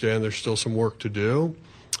 We understand there's still some work to do.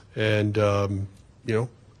 And,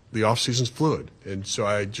 the off season's fluid, and so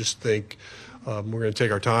I just think we're going to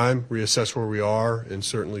take our time, reassess where we are, and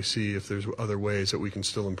certainly see if there's other ways that we can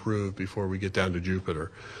still improve before we get down to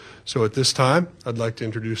Jupiter. So at this time, I'd like to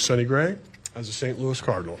introduce Sonny Gray as a St. Louis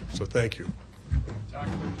Cardinal. So thank you. Come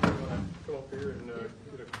up here and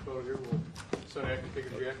get a photo here. Sonny, I can take a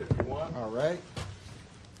jacket if you want. All right.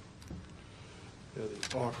 Yeah,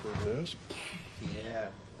 the awkwardness. Yeah,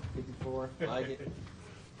 54, like it.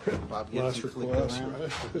 Bob Last Gibson flipped request, around.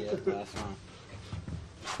 right? Yeah, last one.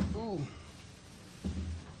 Ooh.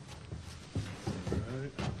 All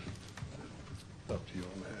right. Up to you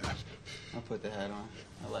on the hat. I'll put the hat on.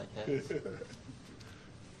 I like hats.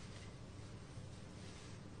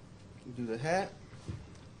 Do the hat.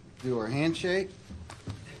 Do our handshake.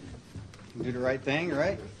 Do the right thing,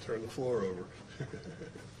 right? Turn the floor over.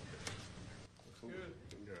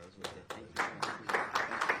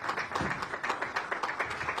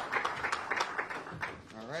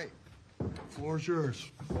 All right. Floor's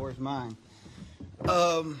yours. Floor's mine.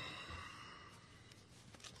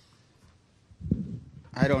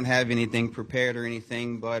 I don't have anything prepared or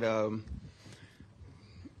anything, but I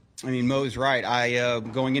mean, Mo's right.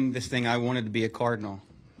 Going into this thing, I wanted to be a Cardinal.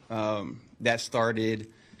 That started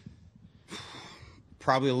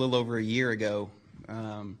probably a little over a year ago.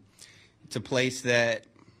 It's a place that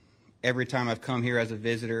every time I've come here as a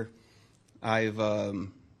visitor, I've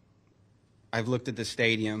looked at the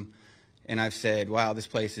stadium and I've said, "Wow, this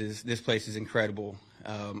place is incredible."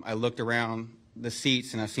 I looked around the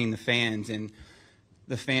seats and I've seen the fans, and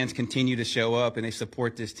the fans continue to show up and they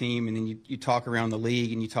support this team. And then you talk around the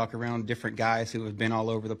league and you talk around different guys who have been all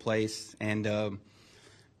over the place, and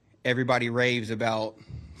everybody raves about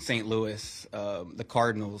St. Louis, the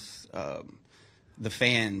Cardinals, the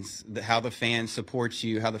fans, how the fans support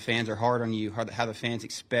you, how the fans are hard on you, how the fans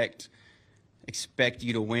expect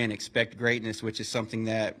you to win, expect greatness, which is something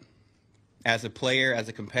that, as a player, as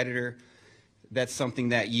a competitor, that's something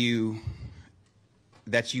that you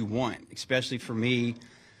want. Especially for me,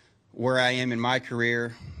 where I am in my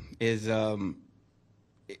career is I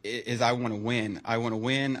want to win. I want to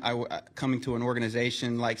win. Coming to an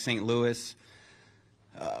organization like St. Louis,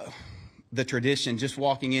 the tradition, just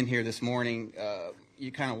walking in here this morning,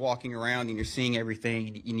 you're kind of walking around and you're seeing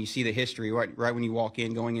everything, and you see the history right when you walk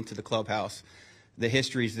in, going into the clubhouse. The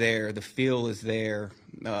history's there, the feel is there.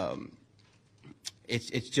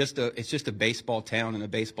 It's just a baseball town and a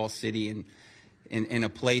baseball city, and in a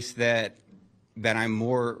place that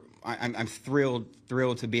I'm thrilled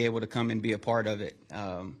to be able to come and be a part of it.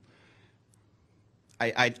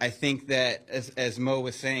 I think that as Mo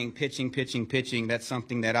was saying, pitching, that's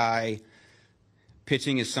something that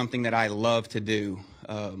pitching is something that I love to do.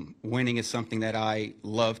 Winning is something that I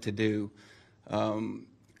love to do.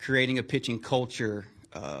 Creating a pitching culture,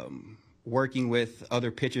 working with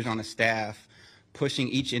other pitchers on a staff, pushing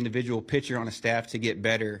each individual pitcher on a staff to get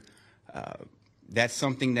better. That's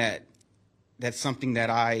something that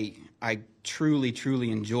I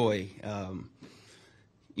truly enjoy.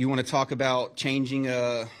 You want to talk about changing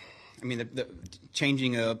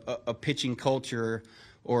changing a pitching culture,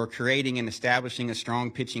 or creating and establishing a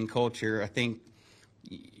strong pitching culture. I think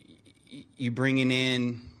you bring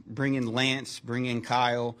in Lance, bring in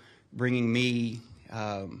Kyle, bringing me.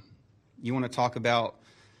 You want to talk about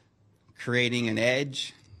creating an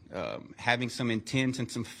edge, having some intent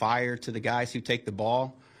and some fire to the guys who take the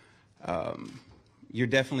ball. You're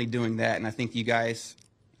definitely doing that, and I think you guys,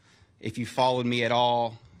 if you followed me at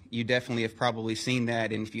all, you definitely have probably seen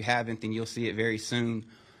that, and if you haven't, then you'll see it very soon.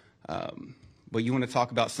 But you want to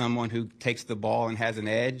talk about someone who takes the ball and has an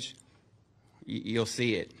edge, you'll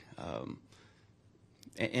see it.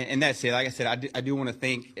 And that's it. Like I said, I do want to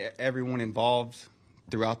thank everyone involved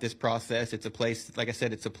throughout this process. It's a place, like I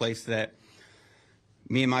said, it's a place that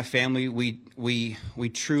me and my family, we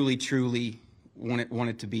truly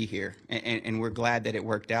wanted to be here, and we're glad that it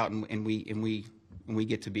worked out, and we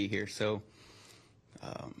get to be here. So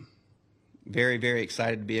very, very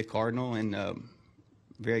excited to be a Cardinal, and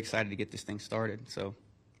very excited to get this thing started. So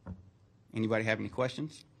anybody have any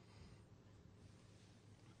questions?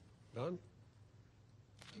 Done?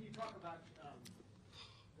 Can you talk about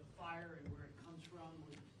the fire and where it comes from?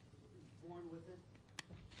 Was you born with it?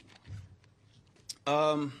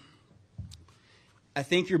 I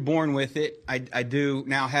think you're born with it. I do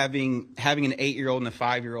now, having an 8-year-old and a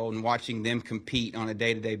 5-year-old and watching them compete on a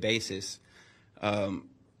day-to-day basis.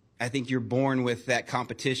 I think you're born with that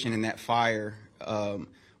competition and that fire.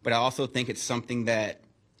 But I also think it's something that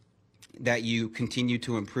you continue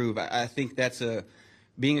to improve. I think that's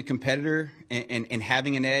being a competitor and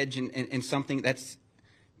having an edge and something that's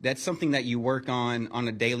something that you work on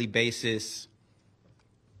a daily basis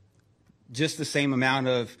just the same amount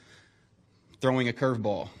of throwing a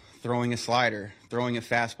curveball, throwing a slider, throwing a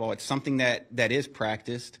fastball. It's something that is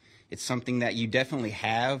practiced. It's something that you definitely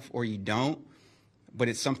have or you don't, but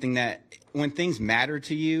it's something that when things matter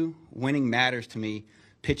to you, winning matters to me,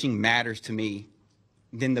 pitching matters to me,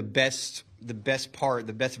 then the best part,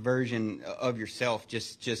 the best version of yourself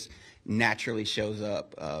just naturally shows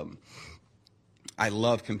up. I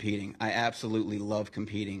love competing. I absolutely love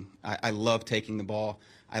competing. I love taking the ball.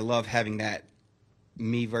 I love having that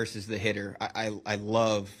me versus the hitter. I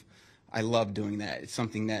love doing that. It's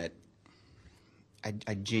something that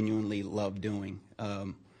I genuinely love doing.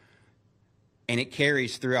 And it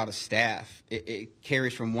carries throughout a staff. It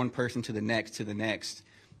carries from one person to the next.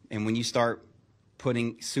 And when you start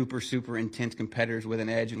putting super, super intense competitors with an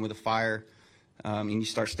edge and with a fire, and you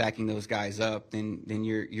start stacking those guys up, then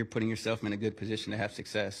you're putting yourself in a good position to have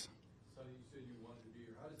success. So you said you wanted to be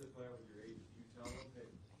here. How does it play out with your agent? Do you tell them, hey,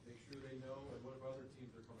 make sure they know, and what if other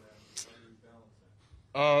teams are coming after you? How do you balance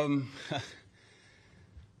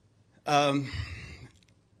that?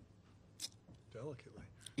 Delicately.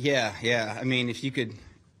 Yeah. I mean, if you could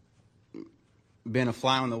been a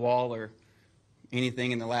fly on the wall or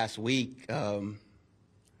anything in the last week,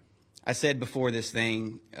 I said before this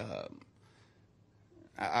thing,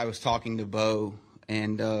 I was talking to Bo,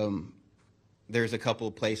 and there's a couple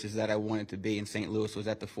of places that I wanted to be, and St. Louis was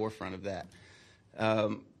at the forefront of that.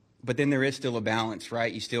 But then there is still a balance,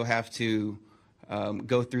 right? You still have to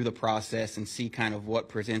go through the process and see kind of what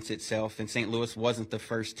presents itself. And St. Louis wasn't the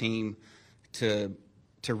first team to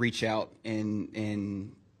reach out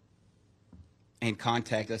and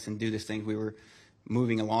contact us and do this thing. We were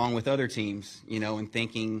moving along with other teams, and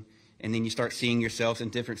thinking. And then you start seeing yourselves in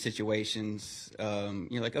different situations.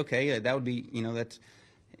 You're like, okay, yeah, that would be, that's.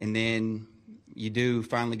 And then you do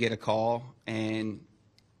finally get a call, and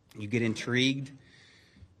you get intrigued.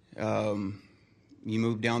 You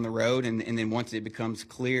move down the road, and then once it becomes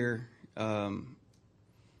clear,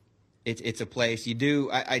 it's a place.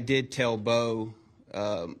 I did tell Bo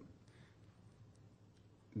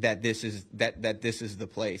that this is the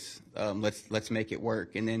place. Let's make it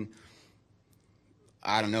work. And then.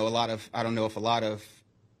 I don't know if a lot of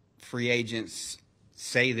free agents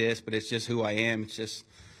say this, but it's just who I am. It's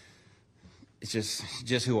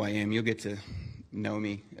just who I am. You'll get to know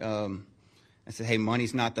me. I said, hey,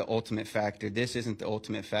 money's not the ultimate factor. This isn't the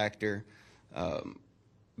ultimate factor.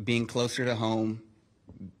 Being closer to home,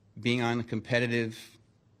 being on a competitive,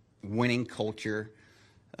 winning culture,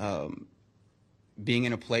 being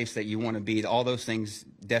in a place that you want to be, all those things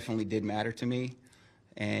definitely did matter to me.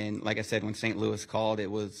 And like I said, when St. Louis called,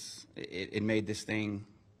 it made this thing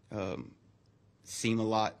seem a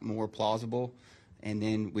lot more plausible. And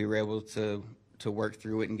then we were able to work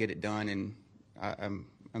through it and get it done. And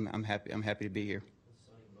I'm happy. I'm happy to be here.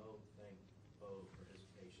 Sonny Mo thanked Bo for his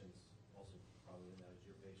patience. Also, probably that was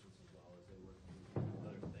your patience as well as they worked through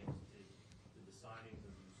other things. Did the signings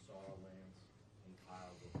that you saw Lance and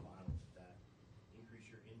Kyle go final, did that increase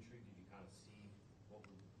your intrigue? Did you kind of see what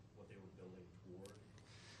they were building toward?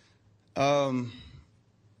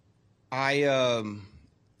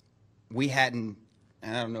 We hadn't,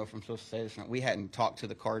 and I don't know if I'm supposed to say this or not, we hadn't talked to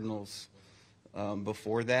the Cardinals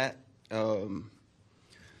before that.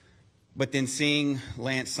 But then seeing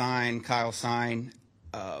Lance sign, Kyle sign,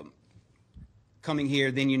 coming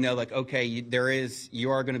here, then like, okay,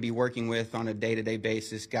 you are going to be working with on a day-to-day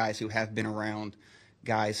basis guys who have been around,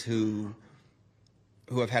 guys who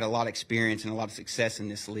have had a lot of experience and a lot of success in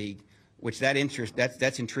this league. Which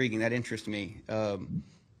that's intriguing. That interests me.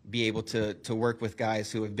 Be able to work with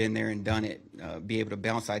guys who have been there and done it. Be able to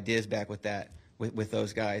bounce ideas back with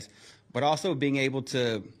those guys, but also being able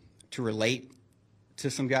to relate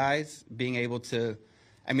to some guys. Being able to,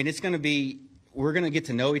 I mean, we're gonna get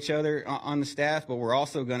to know each other on the staff, but we're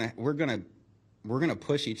also gonna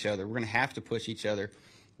push each other. We're gonna have to push each other.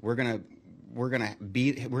 We're gonna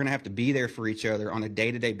have to be there for each other on a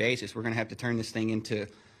day-to-day basis. We're gonna have to turn this thing into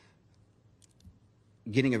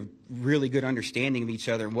getting a really good understanding of each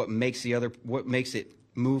other and what makes it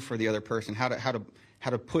move for the other person, how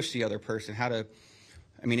to push the other person,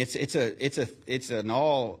 it's a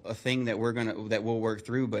thing that we'll work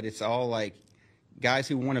through, but it's all like guys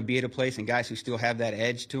who want to be at a place and guys who still have that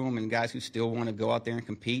edge to them and guys who still want to go out there and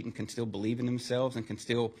compete and can still believe in themselves and can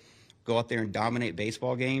still go out there and dominate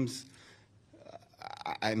baseball games.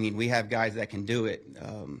 We have guys that can do it.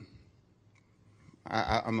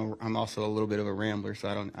 I'm also a little bit of a rambler,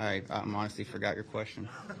 so I honestly forgot your question.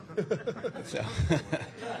 So.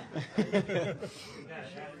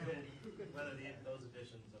 Whether those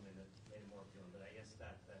additions, have made it more appealing, but I guess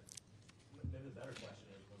that maybe the better question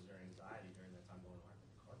is, was there anxiety during that time going on? The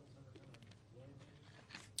Cardinals ever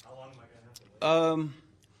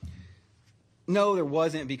No, there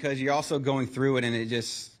wasn't, because you're also going through it, and it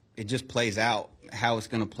just plays out how it's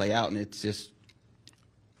going to play out, and it's just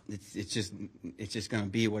going to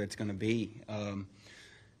be what it's going to be.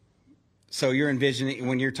 So you're envisioning,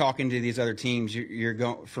 when you're talking to these other teams, you're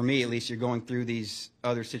going, for me at least, you're going through these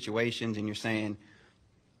other situations, and you're saying,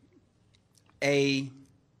 A,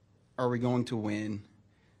 are we going to win?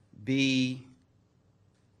 B,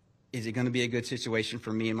 is it going to be a good situation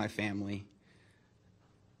for me and my family?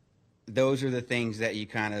 Those are the things that you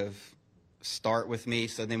kind of start with me.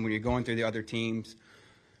 So then when you're going through the other teams,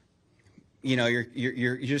 you know,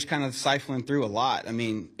 you're just kind of siphoning through a lot. I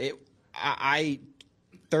mean, I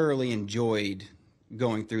thoroughly enjoyed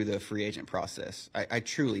going through the free agent process. I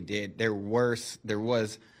truly did. There was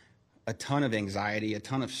a ton of anxiety, a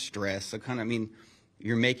ton of stress.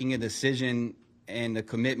 You're making a decision and a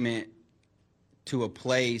commitment to a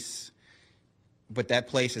place, but that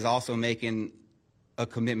place is also making a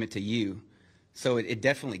commitment to you. So it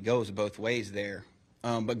definitely goes both ways there.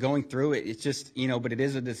 But going through it, it's just, you know, but it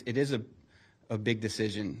is a big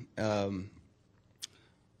decision.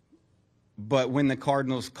 But when the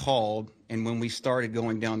Cardinals called and when we started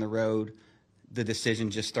going down the road, the decision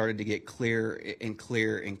just started to get clearer and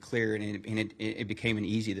clearer and clearer, and it became an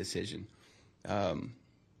easy decision. And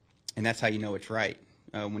that's how you know it's right,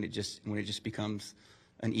 when it just becomes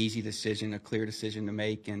an easy decision, a clear decision to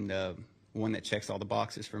make, and one that checks all the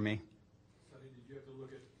boxes for me. Sonny, did you have to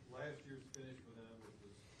look at last year's finish for them, which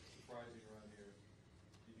was surprising around here?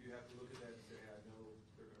 Did you have to look at that and say, I know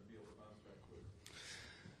they're going to be able to bounce back quick?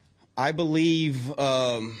 I believe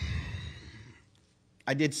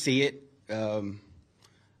I did see it,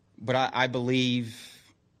 but I believe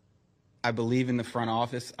in the front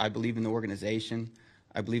office. I believe in the organization.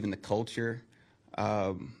 I believe in the culture.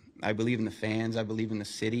 I believe in the fans. I believe in the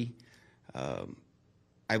city.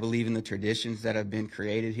 I believe in the traditions that have been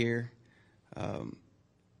created here.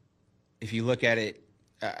 If you look at it,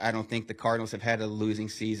 I don't think the Cardinals have had a losing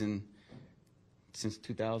season since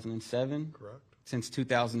 2007. Correct. Since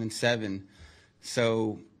 2007.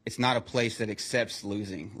 So it's not a place that accepts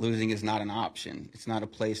losing. Losing is not an option. It's not a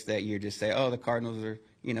place that you just say, oh, the Cardinals are,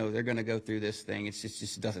 you know, they're going to go through this thing. It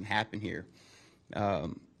just doesn't happen here.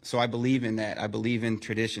 So I believe in that. I believe in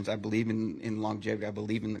traditions. I believe in longevity. I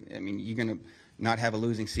believe you're going to not have a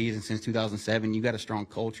losing season since 2007. You got a strong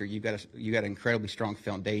culture. You got an incredibly strong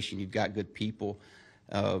foundation. You've got good people.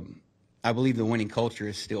 I believe the winning culture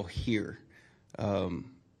is still here.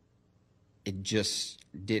 It just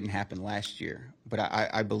didn't happen last year, but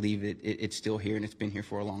I believe it's still here, and it's been here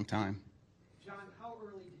for a long time. John, how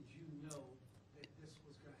early did you know that this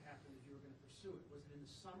was going to happen, that you were going to pursue it? Was it in the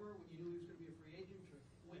summer when you knew he was going to be a free agent, or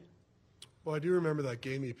when? Well, I do remember that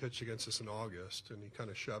game he pitched against us in August, and he kind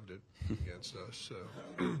of shoved it against us. So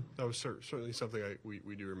that was certainly something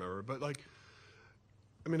we do remember. But,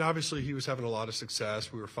 obviously he was having a lot of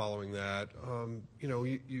success. We were following that.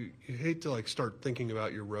 You hate to, start thinking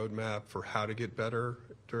about your roadmap for how to get better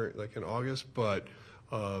during, in August. But,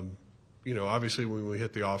 obviously when we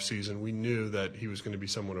hit the off season, we knew that he was going to be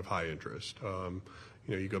someone of high interest.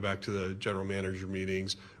 You go back to the general manager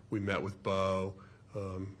meetings. We met with Bo.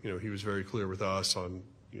 He was very clear with us on,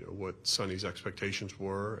 what Sonny's expectations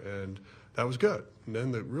were, and that was good. And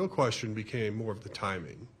then the real question became more of the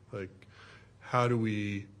timing. How do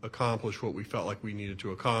we accomplish what we felt like we needed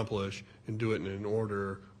to accomplish and do it in an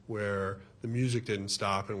order where the music didn't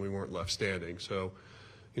stop and we weren't left standing? So,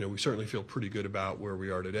 we certainly feel pretty good about where we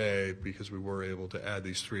are today because we were able to add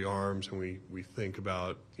these three arms, and we think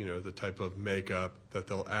about, the type of makeup that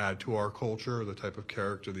they'll add to our culture, the type of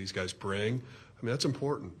character these guys bring. That's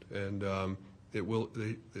important, and it will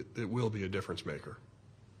be a difference maker.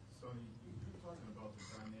 So you keep talking about the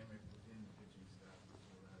dynamic within the pitching staff,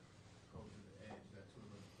 that culture, the edge, that sort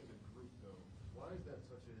of a group, though. Why is that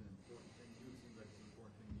such an important thing to you? It seems like it's an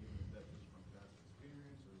important thing to you. Is that just from past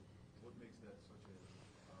experience, or what makes that such a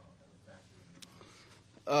factor?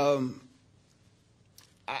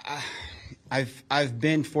 I've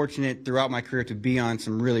been fortunate throughout my career to be on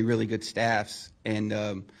some really, really good staffs, and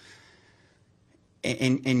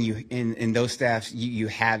those staffs, you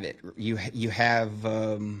have it. You have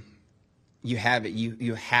it.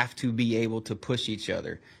 You have to be able to push each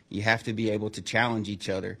other. You have to be able to challenge each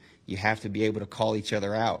other. You have to be able to call each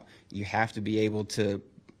other out. You have to be able to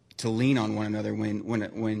lean on one another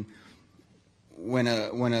when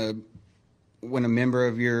a member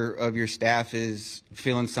of your staff is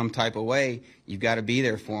feeling some type of way. You've got to be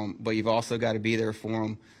there for them, but you've also got to be there for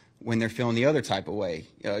them when they're feeling the other type of way.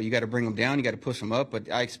 You got to bring them down, you got to push them up,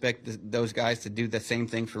 but I expect those guys to do the same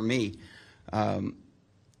thing for me.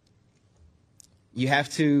 you have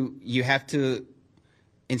to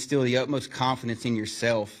instill the utmost confidence in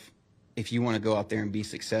yourself if you want to go out there and be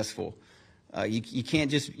successful. You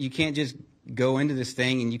can't just go into this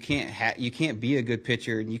thing and you can't be a good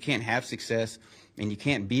pitcher and you can't have success and you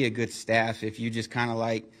can't be a good staff if you just kind of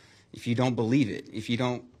like, if you don't believe it, if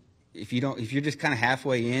you're just kind of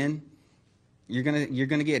halfway in, you're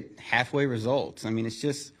gonna get halfway results. I mean, it's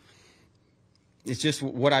just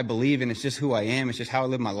what I believe in. It's just who I am. It's just how I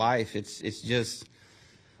live my life. It's just,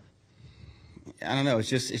 I don't know. It's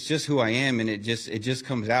just who I am, and it just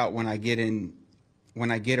comes out when I get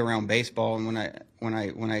around baseball and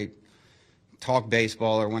when I talk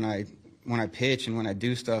baseball or when I pitch and when I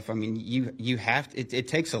do stuff. I mean, you have to, it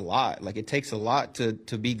takes a lot. Like, it takes a lot to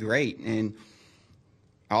be great. And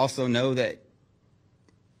I also know that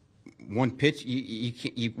one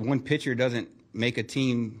pitcher doesn't make a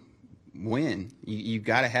team win. You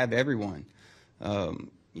got to have everyone.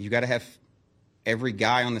 You got to have every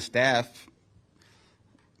guy on the staff,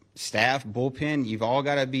 bullpen. You've all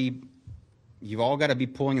got to be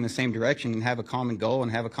pulling in the same direction and have a common goal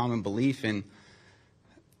and have a common belief. And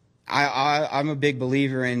I'm a big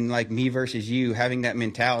believer in, like, me versus you, having that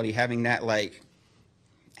mentality, having that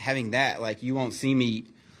you won't see me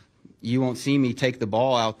take the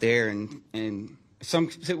ball out there, and some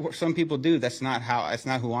people do. That's not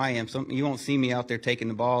who I am. You won't see me out there taking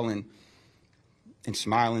the ball and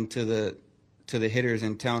smiling to the hitters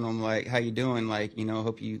and telling them, like, how you doing? Like,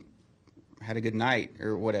 hope you had a good night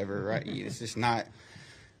or whatever, right? It's just not.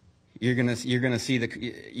 You're gonna see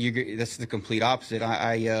that's the complete opposite.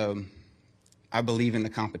 I believe in the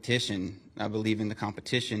competition. I believe in the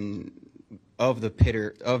competition of the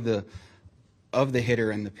hitter, of the hitter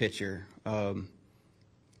and the pitcher, and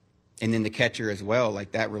then the catcher as well.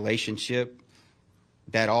 Like, that relationship,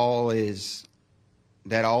 that all is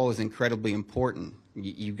incredibly important.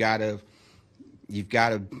 You've got to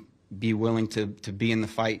be willing to be in the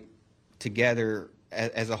fight together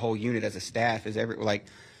as a whole unit, as a staff, like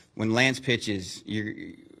when Lance pitches,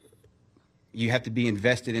 you have to be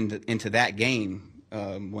invested into that game.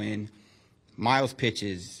 When Miles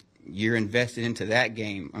pitches, you're invested into that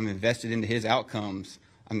game. I'm invested into his outcomes.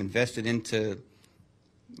 I'm invested into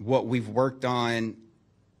what we've worked on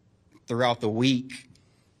throughout the week,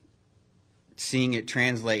 seeing it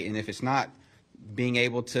translate. And if it's not, being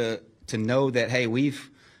able to know that, hey, we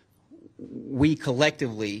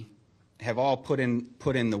collectively have all put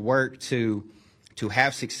in the work to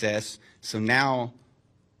have success. So now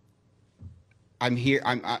I'm here.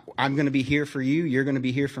 I'm going to be here for you. You're going to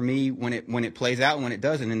be here for me when it plays out and when it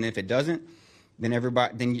doesn't. And if it doesn't,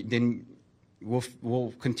 then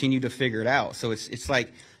we'll continue to figure it out. So it's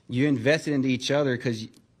like you invested into each other because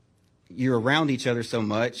you're around each other so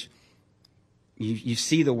much. You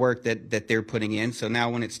see the work that they're putting in. So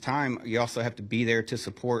now when it's time, you also have to be there to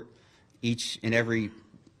support each and every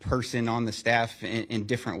person on the staff in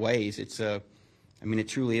different ways. It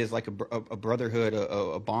truly is like a brotherhood,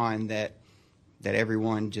 a bond that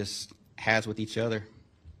everyone just has with each other.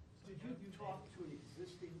 Did you talk to an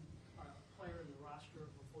existing player in the roster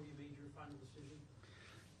before you made your final decision?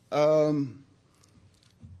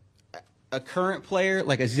 A current player,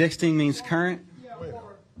 like existing means current? Yeah,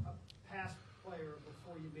 or a past player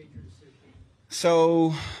before you made your decision.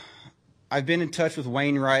 So I've been in touch with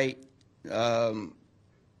Wainwright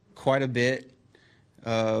quite a bit.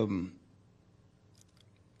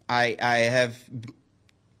 I have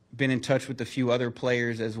been in touch with a few other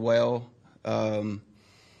players as well, and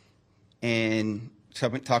so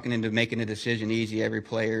I've been talking into making a decision easy. Every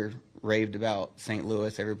player raved about St.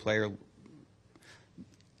 Louis. Every player,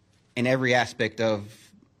 in every aspect of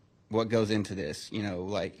what goes into this,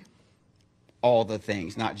 like all the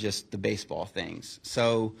things, not just the baseball things.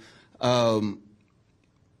 So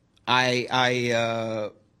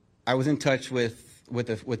I was in touch with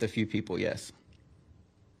a few people, yes.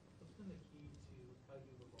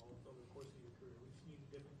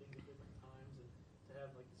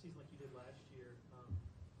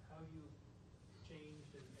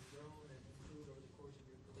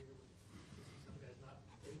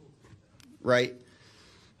 Right.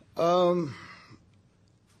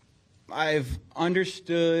 I've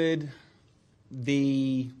understood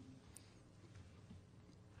the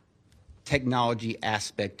technology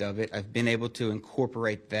aspect of it. I've been able to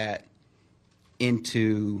incorporate that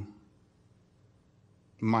into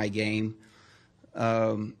my game.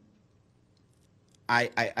 I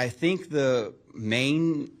think the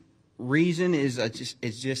main reason is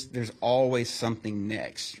just there's always something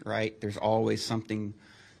next, right? There's always something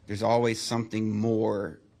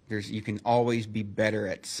more. You can always be better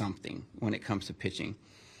at something when it comes to pitching.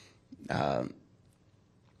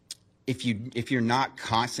 if you're not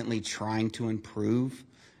constantly trying to improve,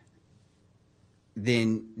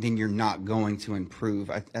 then you're not going to improve.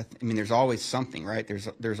 I mean, there's always something, right?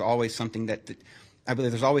 There's always something that I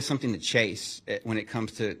believe there's always something to chase when it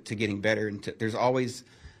comes to getting better, and there's always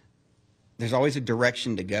a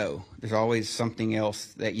direction to go. There's always something else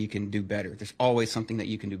that you can do better. There's always something that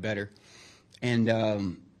you can do better, and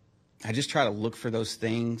I just try to look for those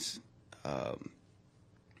things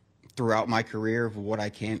throughout my career of what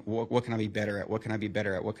can I be better at? What can I be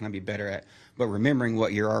better at? What can I be better at? But remembering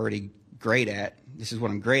what you're already great at. This is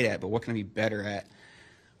what I'm great at, but what can I be better at?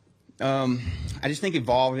 I just think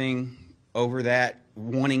evolving over that,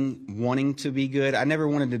 wanting to be good. I never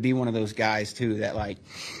wanted to be one of those guys too that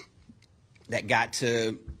got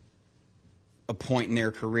to a point in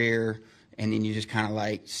their career and then you just kind of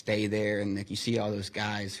like stay there, and like you see all those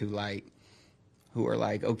guys who are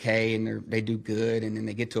like okay and they do good, and then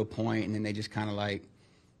they get to a point and then they just kind of like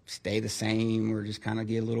stay the same or just kind of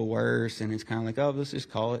get a little worse, and it's kind of like, oh, let's just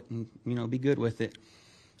call it and be good with it.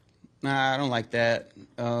 Nah, I don't like that.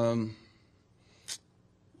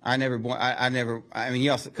 I mean,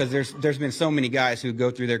 yes, because there's been so many guys who go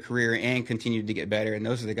through their career and continue to get better, and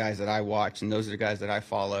those are the guys that I watch, and those are the guys that I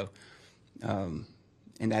follow, and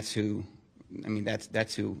that's who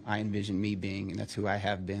I envision me being, and that's who I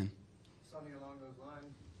have been. Something along those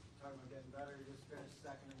lines, talking about getting better. You just finished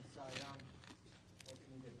second in Cy Young. What can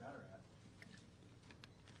you get better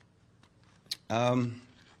at?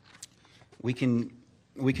 We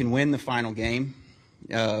can win the final game.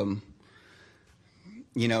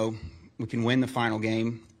 We can win the final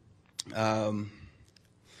game. I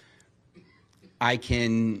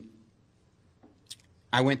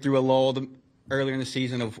went through a lull earlier in the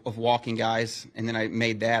season of walking guys, and then I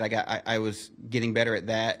made that. I was getting better at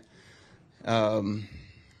that.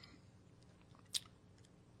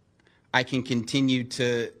 I can continue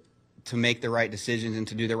to make the right decisions and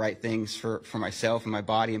to do the right things for myself and my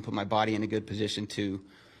body, and put my body in a good position to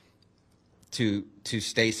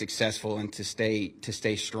stay successful and to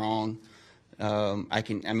stay strong. I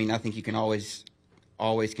think you can always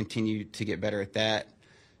continue to get better at that.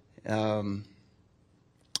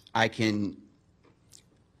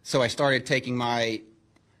 So I started taking I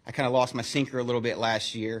kind of lost my sinker a little bit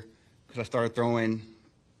last year because I started throwing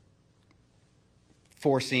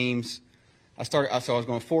four seams. So I was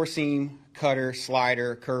going four seam, cutter,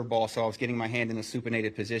 slider, curveball. So I was getting my hand in a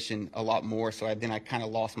supinated position a lot more. So then I kind of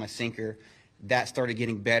lost my sinker. That started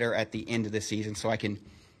getting better at the end of the season. So I can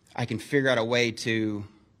figure out a way to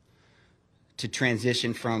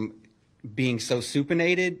transition from being so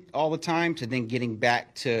supinated all the time to then getting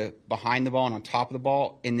back to behind the ball and on top of the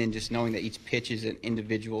ball, and then just knowing that each pitch is an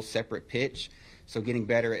individual separate pitch. So getting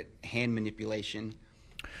better at hand manipulation.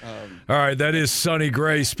 All right, that is Sonny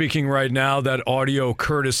Gray speaking right now. That audio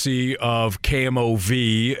courtesy of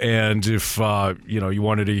KMOV. And if you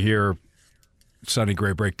wanted to hear Sonny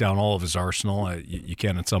Gray break down all of his arsenal, you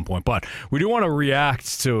can at some point. But we do want to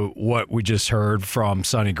react to what we just heard from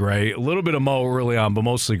Sonny Gray. A little bit of Mo early on, but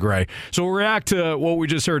mostly Gray. So we'll react to what we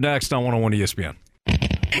just heard next on 101 ESPN.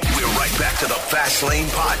 We're right back to the Fast Lane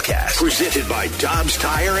Podcast, presented by Dobbs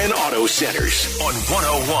Tire and Auto Centers on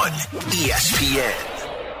 101 ESPN.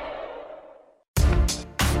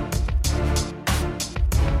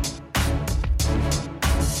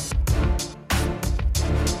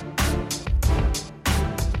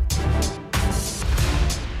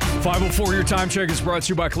 504, your time check is brought to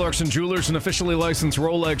you by Clarkson Jewelers, an officially licensed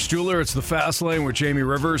Rolex jeweler. It's the Fast Lane with Jamie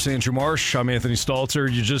Rivers, Andrew Marsh. I'm Anthony Stalter.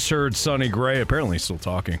 You just heard Sonny Gray. Apparently he's still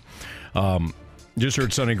talking. Just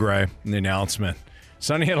heard Sonny Gray in the announcement.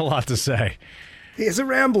 Sonny had a lot to say. He is a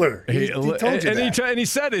rambler. He told you that. And he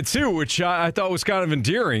said it, too, which I thought was kind of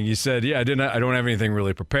endearing. He said, I don't have anything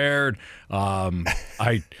really prepared.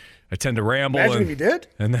 I tend to ramble. Imagine if he did.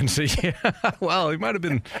 And then say, well, he might have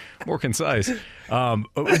been more concise.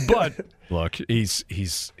 But look, he's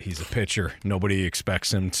a pitcher. Nobody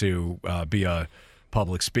expects him to be a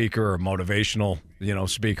public speaker or motivational,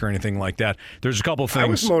 speaker or anything like that. There's a couple of things. I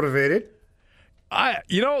was motivated.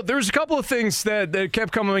 There's a couple of things that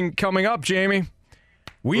kept coming up, Jamie.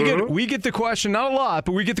 We get the question, not a lot,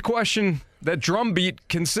 but we get the question, that drumbeat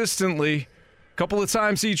consistently. Couple of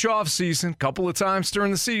times each offseason, couple of times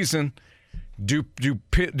during the season. Do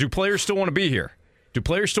players still want to be here? Do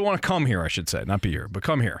players still want to come here, I should say? Not be here, but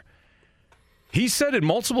come here. He said it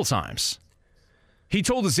multiple times. He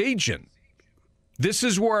told his agent, this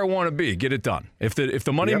is where I want to be. Get it done. If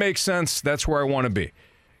the money makes sense, that's where I want to be.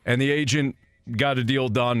 And the agent got a deal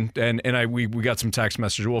done, and we got some text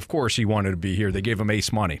messages. Well, of course he wanted to be here. They gave him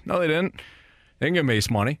ace money. No, they didn't. They didn't give him ace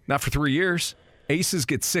money. Not for 3 years. Aces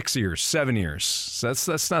get 6 years, 7 years. So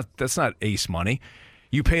that's not ace money.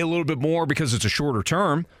 You pay a little bit more because it's a shorter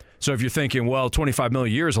term. So if you're thinking, well, $25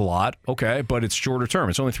 million a year is a lot, okay, but it's shorter term.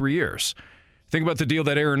 It's only 3 years. Think about the deal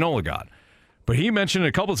that Aaron Nola got. But he mentioned it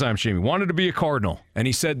a couple of times, Jamie, wanted to be a Cardinal. And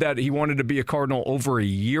he said that he wanted to be a Cardinal over a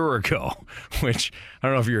year ago, which I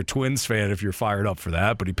don't know if you're a Twins fan, if you're fired up for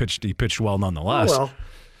that, but he pitched well nonetheless. Oh, well.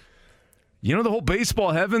 You know, the whole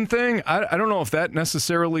baseball heaven thing, I don't know if that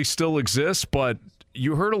necessarily still exists, but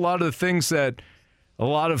you heard a lot of the things that a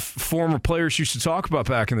lot of former players used to talk about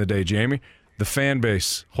back in the day, Jamie. The fan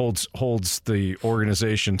base holds the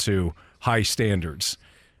organization to high standards.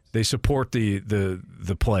 They support the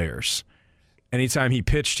players. Anytime he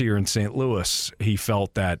pitched here in St. Louis, he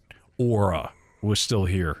felt that aura was still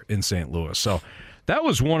here in St. Louis. So that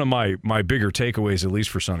was one of my bigger takeaways, at least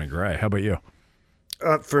for Sonny Gray. How about you?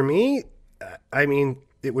 For me, I mean,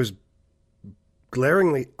 it was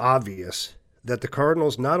glaringly obvious that the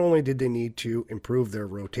Cardinals, not only did they need to improve their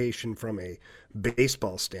rotation from a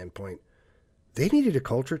baseball standpoint, they needed a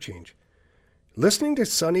culture change. Listening to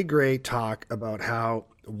Sonny Gray talk about how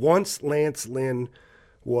once Lance Lynn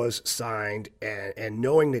was signed and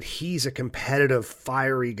knowing that he's a competitive,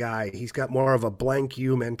 fiery guy, he's got more of a blank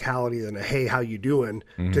you mentality than a, hey, how you doing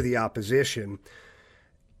to the opposition.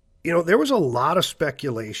 You know, there was a lot of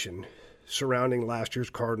speculation surrounding last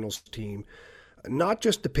year's Cardinals team, not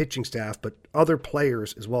just the pitching staff, but other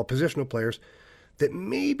players as well, positional players, that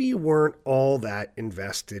maybe weren't all that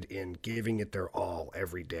invested in giving it their all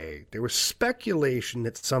every day. There was speculation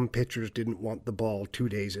that some pitchers didn't want the ball 2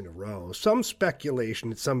 days in a row. Some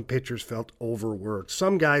speculation that some pitchers felt overworked.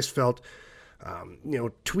 Some guys felt,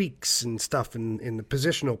 tweaks and stuff in the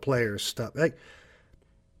positional players stuff. Like,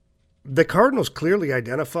 the Cardinals clearly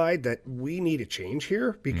identified that we need a change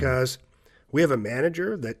here because we have a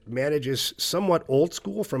manager that manages somewhat old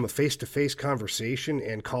school from a face-to-face conversation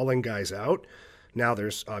and calling guys out. Now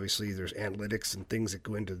there's analytics and things that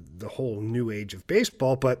go into the whole new age of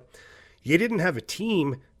baseball, but you didn't have a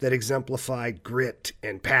team that exemplified grit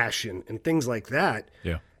and passion and things like that.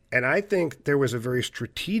 Yeah. And I think there was a very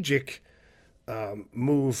strategic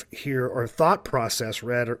move here, or thought process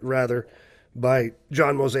rather, by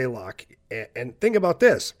John Mozeliak. And think about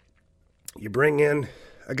this. You bring in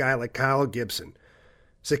a guy like Kyle Gibson.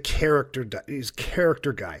 He's a character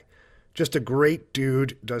guy. Just a great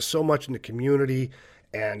dude, does so much in the community,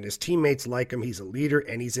 and his teammates like him. He's a leader,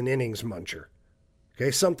 and he's an innings muncher.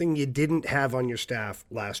 Okay, something you didn't have on your staff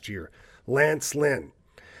last year. Lance Lynn,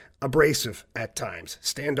 abrasive at times,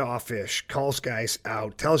 standoffish, calls guys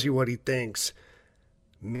out, tells you what he thinks.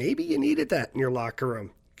 Maybe you needed that in your locker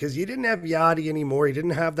room because you didn't have Yachty anymore. You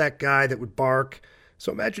didn't have that guy that would bark.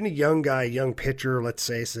 So imagine a young guy, young pitcher, let's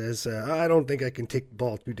say, says, I don't think I can take the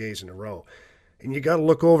ball 2 days in a row. And you got to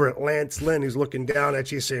look over at Lance Lynn, who's looking down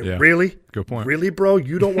at you saying, Really? Good point. Really, bro?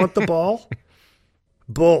 You don't want the ball?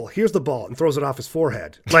 Bull, here's the ball, and throws it off his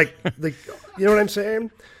forehead. Like, you know what I'm saying?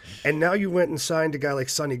 And now you went and signed a guy like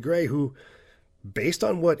Sonny Gray, who, based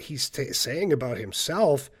on what he's saying about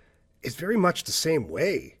himself, is very much the same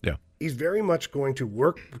way. Yeah. He's very much going to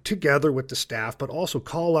work together with the staff, but also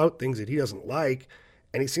call out things that he doesn't like.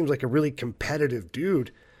 And he seems like a really competitive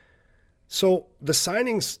dude. So the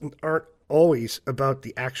signings aren't always about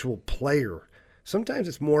the actual player. Sometimes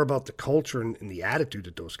it's more about the culture and the attitude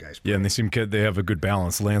that those guys bring. Yeah, and they have a good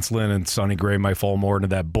balance. Lance Lynn and Sonny Gray might fall more into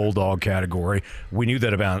that bulldog category. We knew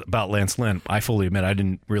that about Lance Lynn. I fully admit I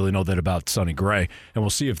didn't really know that about Sonny Gray, and we'll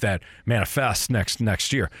see if that manifests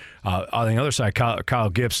next year. On the other side, Kyle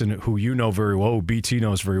Gibson, who you know very well, who BT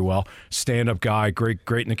knows very well, stand-up guy, great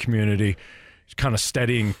in the community, kind of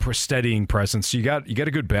steadying presence. You got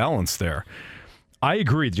a good balance there. I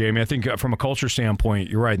agree, Jamie. I think from a culture standpoint,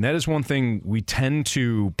 you're right. And that is one thing we tend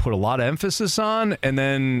to put a lot of emphasis on. And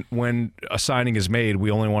then when a signing is made,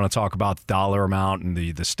 we only want to talk about the dollar amount and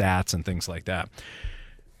the stats and things like that.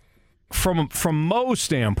 From Mo's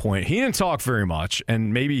standpoint, he didn't talk very much.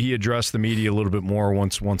 And maybe he addressed the media a little bit more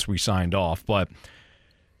once we signed off. But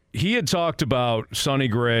he had talked about Sonny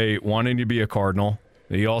Gray wanting to be a Cardinal.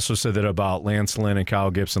 He also said that about Lance Lynn and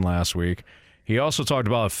Kyle Gibson last week. He also talked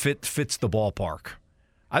about fits the ballpark.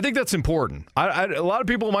 I think that's important. A lot of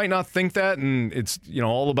people might not think that, and it's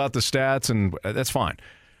all about the stats, and that's fine.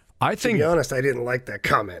 To be honest, I didn't like that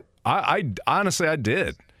comment. I honestly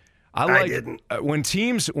did. I didn't. When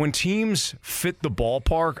teams fit the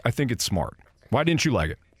ballpark, I think it's smart. Why didn't you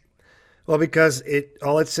like it? Well, because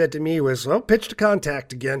all it said to me was, pitch to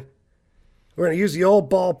contact again. We're going to use the old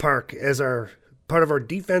ballpark as our part of our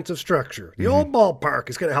defensive structure. The old ballpark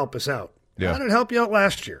is going to help us out. Yeah. How did it help you out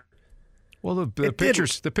last year? Well, the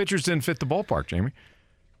pitchers didn't fit the ballpark, Jamie.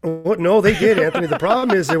 Well, no, they did, Anthony. The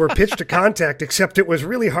problem is they were pitch to contact, except it was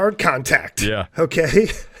really hard contact. Yeah. Okay.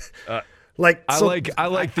 I so-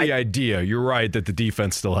 like the idea. You're right that the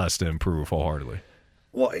defense still has to improve wholeheartedly.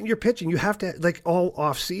 Well, and you're pitching. You have to, like, all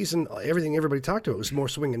off season, everything everybody talked about was more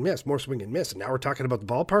swing and miss, more swing and miss. And now we're talking about the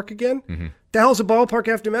ballpark again. Mm-hmm. The hell's a ballpark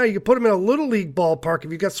have to matter? You can put them in a little league ballpark.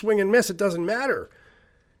 If you got swing and miss, it doesn't matter.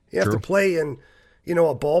 You have True. to play in, a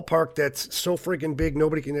ballpark that's so friggin' big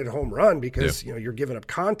nobody can hit a home run because you're giving up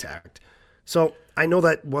contact. So I know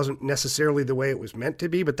that wasn't necessarily the way it was meant to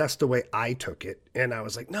be, but that's the way I took it. And I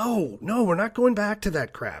was like, no, we're not going back to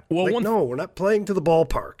that crap. Well, we're not playing to the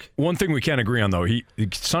ballpark. One thing we can't agree on, though,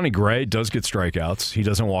 Sonny Gray does get strikeouts. He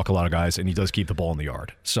doesn't walk a lot of guys, and he does keep the ball in the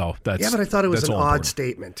yard. So that's but I thought it was an all odd important.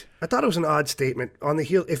 statement. I thought it was an odd statement on the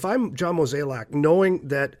heel. If I'm John Mozeliak, knowing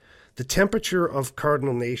that the temperature of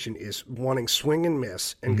Cardinal Nation is wanting swing and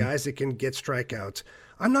miss and guys that can get strikeouts,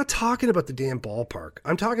 I'm not talking about the damn ballpark.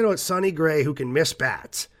 I'm talking about Sonny Gray who can miss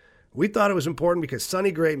bats. We thought it was important because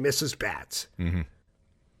Sonny Gray misses bats. Mm-hmm.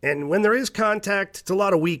 And when there is contact, it's a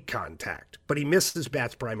lot of weak contact, but he misses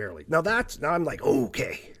bats primarily. Now I'm like,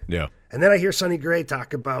 okay. Yeah. And then I hear Sonny Gray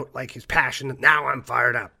talk about like his passion. Now I'm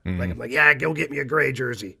fired up. Mm-hmm. I'm like, yeah, go get me a Gray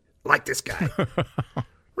jersey. I like this guy.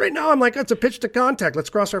 Right now I'm like, that's a pitch to contact. Let's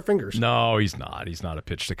cross our fingers. No, he's not. He's not a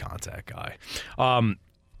pitch to contact guy.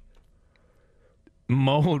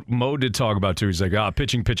 Mo did talk about too. He's like,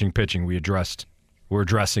 pitching. We're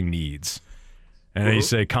addressing needs. And then he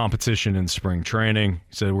said competition in spring training.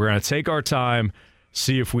 He said, we're going to take our time,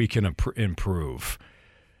 see if we can improve.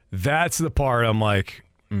 That's the part I'm like,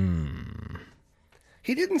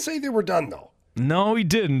 He didn't say they were done, though. No, he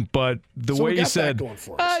didn't. But the So we way he got that said, going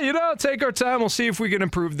for us. take our time. We'll see if we can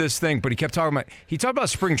improve this thing. But he kept talking about, he talked about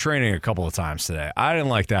spring training a couple of times today. I didn't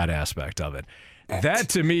like that aspect of it. That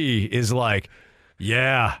to me is like,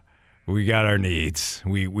 yeah, we got our needs.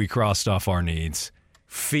 We crossed off our needs.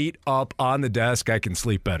 Feet up on the desk. I can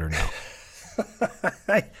sleep better now.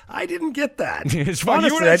 I didn't get that. It's fun.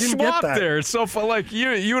 Honestly, You and I I didn't get swapped that. there. It's so fun. Like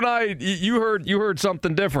you and I, you heard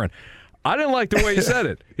something different. I didn't like the way he said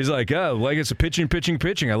it. He's like, like it's a pitching.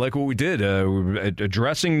 I like what we did.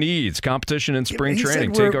 Addressing needs, competition in spring He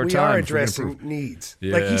training. said Take our we time. are if we're gonna addressing improve. needs.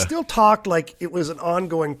 Yeah. Like he still talked like it was an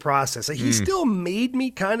ongoing process. Like he still made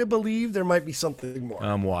me kind of believe there might be something more.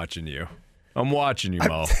 I'm watching you,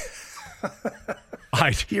 Mo.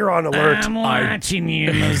 You're on alert. I'm watching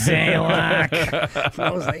you, Mozeliak.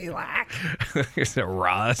 Is it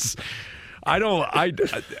Ross?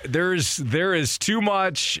 There is too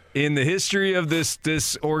much in the history of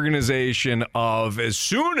this organization of as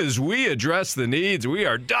soon as we address the needs, we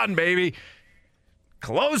are done, baby.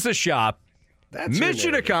 Close the shop. That's your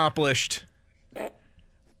mission narrative. accomplished. I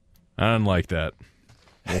don't like that.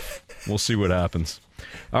 We'll see what happens.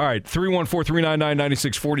 All right,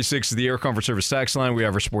 314-399-9646 is the Air Comfort Service tax line. We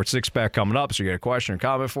have our Sports Six Pack coming up, so you got a question or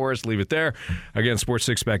comment for us, leave it there. Again, Sports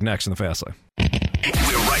Six Pack next in the Fast Lane.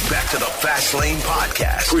 We're right back to the Fast Lane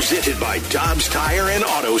Podcast, presented by Dobbs Tire and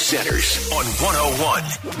Auto Centers on 101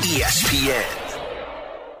 ESPN.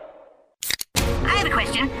 I have a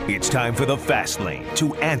question. It's time for the Fast Lane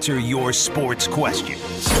to answer your sports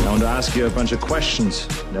questions. I want to ask you a bunch of questions.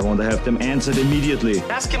 I want to have them answered immediately.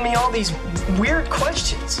 Asking me all these weird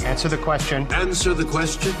questions. Answer the question. Answer the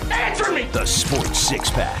question. Answer me! The Sports Six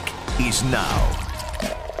Pack is now.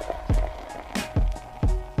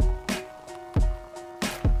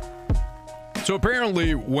 So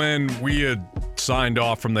apparently when we had signed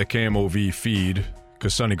off from the KMOV feed,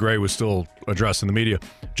 because Sonny Gray was still addressing the media,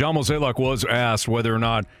 John Mozeliak was asked whether or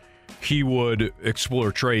not he would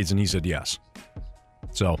explore trades, and he said yes.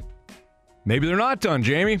 So maybe they're not done,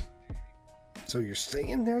 Jamie. So you're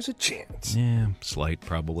saying there's a chance. Yeah, slight,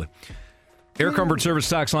 probably. Air Comfort Service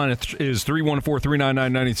tax line is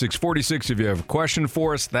 314-399-9646. If you have a question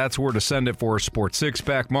for us, that's where to send it for a Sports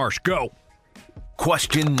Six-Pack. Marsh, go.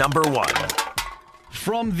 Question number one.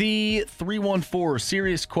 From the 314,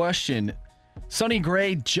 serious question. Sonny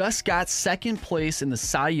Gray just got second place in the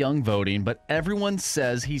Cy Young voting, but everyone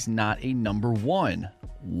says he's not a number one.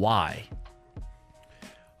 Why?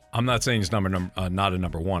 I'm not saying he's not a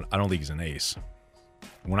number one. I don't think he's an ace.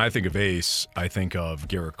 When I think of ace, I think of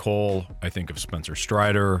Garrett Cole. I think of Spencer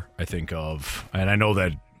Strider. And I know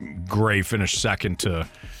that Gray finished second to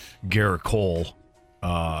Garrett Cole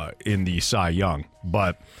in the Cy Young.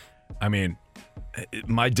 But, I mean,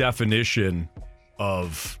 my definition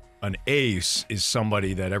of an ace is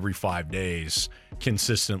somebody that every 5 days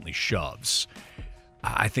consistently shoves.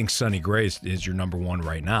 I think Sonny Gray is your number one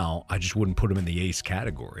right now. I just wouldn't put him in the ace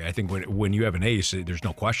category. I think when you have an ace, there's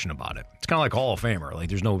no question about it. It's kind of like Hall of Famer. Like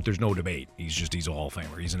there's no debate. He's a Hall of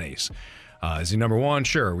Famer. He's an ace. Is he number one?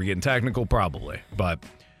 Sure. Are we getting technical? Probably. But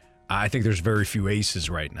I think there's very few aces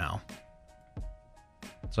right now.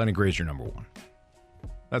 Sonny Gray's your number one.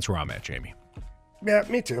 That's where I'm at, Jamie. Yeah,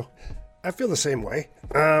 me too. I feel the same way.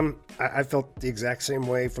 I felt the exact same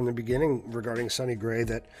way from the beginning regarding Sonny Gray,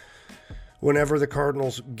 that whenever the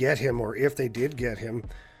Cardinals get him, or if they did get him,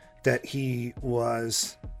 that he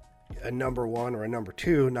was a number one or a number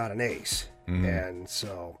two, not an ace. Mm-hmm. And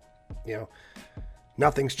so,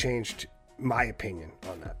 nothing's changed my opinion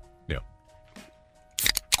on that. Yeah.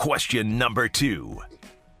 Question number 2.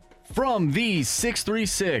 From the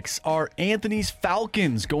 636, are Anthony's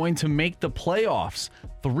Falcons going to make the playoffs?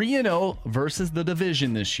 3-0 versus the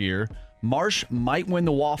division this year. Marsh might win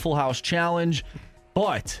the Waffle House Challenge,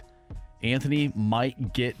 but Anthony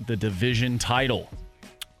might get the division title.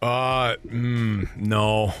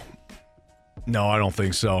 No. No, I don't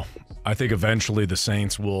think so. I think eventually the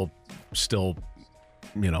Saints will still,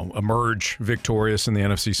 emerge victorious in the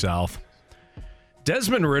NFC South.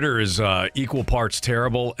 Desmond Ridder is equal parts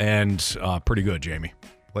terrible and pretty good, Jamie.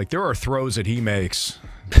 Like, there are throws that he makes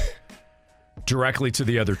directly to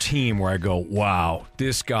the other team where I go, wow,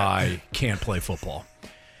 this guy can't play football.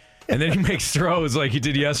 And then he makes throws like he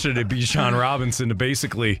did yesterday to Bijan Robinson to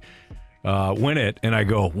basically win it. And I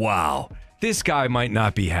go, wow, this guy might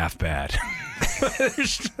not be half bad.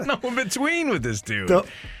 There's no in between with this dude.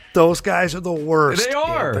 Those guys are the worst. They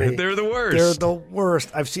are. Anthony. They're the worst. They're the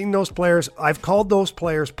worst. I've seen those players. I've called those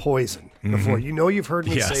players poison before. You've heard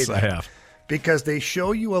me say that. Yes, I have. Because they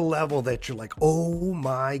show you a level that you're like, oh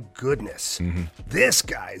my goodness, this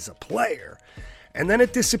guy's a player. And then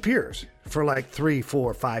it disappears for like 3,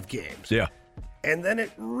 4, 5 games. Yeah. And then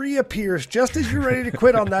it reappears just as you're ready to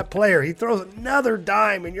quit on that player. He throws another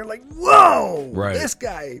dime and you're like, whoa, this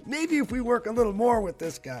guy. Maybe if we work a little more with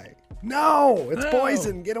this guy. No, it's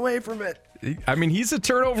poison. Get away from it. I mean, he's a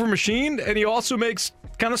turnover machine, and he also makes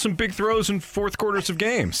kind of some big throws in fourth quarters of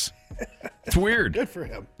games. It's weird. Good for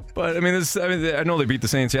him. But I know they beat the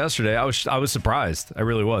Saints yesterday. I was surprised. I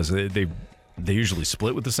really was. They usually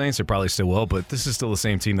split with the Saints. They probably still will, but this is still the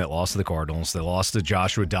same team that lost to the Cardinals. They lost to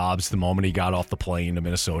Joshua Dobbs the moment he got off the plane to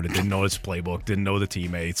Minnesota. Didn't know his playbook. Didn't know the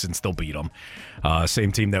teammates, and still beat them.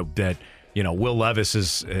 Same team that. Will Levis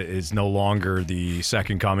is no longer the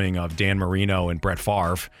second coming of Dan Marino and Brett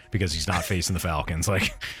Favre because he's not facing the Falcons.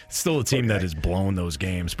 Like, it's still a team that has blown those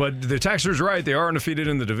games. But the Texter's right; they are undefeated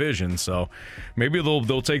in the division, so maybe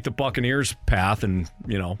they'll take the Buccaneers path and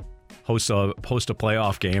host a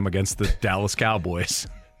playoff game against the Dallas Cowboys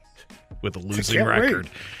with a losing record.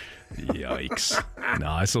 Yikes! No,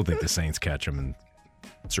 I still think the Saints catch them and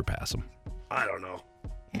surpass them. I don't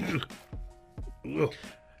know.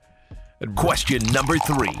 Question number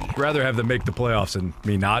 3. I'd rather have them make the playoffs and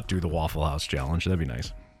me not do the Waffle House Challenge. That'd be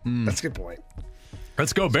nice. That's a good point.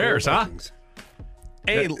 Let's go Bears, huh?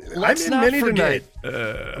 Hey, I'm let's in not many forget.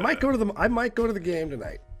 tonight. I might go to the game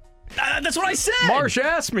tonight. That's what I said. Marsh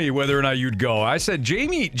asked me whether or not you'd go. I said,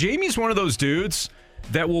 Jamie's one of those dudes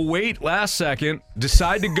that will wait last second,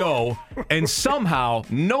 decide to go, and somehow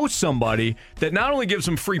know somebody that not only gives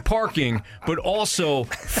him free parking, but also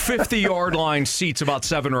 50-yard line seats about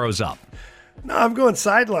 7 rows up. No, I'm going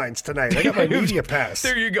sidelines tonight. I got my media pass.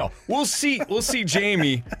 There you go. We'll see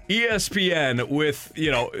Jamie, ESPN, with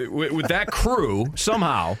that crew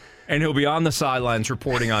somehow, and he'll be on the sidelines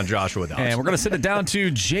reporting on Joshua Dobbs. And we're going to send it down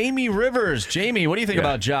to Jamie Rivers. Jamie, what do you think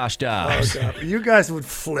about Josh Dobbs? Oh, God. You guys would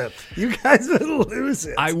flip. You guys would lose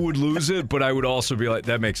it. I would lose it, but I would also be like,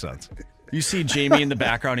 that makes sense. You see Jamie in the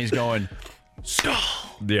background. He's going, Skull.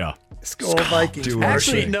 Yeah. Skull Vikings.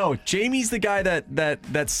 Actually, no. Jamie's the guy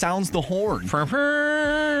that sounds the horn.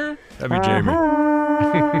 That'd be Jamie.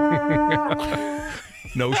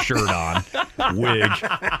 No shirt on, wig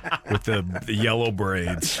with the yellow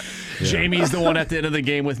braids. Yeah. Jamie's the one at the end of the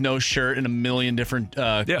game with no shirt and a million different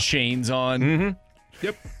chains on. Mm-hmm.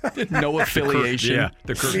 Yep. No affiliation.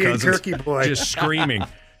 The Kirk Cousins Turkey boy. just screaming.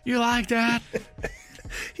 You like that?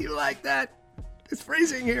 You like that? It's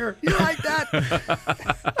freezing here. You like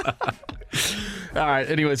that? All right.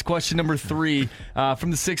 Anyways, question number 3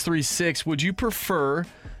 from the 636. Would you prefer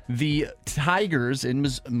the Tigers in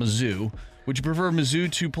Mizzou? Would you prefer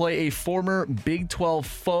Mizzou to play a former Big 12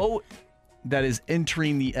 foe that is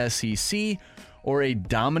entering the SEC, or a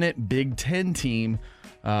dominant Big 10 team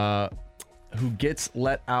who gets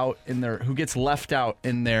left out in the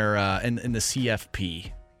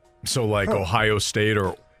CFP? So like Ohio State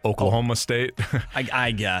or Oklahoma State? I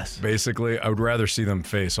guess. Basically, I would rather see them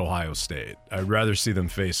face Ohio State. I'd rather see them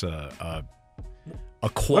face a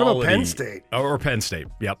quality. What about Penn State? Or Penn State.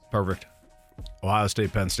 Yep, perfect. Ohio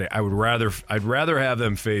State, Penn State. I'd rather have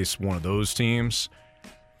them face one of those teams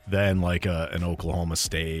than like an Oklahoma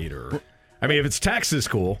State or. I mean, if it's Texas,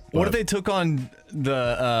 cool. What if they took on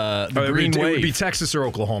the Green Wave? It would be Texas or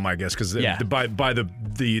Oklahoma, I guess, because by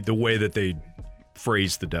the way that they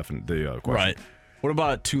phrased the question. Right. What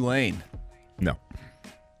about Tulane? No.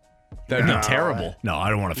 That'd be terrible. No, I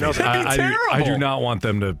don't want to face. That'd be terrible. I do not want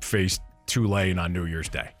them to face Tulane on New Year's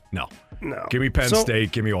Day. No. Give me Penn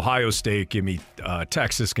State. Give me Ohio State. Give me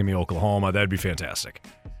Texas. Give me Oklahoma. That'd be fantastic.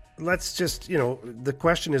 Let's just, the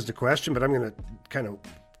question is the question, but I'm going to kind of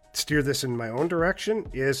steer this in my own direction.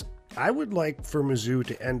 Is I would like for Mizzou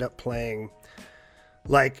to end up playing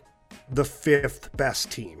like the 5th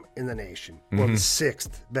best team in the nation or the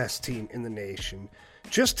 6th best team in the nation,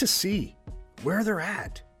 just to see where they're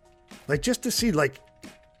at. Like, just to see, like,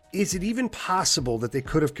 is it even possible that they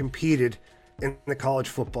could have competed in the college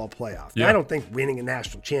football playoff? Yeah. Now, I don't think winning a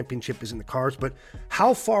national championship is in the cards, but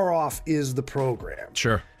how far off is the program?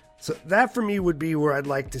 Sure. So that for me would be where I'd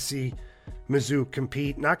like to see Mizzou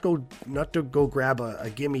compete, not to go grab a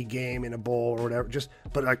gimme game in a bowl or whatever,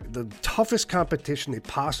 but like the toughest competition they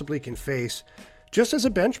possibly can face, just as a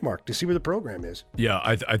benchmark to see where the program is. Yeah,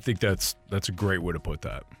 I think that's a great way to put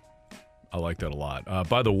that. I like that a lot.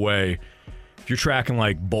 By the way, if you're tracking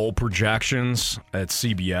like bowl projections at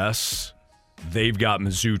CBS, they've got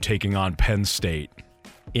Mizzou taking on Penn State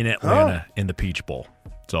in Atlanta in the Peach Bowl.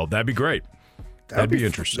 So that'd be great. That'd be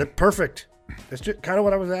interesting. Perfect. That's just kind of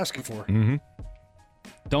what I was asking for. Mm-hmm.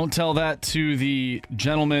 Don't tell that to the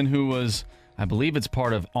gentleman who was, I believe it's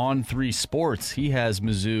part of On 3 Sports. He has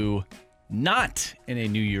Mizzou not in a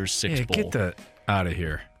New Year's Six Bowl. Get that out of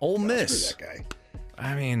here. Ole Miss. That guy.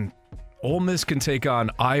 I mean, Ole Miss can take on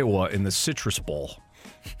Iowa in the Citrus Bowl.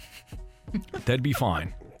 That'd be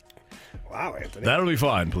fine. Wow, Anthony. That'll be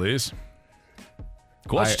fine, please.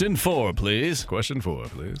 Question 4, please. Question 4,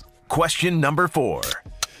 please. Question number 4.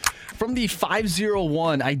 From the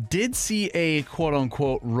 501, I did see a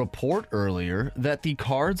quote-unquote report earlier that the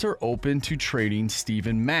Cards are open to trading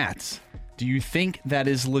Steven Matz. Do you think that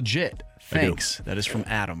is legit? Thanks. That is from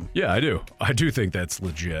Adam. Yeah, I do. I do think that's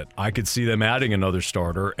legit. I could see them adding another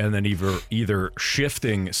starter and then either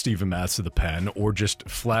shifting Steven Matz to the pen or just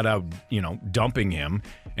flat out, dumping him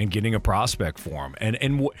and getting a prospect for him.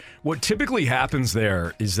 And what typically happens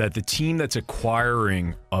there is that the team that's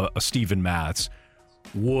acquiring a Steven Matz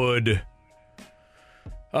would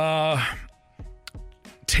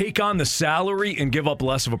take on the salary and give up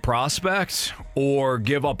less of a prospect, or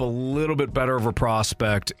give up a little bit better of a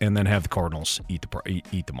prospect and then have the Cardinals eat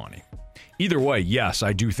the money. Either way, yes,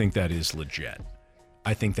 I do think that is legit.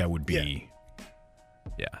 I think that would be,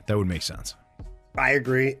 that would make sense. I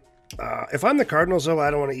agree. If I'm the Cardinals, though, I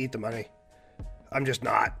don't want to eat the money. I'm just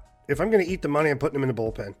not. If I'm going to eat the money, I'm putting them in the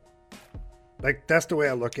bullpen. Like, that's the way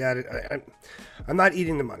I look at it. I'm not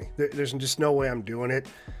eating the money. There's just no way I'm doing it.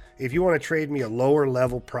 If you want to trade me a lower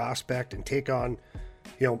level prospect and take on,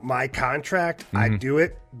 my contract, I'd do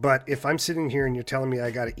it. But if I'm sitting here and you're telling me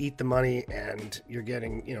I got to eat the money and you're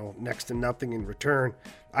getting, next to nothing in return,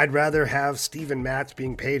 I'd rather have Steven Matz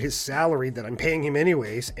being paid his salary that I'm paying him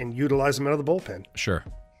anyways and utilize him out of the bullpen. Sure.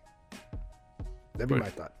 That'd be my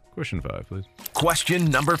thought. Question 5, please. Question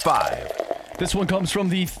number 5. This one comes from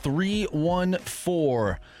the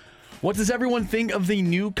 314. What does everyone think of the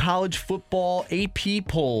new college football AP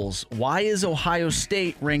polls? Why is Ohio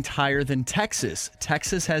State ranked higher than Texas?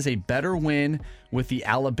 Texas has a better win with the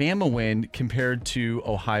Alabama win compared to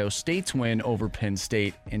Ohio State's win over Penn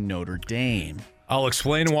State and Notre Dame. I'll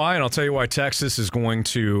explain why, and I'll tell you why Texas is going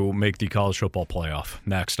to make the college football playoff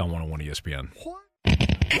next on 101 ESPN.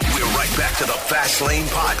 We're right back to the Fast Lane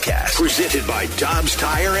Podcast, presented by Dobbs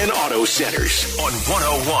Tire and Auto Centers on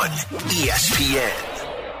 101 ESPN.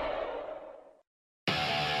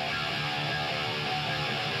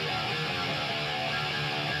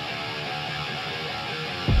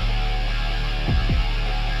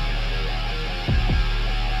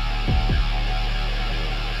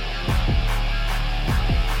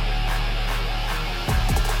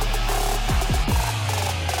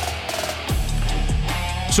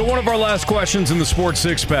 So one of our last questions in the Sports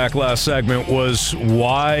Six-Pack last segment was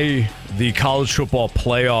why the College Football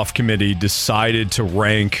Playoff Committee decided to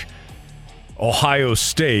rank Ohio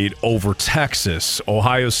State over Texas.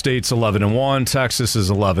 Ohio State's 11-1, Texas is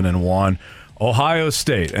 11-1. Ohio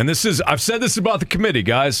State, and this is, I've said this about the committee,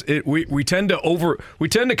 guys. We tend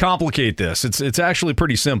to complicate this. It's actually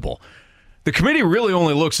pretty simple. The committee really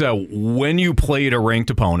only looks at when you played a ranked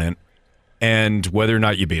opponent and whether or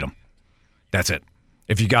not you beat them. That's it.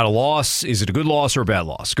 If you got a loss, is it a good loss or a bad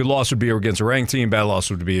loss? Good loss would be against a ranked team. Bad loss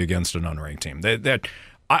would be against an unranked team.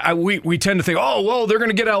 We tend to think, oh, well, they're going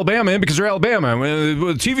to get Alabama in because they're Alabama.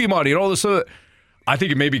 With TV money and all this other. I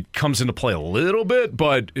think it maybe comes into play a little bit,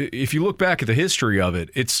 but if you look back at the history of it,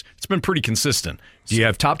 it's been pretty consistent. Do you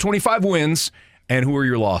have top 25 wins, and who are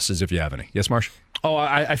your losses if you have any? Yes, Marsh? Oh,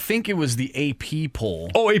 I think it was the AP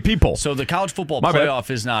poll. Oh, AP poll. So the college football My bad.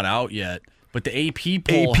 playoff is not out yet, but the AP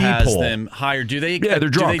poll has them higher. Do they? Yeah, they're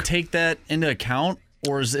drunk. Do they take that into account,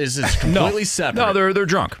 or is it completely separate? No, they're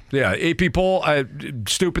drunk. Yeah, AP poll.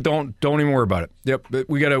 Stupid. Don't even worry about it. Yep, but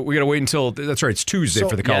we gotta wait until. That's right. It's Tuesday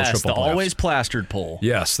for the college football the playoffs. always plastered poll.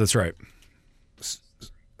 Yes, that's right.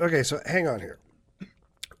 Okay, so hang on here.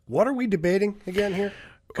 What are we debating again here?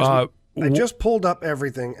 I just pulled up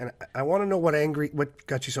everything, and I want to know what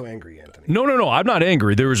got you so angry, Anthony. No. I'm not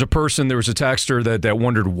angry. There was a texter that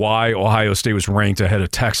wondered why Ohio State was ranked ahead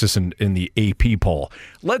of Texas in the AP poll.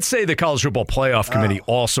 Let's say the College Football Playoff Committee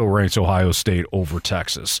also ranks Ohio State over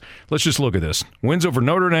Texas. Let's just look at this. Wins over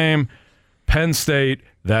Notre Dame, Penn State,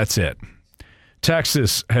 that's it.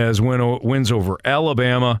 Texas has wins over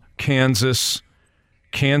Alabama, Kansas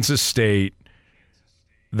State.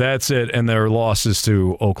 That's it, and their losses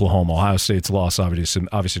to Oklahoma. Ohio State's loss, obviously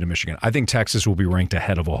to Michigan. I think Texas will be ranked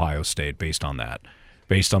ahead of Ohio State based on that,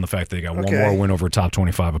 based on the fact that they got one more win over a top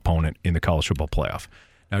 25 opponent in the college football playoff.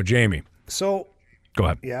 Now, Jamie. So, go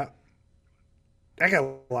ahead. Yeah. I got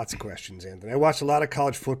lots of questions, Anthony. I watch a lot of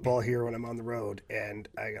college football here when I'm on the road, and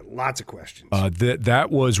I got lots of questions. That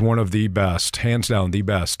was one of the best, hands down, the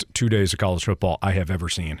best 2 days of college football I have ever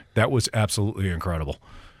seen. That was absolutely incredible.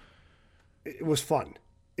 It was fun.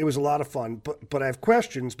 It was a lot of fun, but I have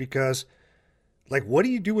questions because, like, what do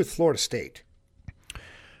you do with Florida State?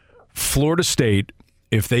 Florida State,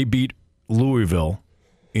 if they beat Louisville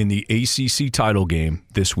in the ACC title game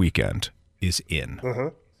this weekend, is in.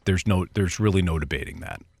 Uh-huh. There's really no debating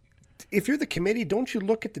that. If you're the committee, don't you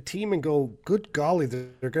look at the team and go, "Good golly,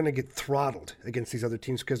 they're going to get throttled against these other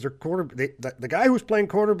teams because the guy who was playing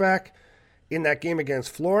quarterback in that game against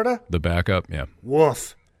Florida, the backup, yeah,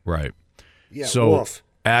 woof, right, yeah, so, woof."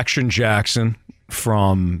 Action Jackson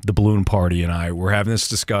from the Balloon Party and I were having this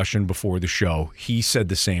discussion before the show. He said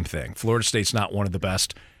the same thing. Florida State's not one of the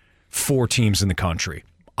best 4 teams in the country.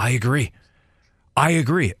 I agree,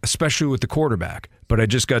 especially with the quarterback. But I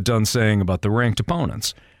just got done saying about the ranked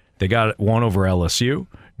opponents. They got one over LSU,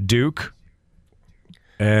 Duke,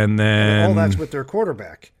 and then... all that's with their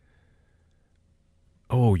quarterback.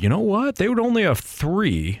 Oh, you know what? They would only have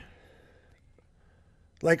 3.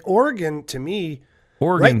 Like Oregon, to me...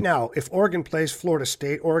 Oregon, right now, if Oregon plays Florida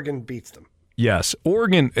State, Oregon beats them. Yes,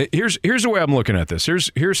 Oregon. Here's the way I'm looking at this.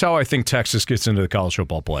 Here's how I think Texas gets into the college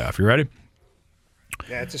football playoff. You ready?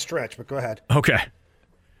 Yeah, it's a stretch, but go ahead. Okay.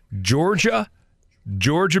 Georgia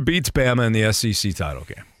beats Bama in the SEC title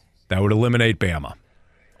game. That would eliminate Bama.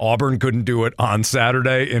 Auburn couldn't do it on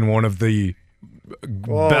Saturday in one of the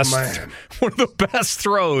best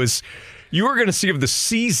throws you were going to see of the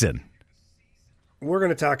season. We're going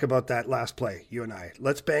to talk about that last play, you and I.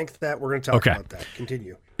 Let's bank that. We're going to talk about that.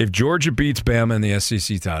 Continue. If Georgia beats Bama in the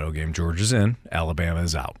SEC title game, Georgia's in, Alabama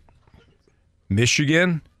is out.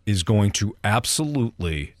 Michigan is going to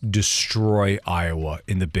absolutely destroy Iowa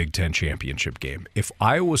in the Big Ten championship game. If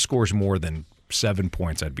Iowa scores more than 7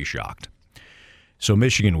 points, I'd be shocked. So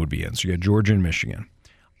Michigan would be in. So you got Georgia and Michigan.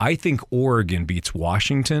 I think Oregon beats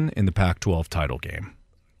Washington in the Pac-12 title game.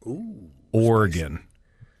 Ooh, Oregon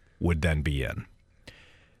would then be in.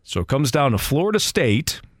 So it comes down to Florida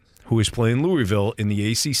State, who is playing Louisville in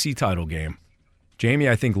the ACC title game. Jamie,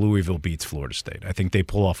 I think Louisville beats Florida State. I think they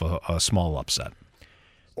pull off a small upset.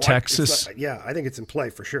 Texas. I think it's in play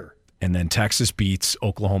for sure. And then Texas beats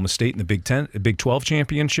Oklahoma State in the Big 12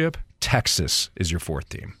 championship. Texas is your 4th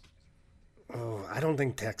team. Oh, I don't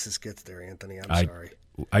think Texas gets there, Anthony. I'm sorry.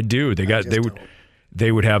 I do.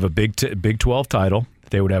 They would have a Big 12 title.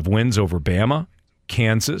 They would have wins over Bama,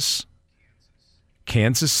 Kansas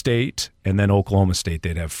State, and then Oklahoma State.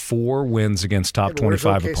 They'd have 4 wins against top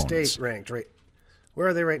 25 opponents. State ranked, right? Where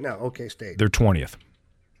are they right now? OK State. They're 20th.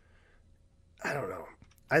 I don't know.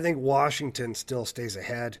 I think Washington still stays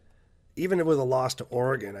ahead. Even with a loss to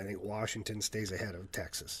Oregon, I think Washington stays ahead of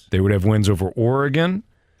Texas. They would have wins over Oregon,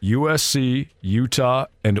 USC, Utah,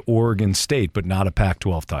 and Oregon State, but not a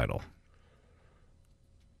Pac-12 title.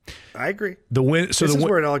 I agree. This is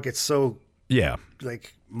where it all gets so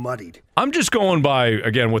muddied. I'm just going by,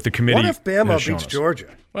 again, what the committee. What if Bama beats Georgia?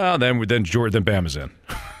 Well, then Bama's in.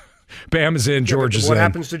 Bama's in, Georgia's in. What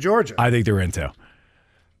happens to Georgia? I think they're in too.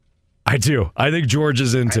 I do. I think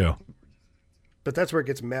Georgia's in too. But that's where it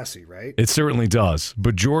gets messy, right? It certainly does.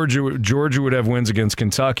 But Georgia would have wins against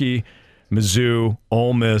Kentucky, Mizzou,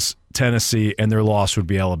 Ole Miss, Tennessee, and their loss would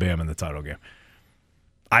be Alabama in the title game.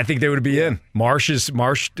 I think they would be in. Marsh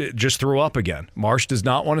just threw up again. Marsh does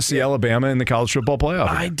not want to see Alabama in the college football playoff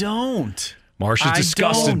again. I don't. Marsh is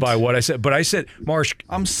disgusted by what I said. But I said, Marsh,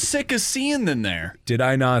 I'm sick of seeing them there. Did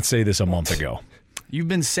I not say this a month ago? You've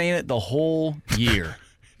been saying it the whole year.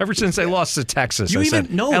 Ever since they lost to Texas,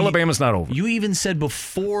 Alabama's not over. You even said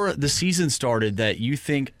before the season started that you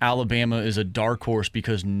think Alabama is a dark horse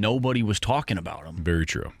because nobody was talking about them. Very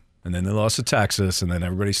true. And then they lost to Texas, and then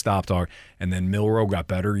everybody stopped. And then Milroe got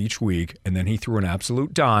better each week, and then he threw an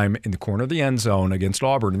absolute dime in the corner of the end zone against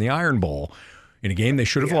Auburn in the Iron Bowl in a game they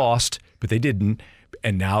should have lost, but they didn't.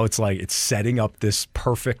 And now it's like it's setting up this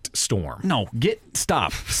perfect storm. No,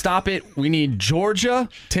 stop it. We need Georgia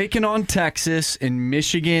taking on Texas and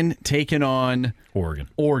Michigan taking on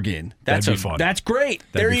Oregon. That'd be fun. That's great.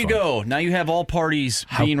 There you go. Now you have all parties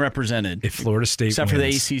being represented. If Florida State except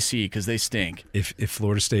wins, for the ACC because they stink. If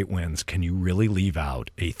Florida State wins, can you really leave out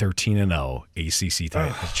a 13-0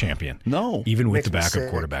 ACC champion? No, even with the backup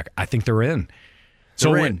quarterback. I think they're in.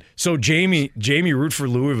 So Jamie, root for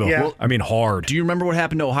Louisville. Yeah. Well, I mean, hard. Do you remember what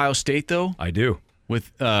happened to Ohio State, though? I do.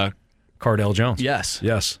 With Cardale Jones.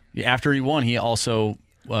 Yes. After he won, he also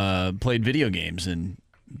played video games and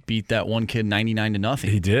beat that one kid 99-0.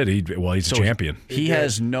 He did. He's a champion. He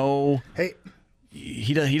has no. Hey,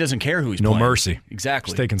 he doesn't care who he's no playing. No mercy.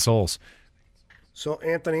 Exactly. He's taking souls. So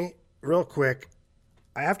Anthony, real quick,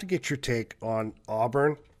 I have to get your take on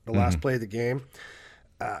Auburn, the last play of the game.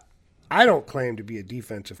 I don't claim to be a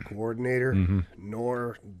defensive coordinator,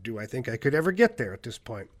 nor do I think I could ever get there at this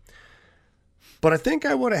point. But I think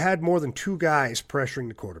I would have had more than two guys pressuring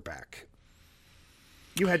the quarterback.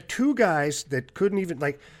 You had two guys that couldn't even,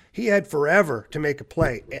 he had forever to make a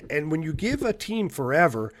play. And when you give a team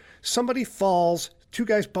forever, somebody falls, two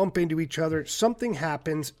guys bump into each other, something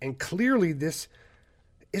happens, and clearly this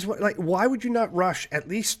is why would you not rush at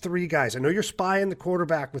least three guys? I know you're spying the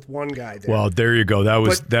quarterback with one guy there. Well, there you go.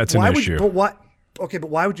 That's an issue. But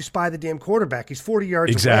why would you spy the damn quarterback? He's 40 yards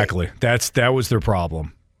away. Exactly. That was their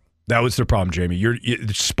problem. That was their problem, Jamie. You're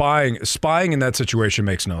spying in that situation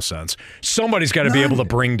makes no sense. Somebody's got to be able to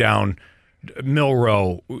bring down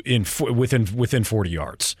Milroe within 40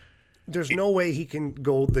 yards. There's no way he can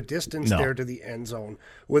go the distance there to the end zone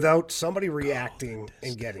without somebody reacting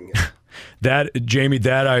and getting it. Jamie,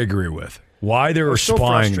 that I agree with. Why they were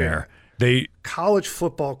spying there. College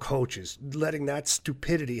football coaches letting that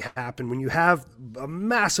stupidity happen when you have a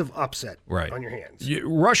massive upset on your hands.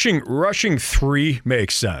 Rushing three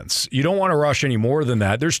makes sense. You don't want to rush any more than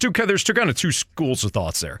that. There's two kind of two schools of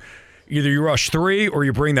thoughts there. Either you rush three or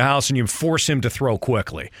you bring the house and you force him to throw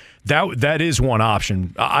quickly. That is one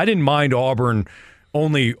option. I didn't mind Auburn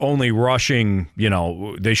only rushing,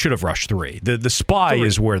 they should have rushed three. The spy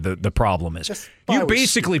is where the problem is. You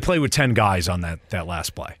basically play with 10 guys on that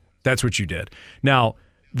last play. That's what you did. Now,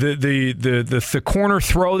 the corner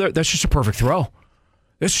throw there, that's just a perfect throw.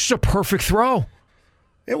 It's just a perfect throw.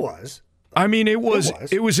 It was. I mean, it was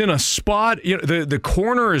in a spot. The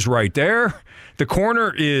corner is right there. The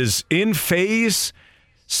corner is in phase.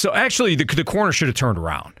 So actually, the corner should have turned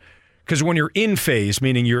around because when you're in phase,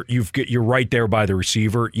 meaning you're right there by the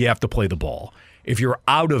receiver, you have to play the ball. If you're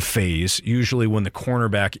out of phase, usually when the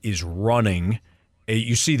cornerback is running,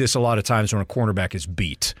 you see this a lot of times when a cornerback is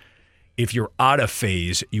beat. If you're out of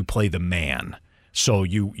phase, you play the man. So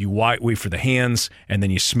you wait for the hands, and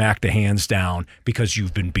then you smack the hands down because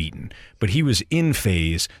you've been beaten. But he was in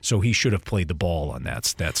phase, so he should have played the ball on that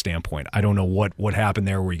standpoint. I don't know what happened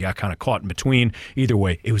there where he got kind of caught in between. Either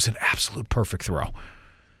way, it was an absolute perfect throw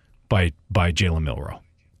by Jalen Milroe.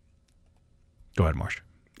 Go ahead, Marsh.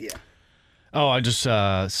 Yeah. Oh, I just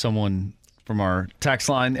someone from our text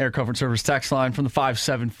line, Air Comfort Service text line from the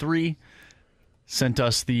 573 sent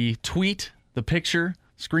us the tweet, the picture,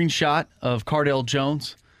 screenshot of Cardale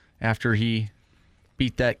Jones after he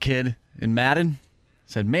beat that kid in Madden.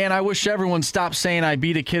 Said, man, I wish everyone stopped saying I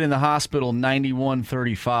beat a kid in the hospital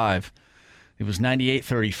 91-35. It was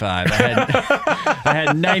 98-35. I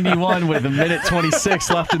had 91 with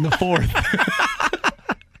 1:26 left in the fourth.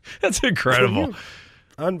 That's incredible.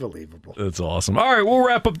 Unbelievable. That's awesome. All right, we'll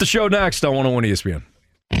wrap up the show next on 101 ESPN.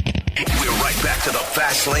 We're right back to the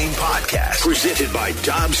Fast Lane Podcast, presented by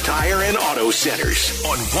Dobbs Tire and Auto Centers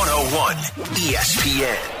on 101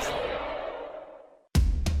 ESPN.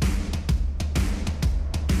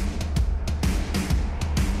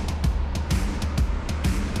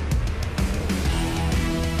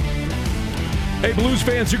 Hey, Blues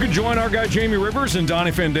fans, you can join our guy Jamie Rivers and Donnie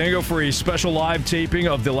Fandango for a special live taping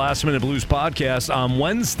of the Last Minute Blues podcast on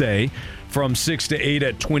Wednesday from 6 to 8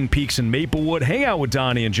 at Twin Peaks in Maplewood. Hang out with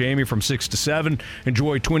Donnie and Jamie from 6 to 7.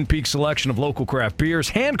 Enjoy Twin Peaks selection of local craft beers,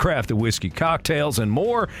 handcrafted whiskey, cocktails, and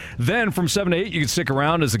more. Then from 7 to 8, you can stick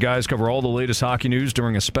around as the guys cover all the latest hockey news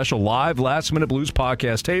during a special live Last Minute Blues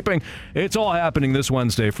podcast taping. It's all happening this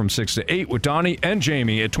Wednesday from 6 to 8 with Donnie and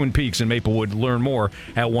Jamie at Twin Peaks in Maplewood. Learn more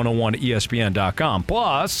at 101ESPN.com.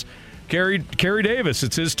 Plus, Kerry Davis,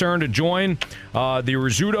 it's his turn to join the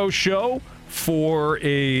Rizzuto Show for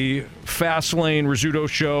a Fastlane Rizzuto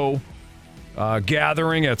Show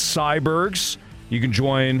gathering at Cyberg's. You can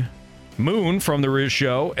join Moon from the Riz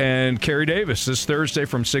Show and Kerry Davis this Thursday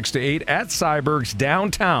from 6 to 8 at Cyberg's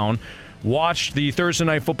downtown. Watch the Thursday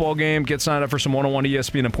night football game. Get signed up for some 101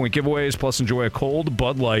 ESPN and point giveaways. Plus, enjoy a cold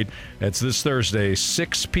Bud Light. That's this Thursday,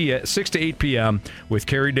 6 to 8 p.m. with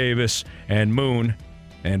Kerry Davis and Moon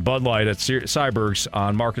and Bud Light at Cyberg's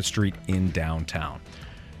on Market Street in downtown.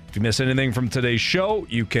 If you miss anything from today's show,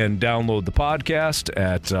 you can download the podcast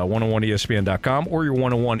at 101ESPN.com or your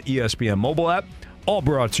 101 ESPN mobile app. All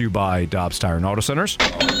brought to you by Dobbs Tire and Auto Centers.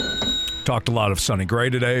 Talked a lot of Sonny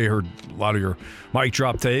Gray today. Heard a lot of your mic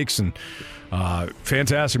drop takes, and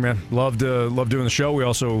fantastic, man. Love doing the show. We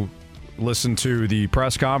also listened to the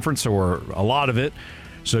press conference, or a lot of it,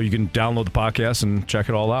 so you can download the podcast and check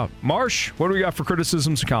it all out. Marsh, what do we got for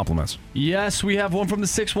criticisms and compliments? Yes, we have one from the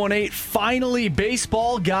 618. Finally,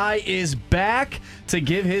 baseball guy is back to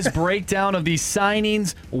give his breakdown of these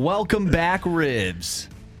signings. Welcome back, Ribs.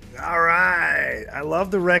 All right. I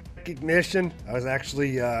love the recognition. I was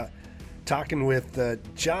actually talking with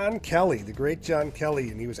John Kelly, the great John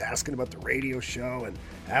Kelly, and he was asking about the radio show and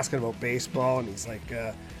asking about baseball, and he's like,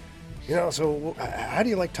 so how do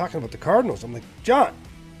you like talking about the Cardinals? I'm like, John,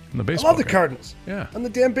 I'm the baseball I love the guy. Cardinals. Yeah. I'm the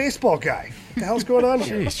damn baseball guy. What the hell's going on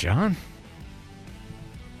here? Jeez, John.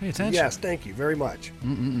 Pay attention. Yes, thank you very much.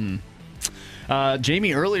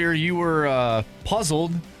 Jamie, earlier you were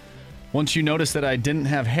puzzled once you noticed that I didn't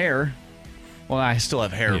have hair. Well, I still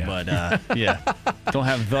have hair, but don't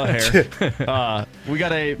have the hair. We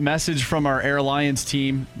got a message from our Air Lions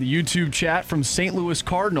team, the YouTube chat from St. Louis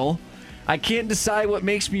Cardinal. I can't decide what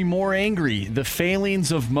makes me more angry, the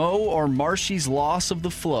failings of Mo or Marshy's loss of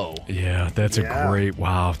the flow. Yeah, that's a great,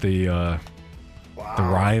 the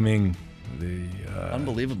rhyming, the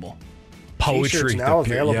unbelievable poetry. T-shirts now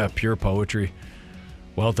available. Pure poetry.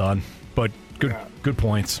 Well done, but good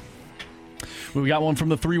points. We got one from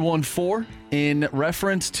the 314 in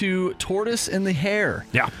reference to Tortoise and the Hare.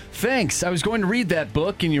 Yeah. Thanks. I was going to read that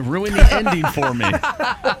book, and you ruined the ending for me.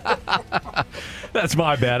 That's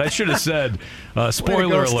my bad. I should have said,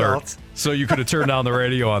 spoiler alert, Stoltz. so you could have turned down the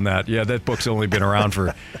radio on that. Yeah, that book's only been around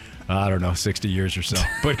for, 60 years or so.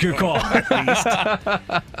 But good call. That's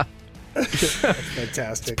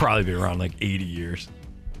fantastic. It's probably been around like 80 years.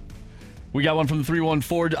 We got one from the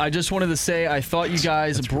 314. I just wanted to say I thought you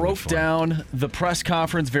guys That's broke really fun. down the press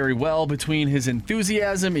conference very well between his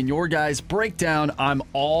enthusiasm and your guys' breakdown. I'm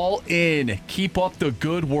all in. Keep up the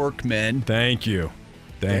good work, men. Thank you.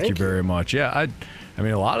 Thank you very much. Yeah, I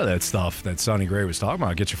mean, a lot of that stuff that Sonny Gray was talking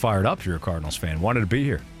about gets you fired up if you're a Cardinals fan. Wanted to be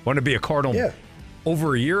here. Wanted to be a Cardinal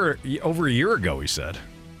over a year ago, he said.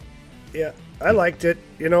 Yeah, I liked it.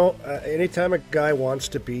 Anytime a guy wants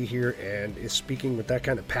to be here and is speaking with that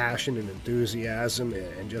kind of passion and enthusiasm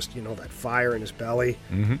and just, that fire in his belly,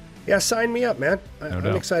 sign me up, man.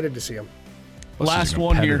 I'm excited to see him. Last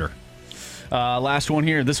one here.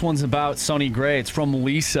 This one's about Sonny Gray. It's from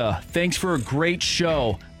Lisa. Thanks for a great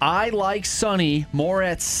show. I like Sonny more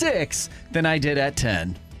at 6 than I did at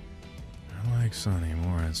 10. I like Sonny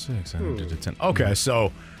more at 6 than I did at 10. Okay,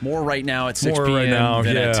 so more right now at 6 more p.m. right now,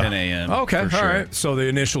 than yeah. at 10 a.m. Okay, for sure. all right. So the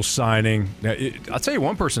initial signing, I'll tell you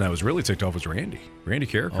one person that was really ticked off was Randy. Randy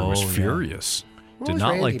Carricker was furious. Did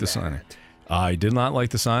not like the signing. I did not like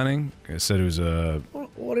the signing. I said it was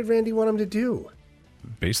What did Randy want him to do?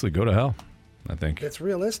 basically go to hell, I think. That's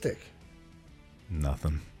realistic.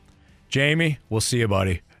 Nothing. Jamie, we'll see you,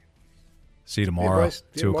 buddy. See you tomorrow, boys. See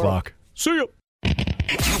you 2 tomorrow. o'clock. See you.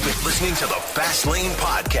 You've been listening to the Fast Lane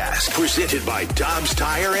Podcast, presented by Dobbs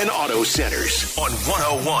Tire and Auto Centers on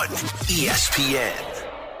 101 ESPN.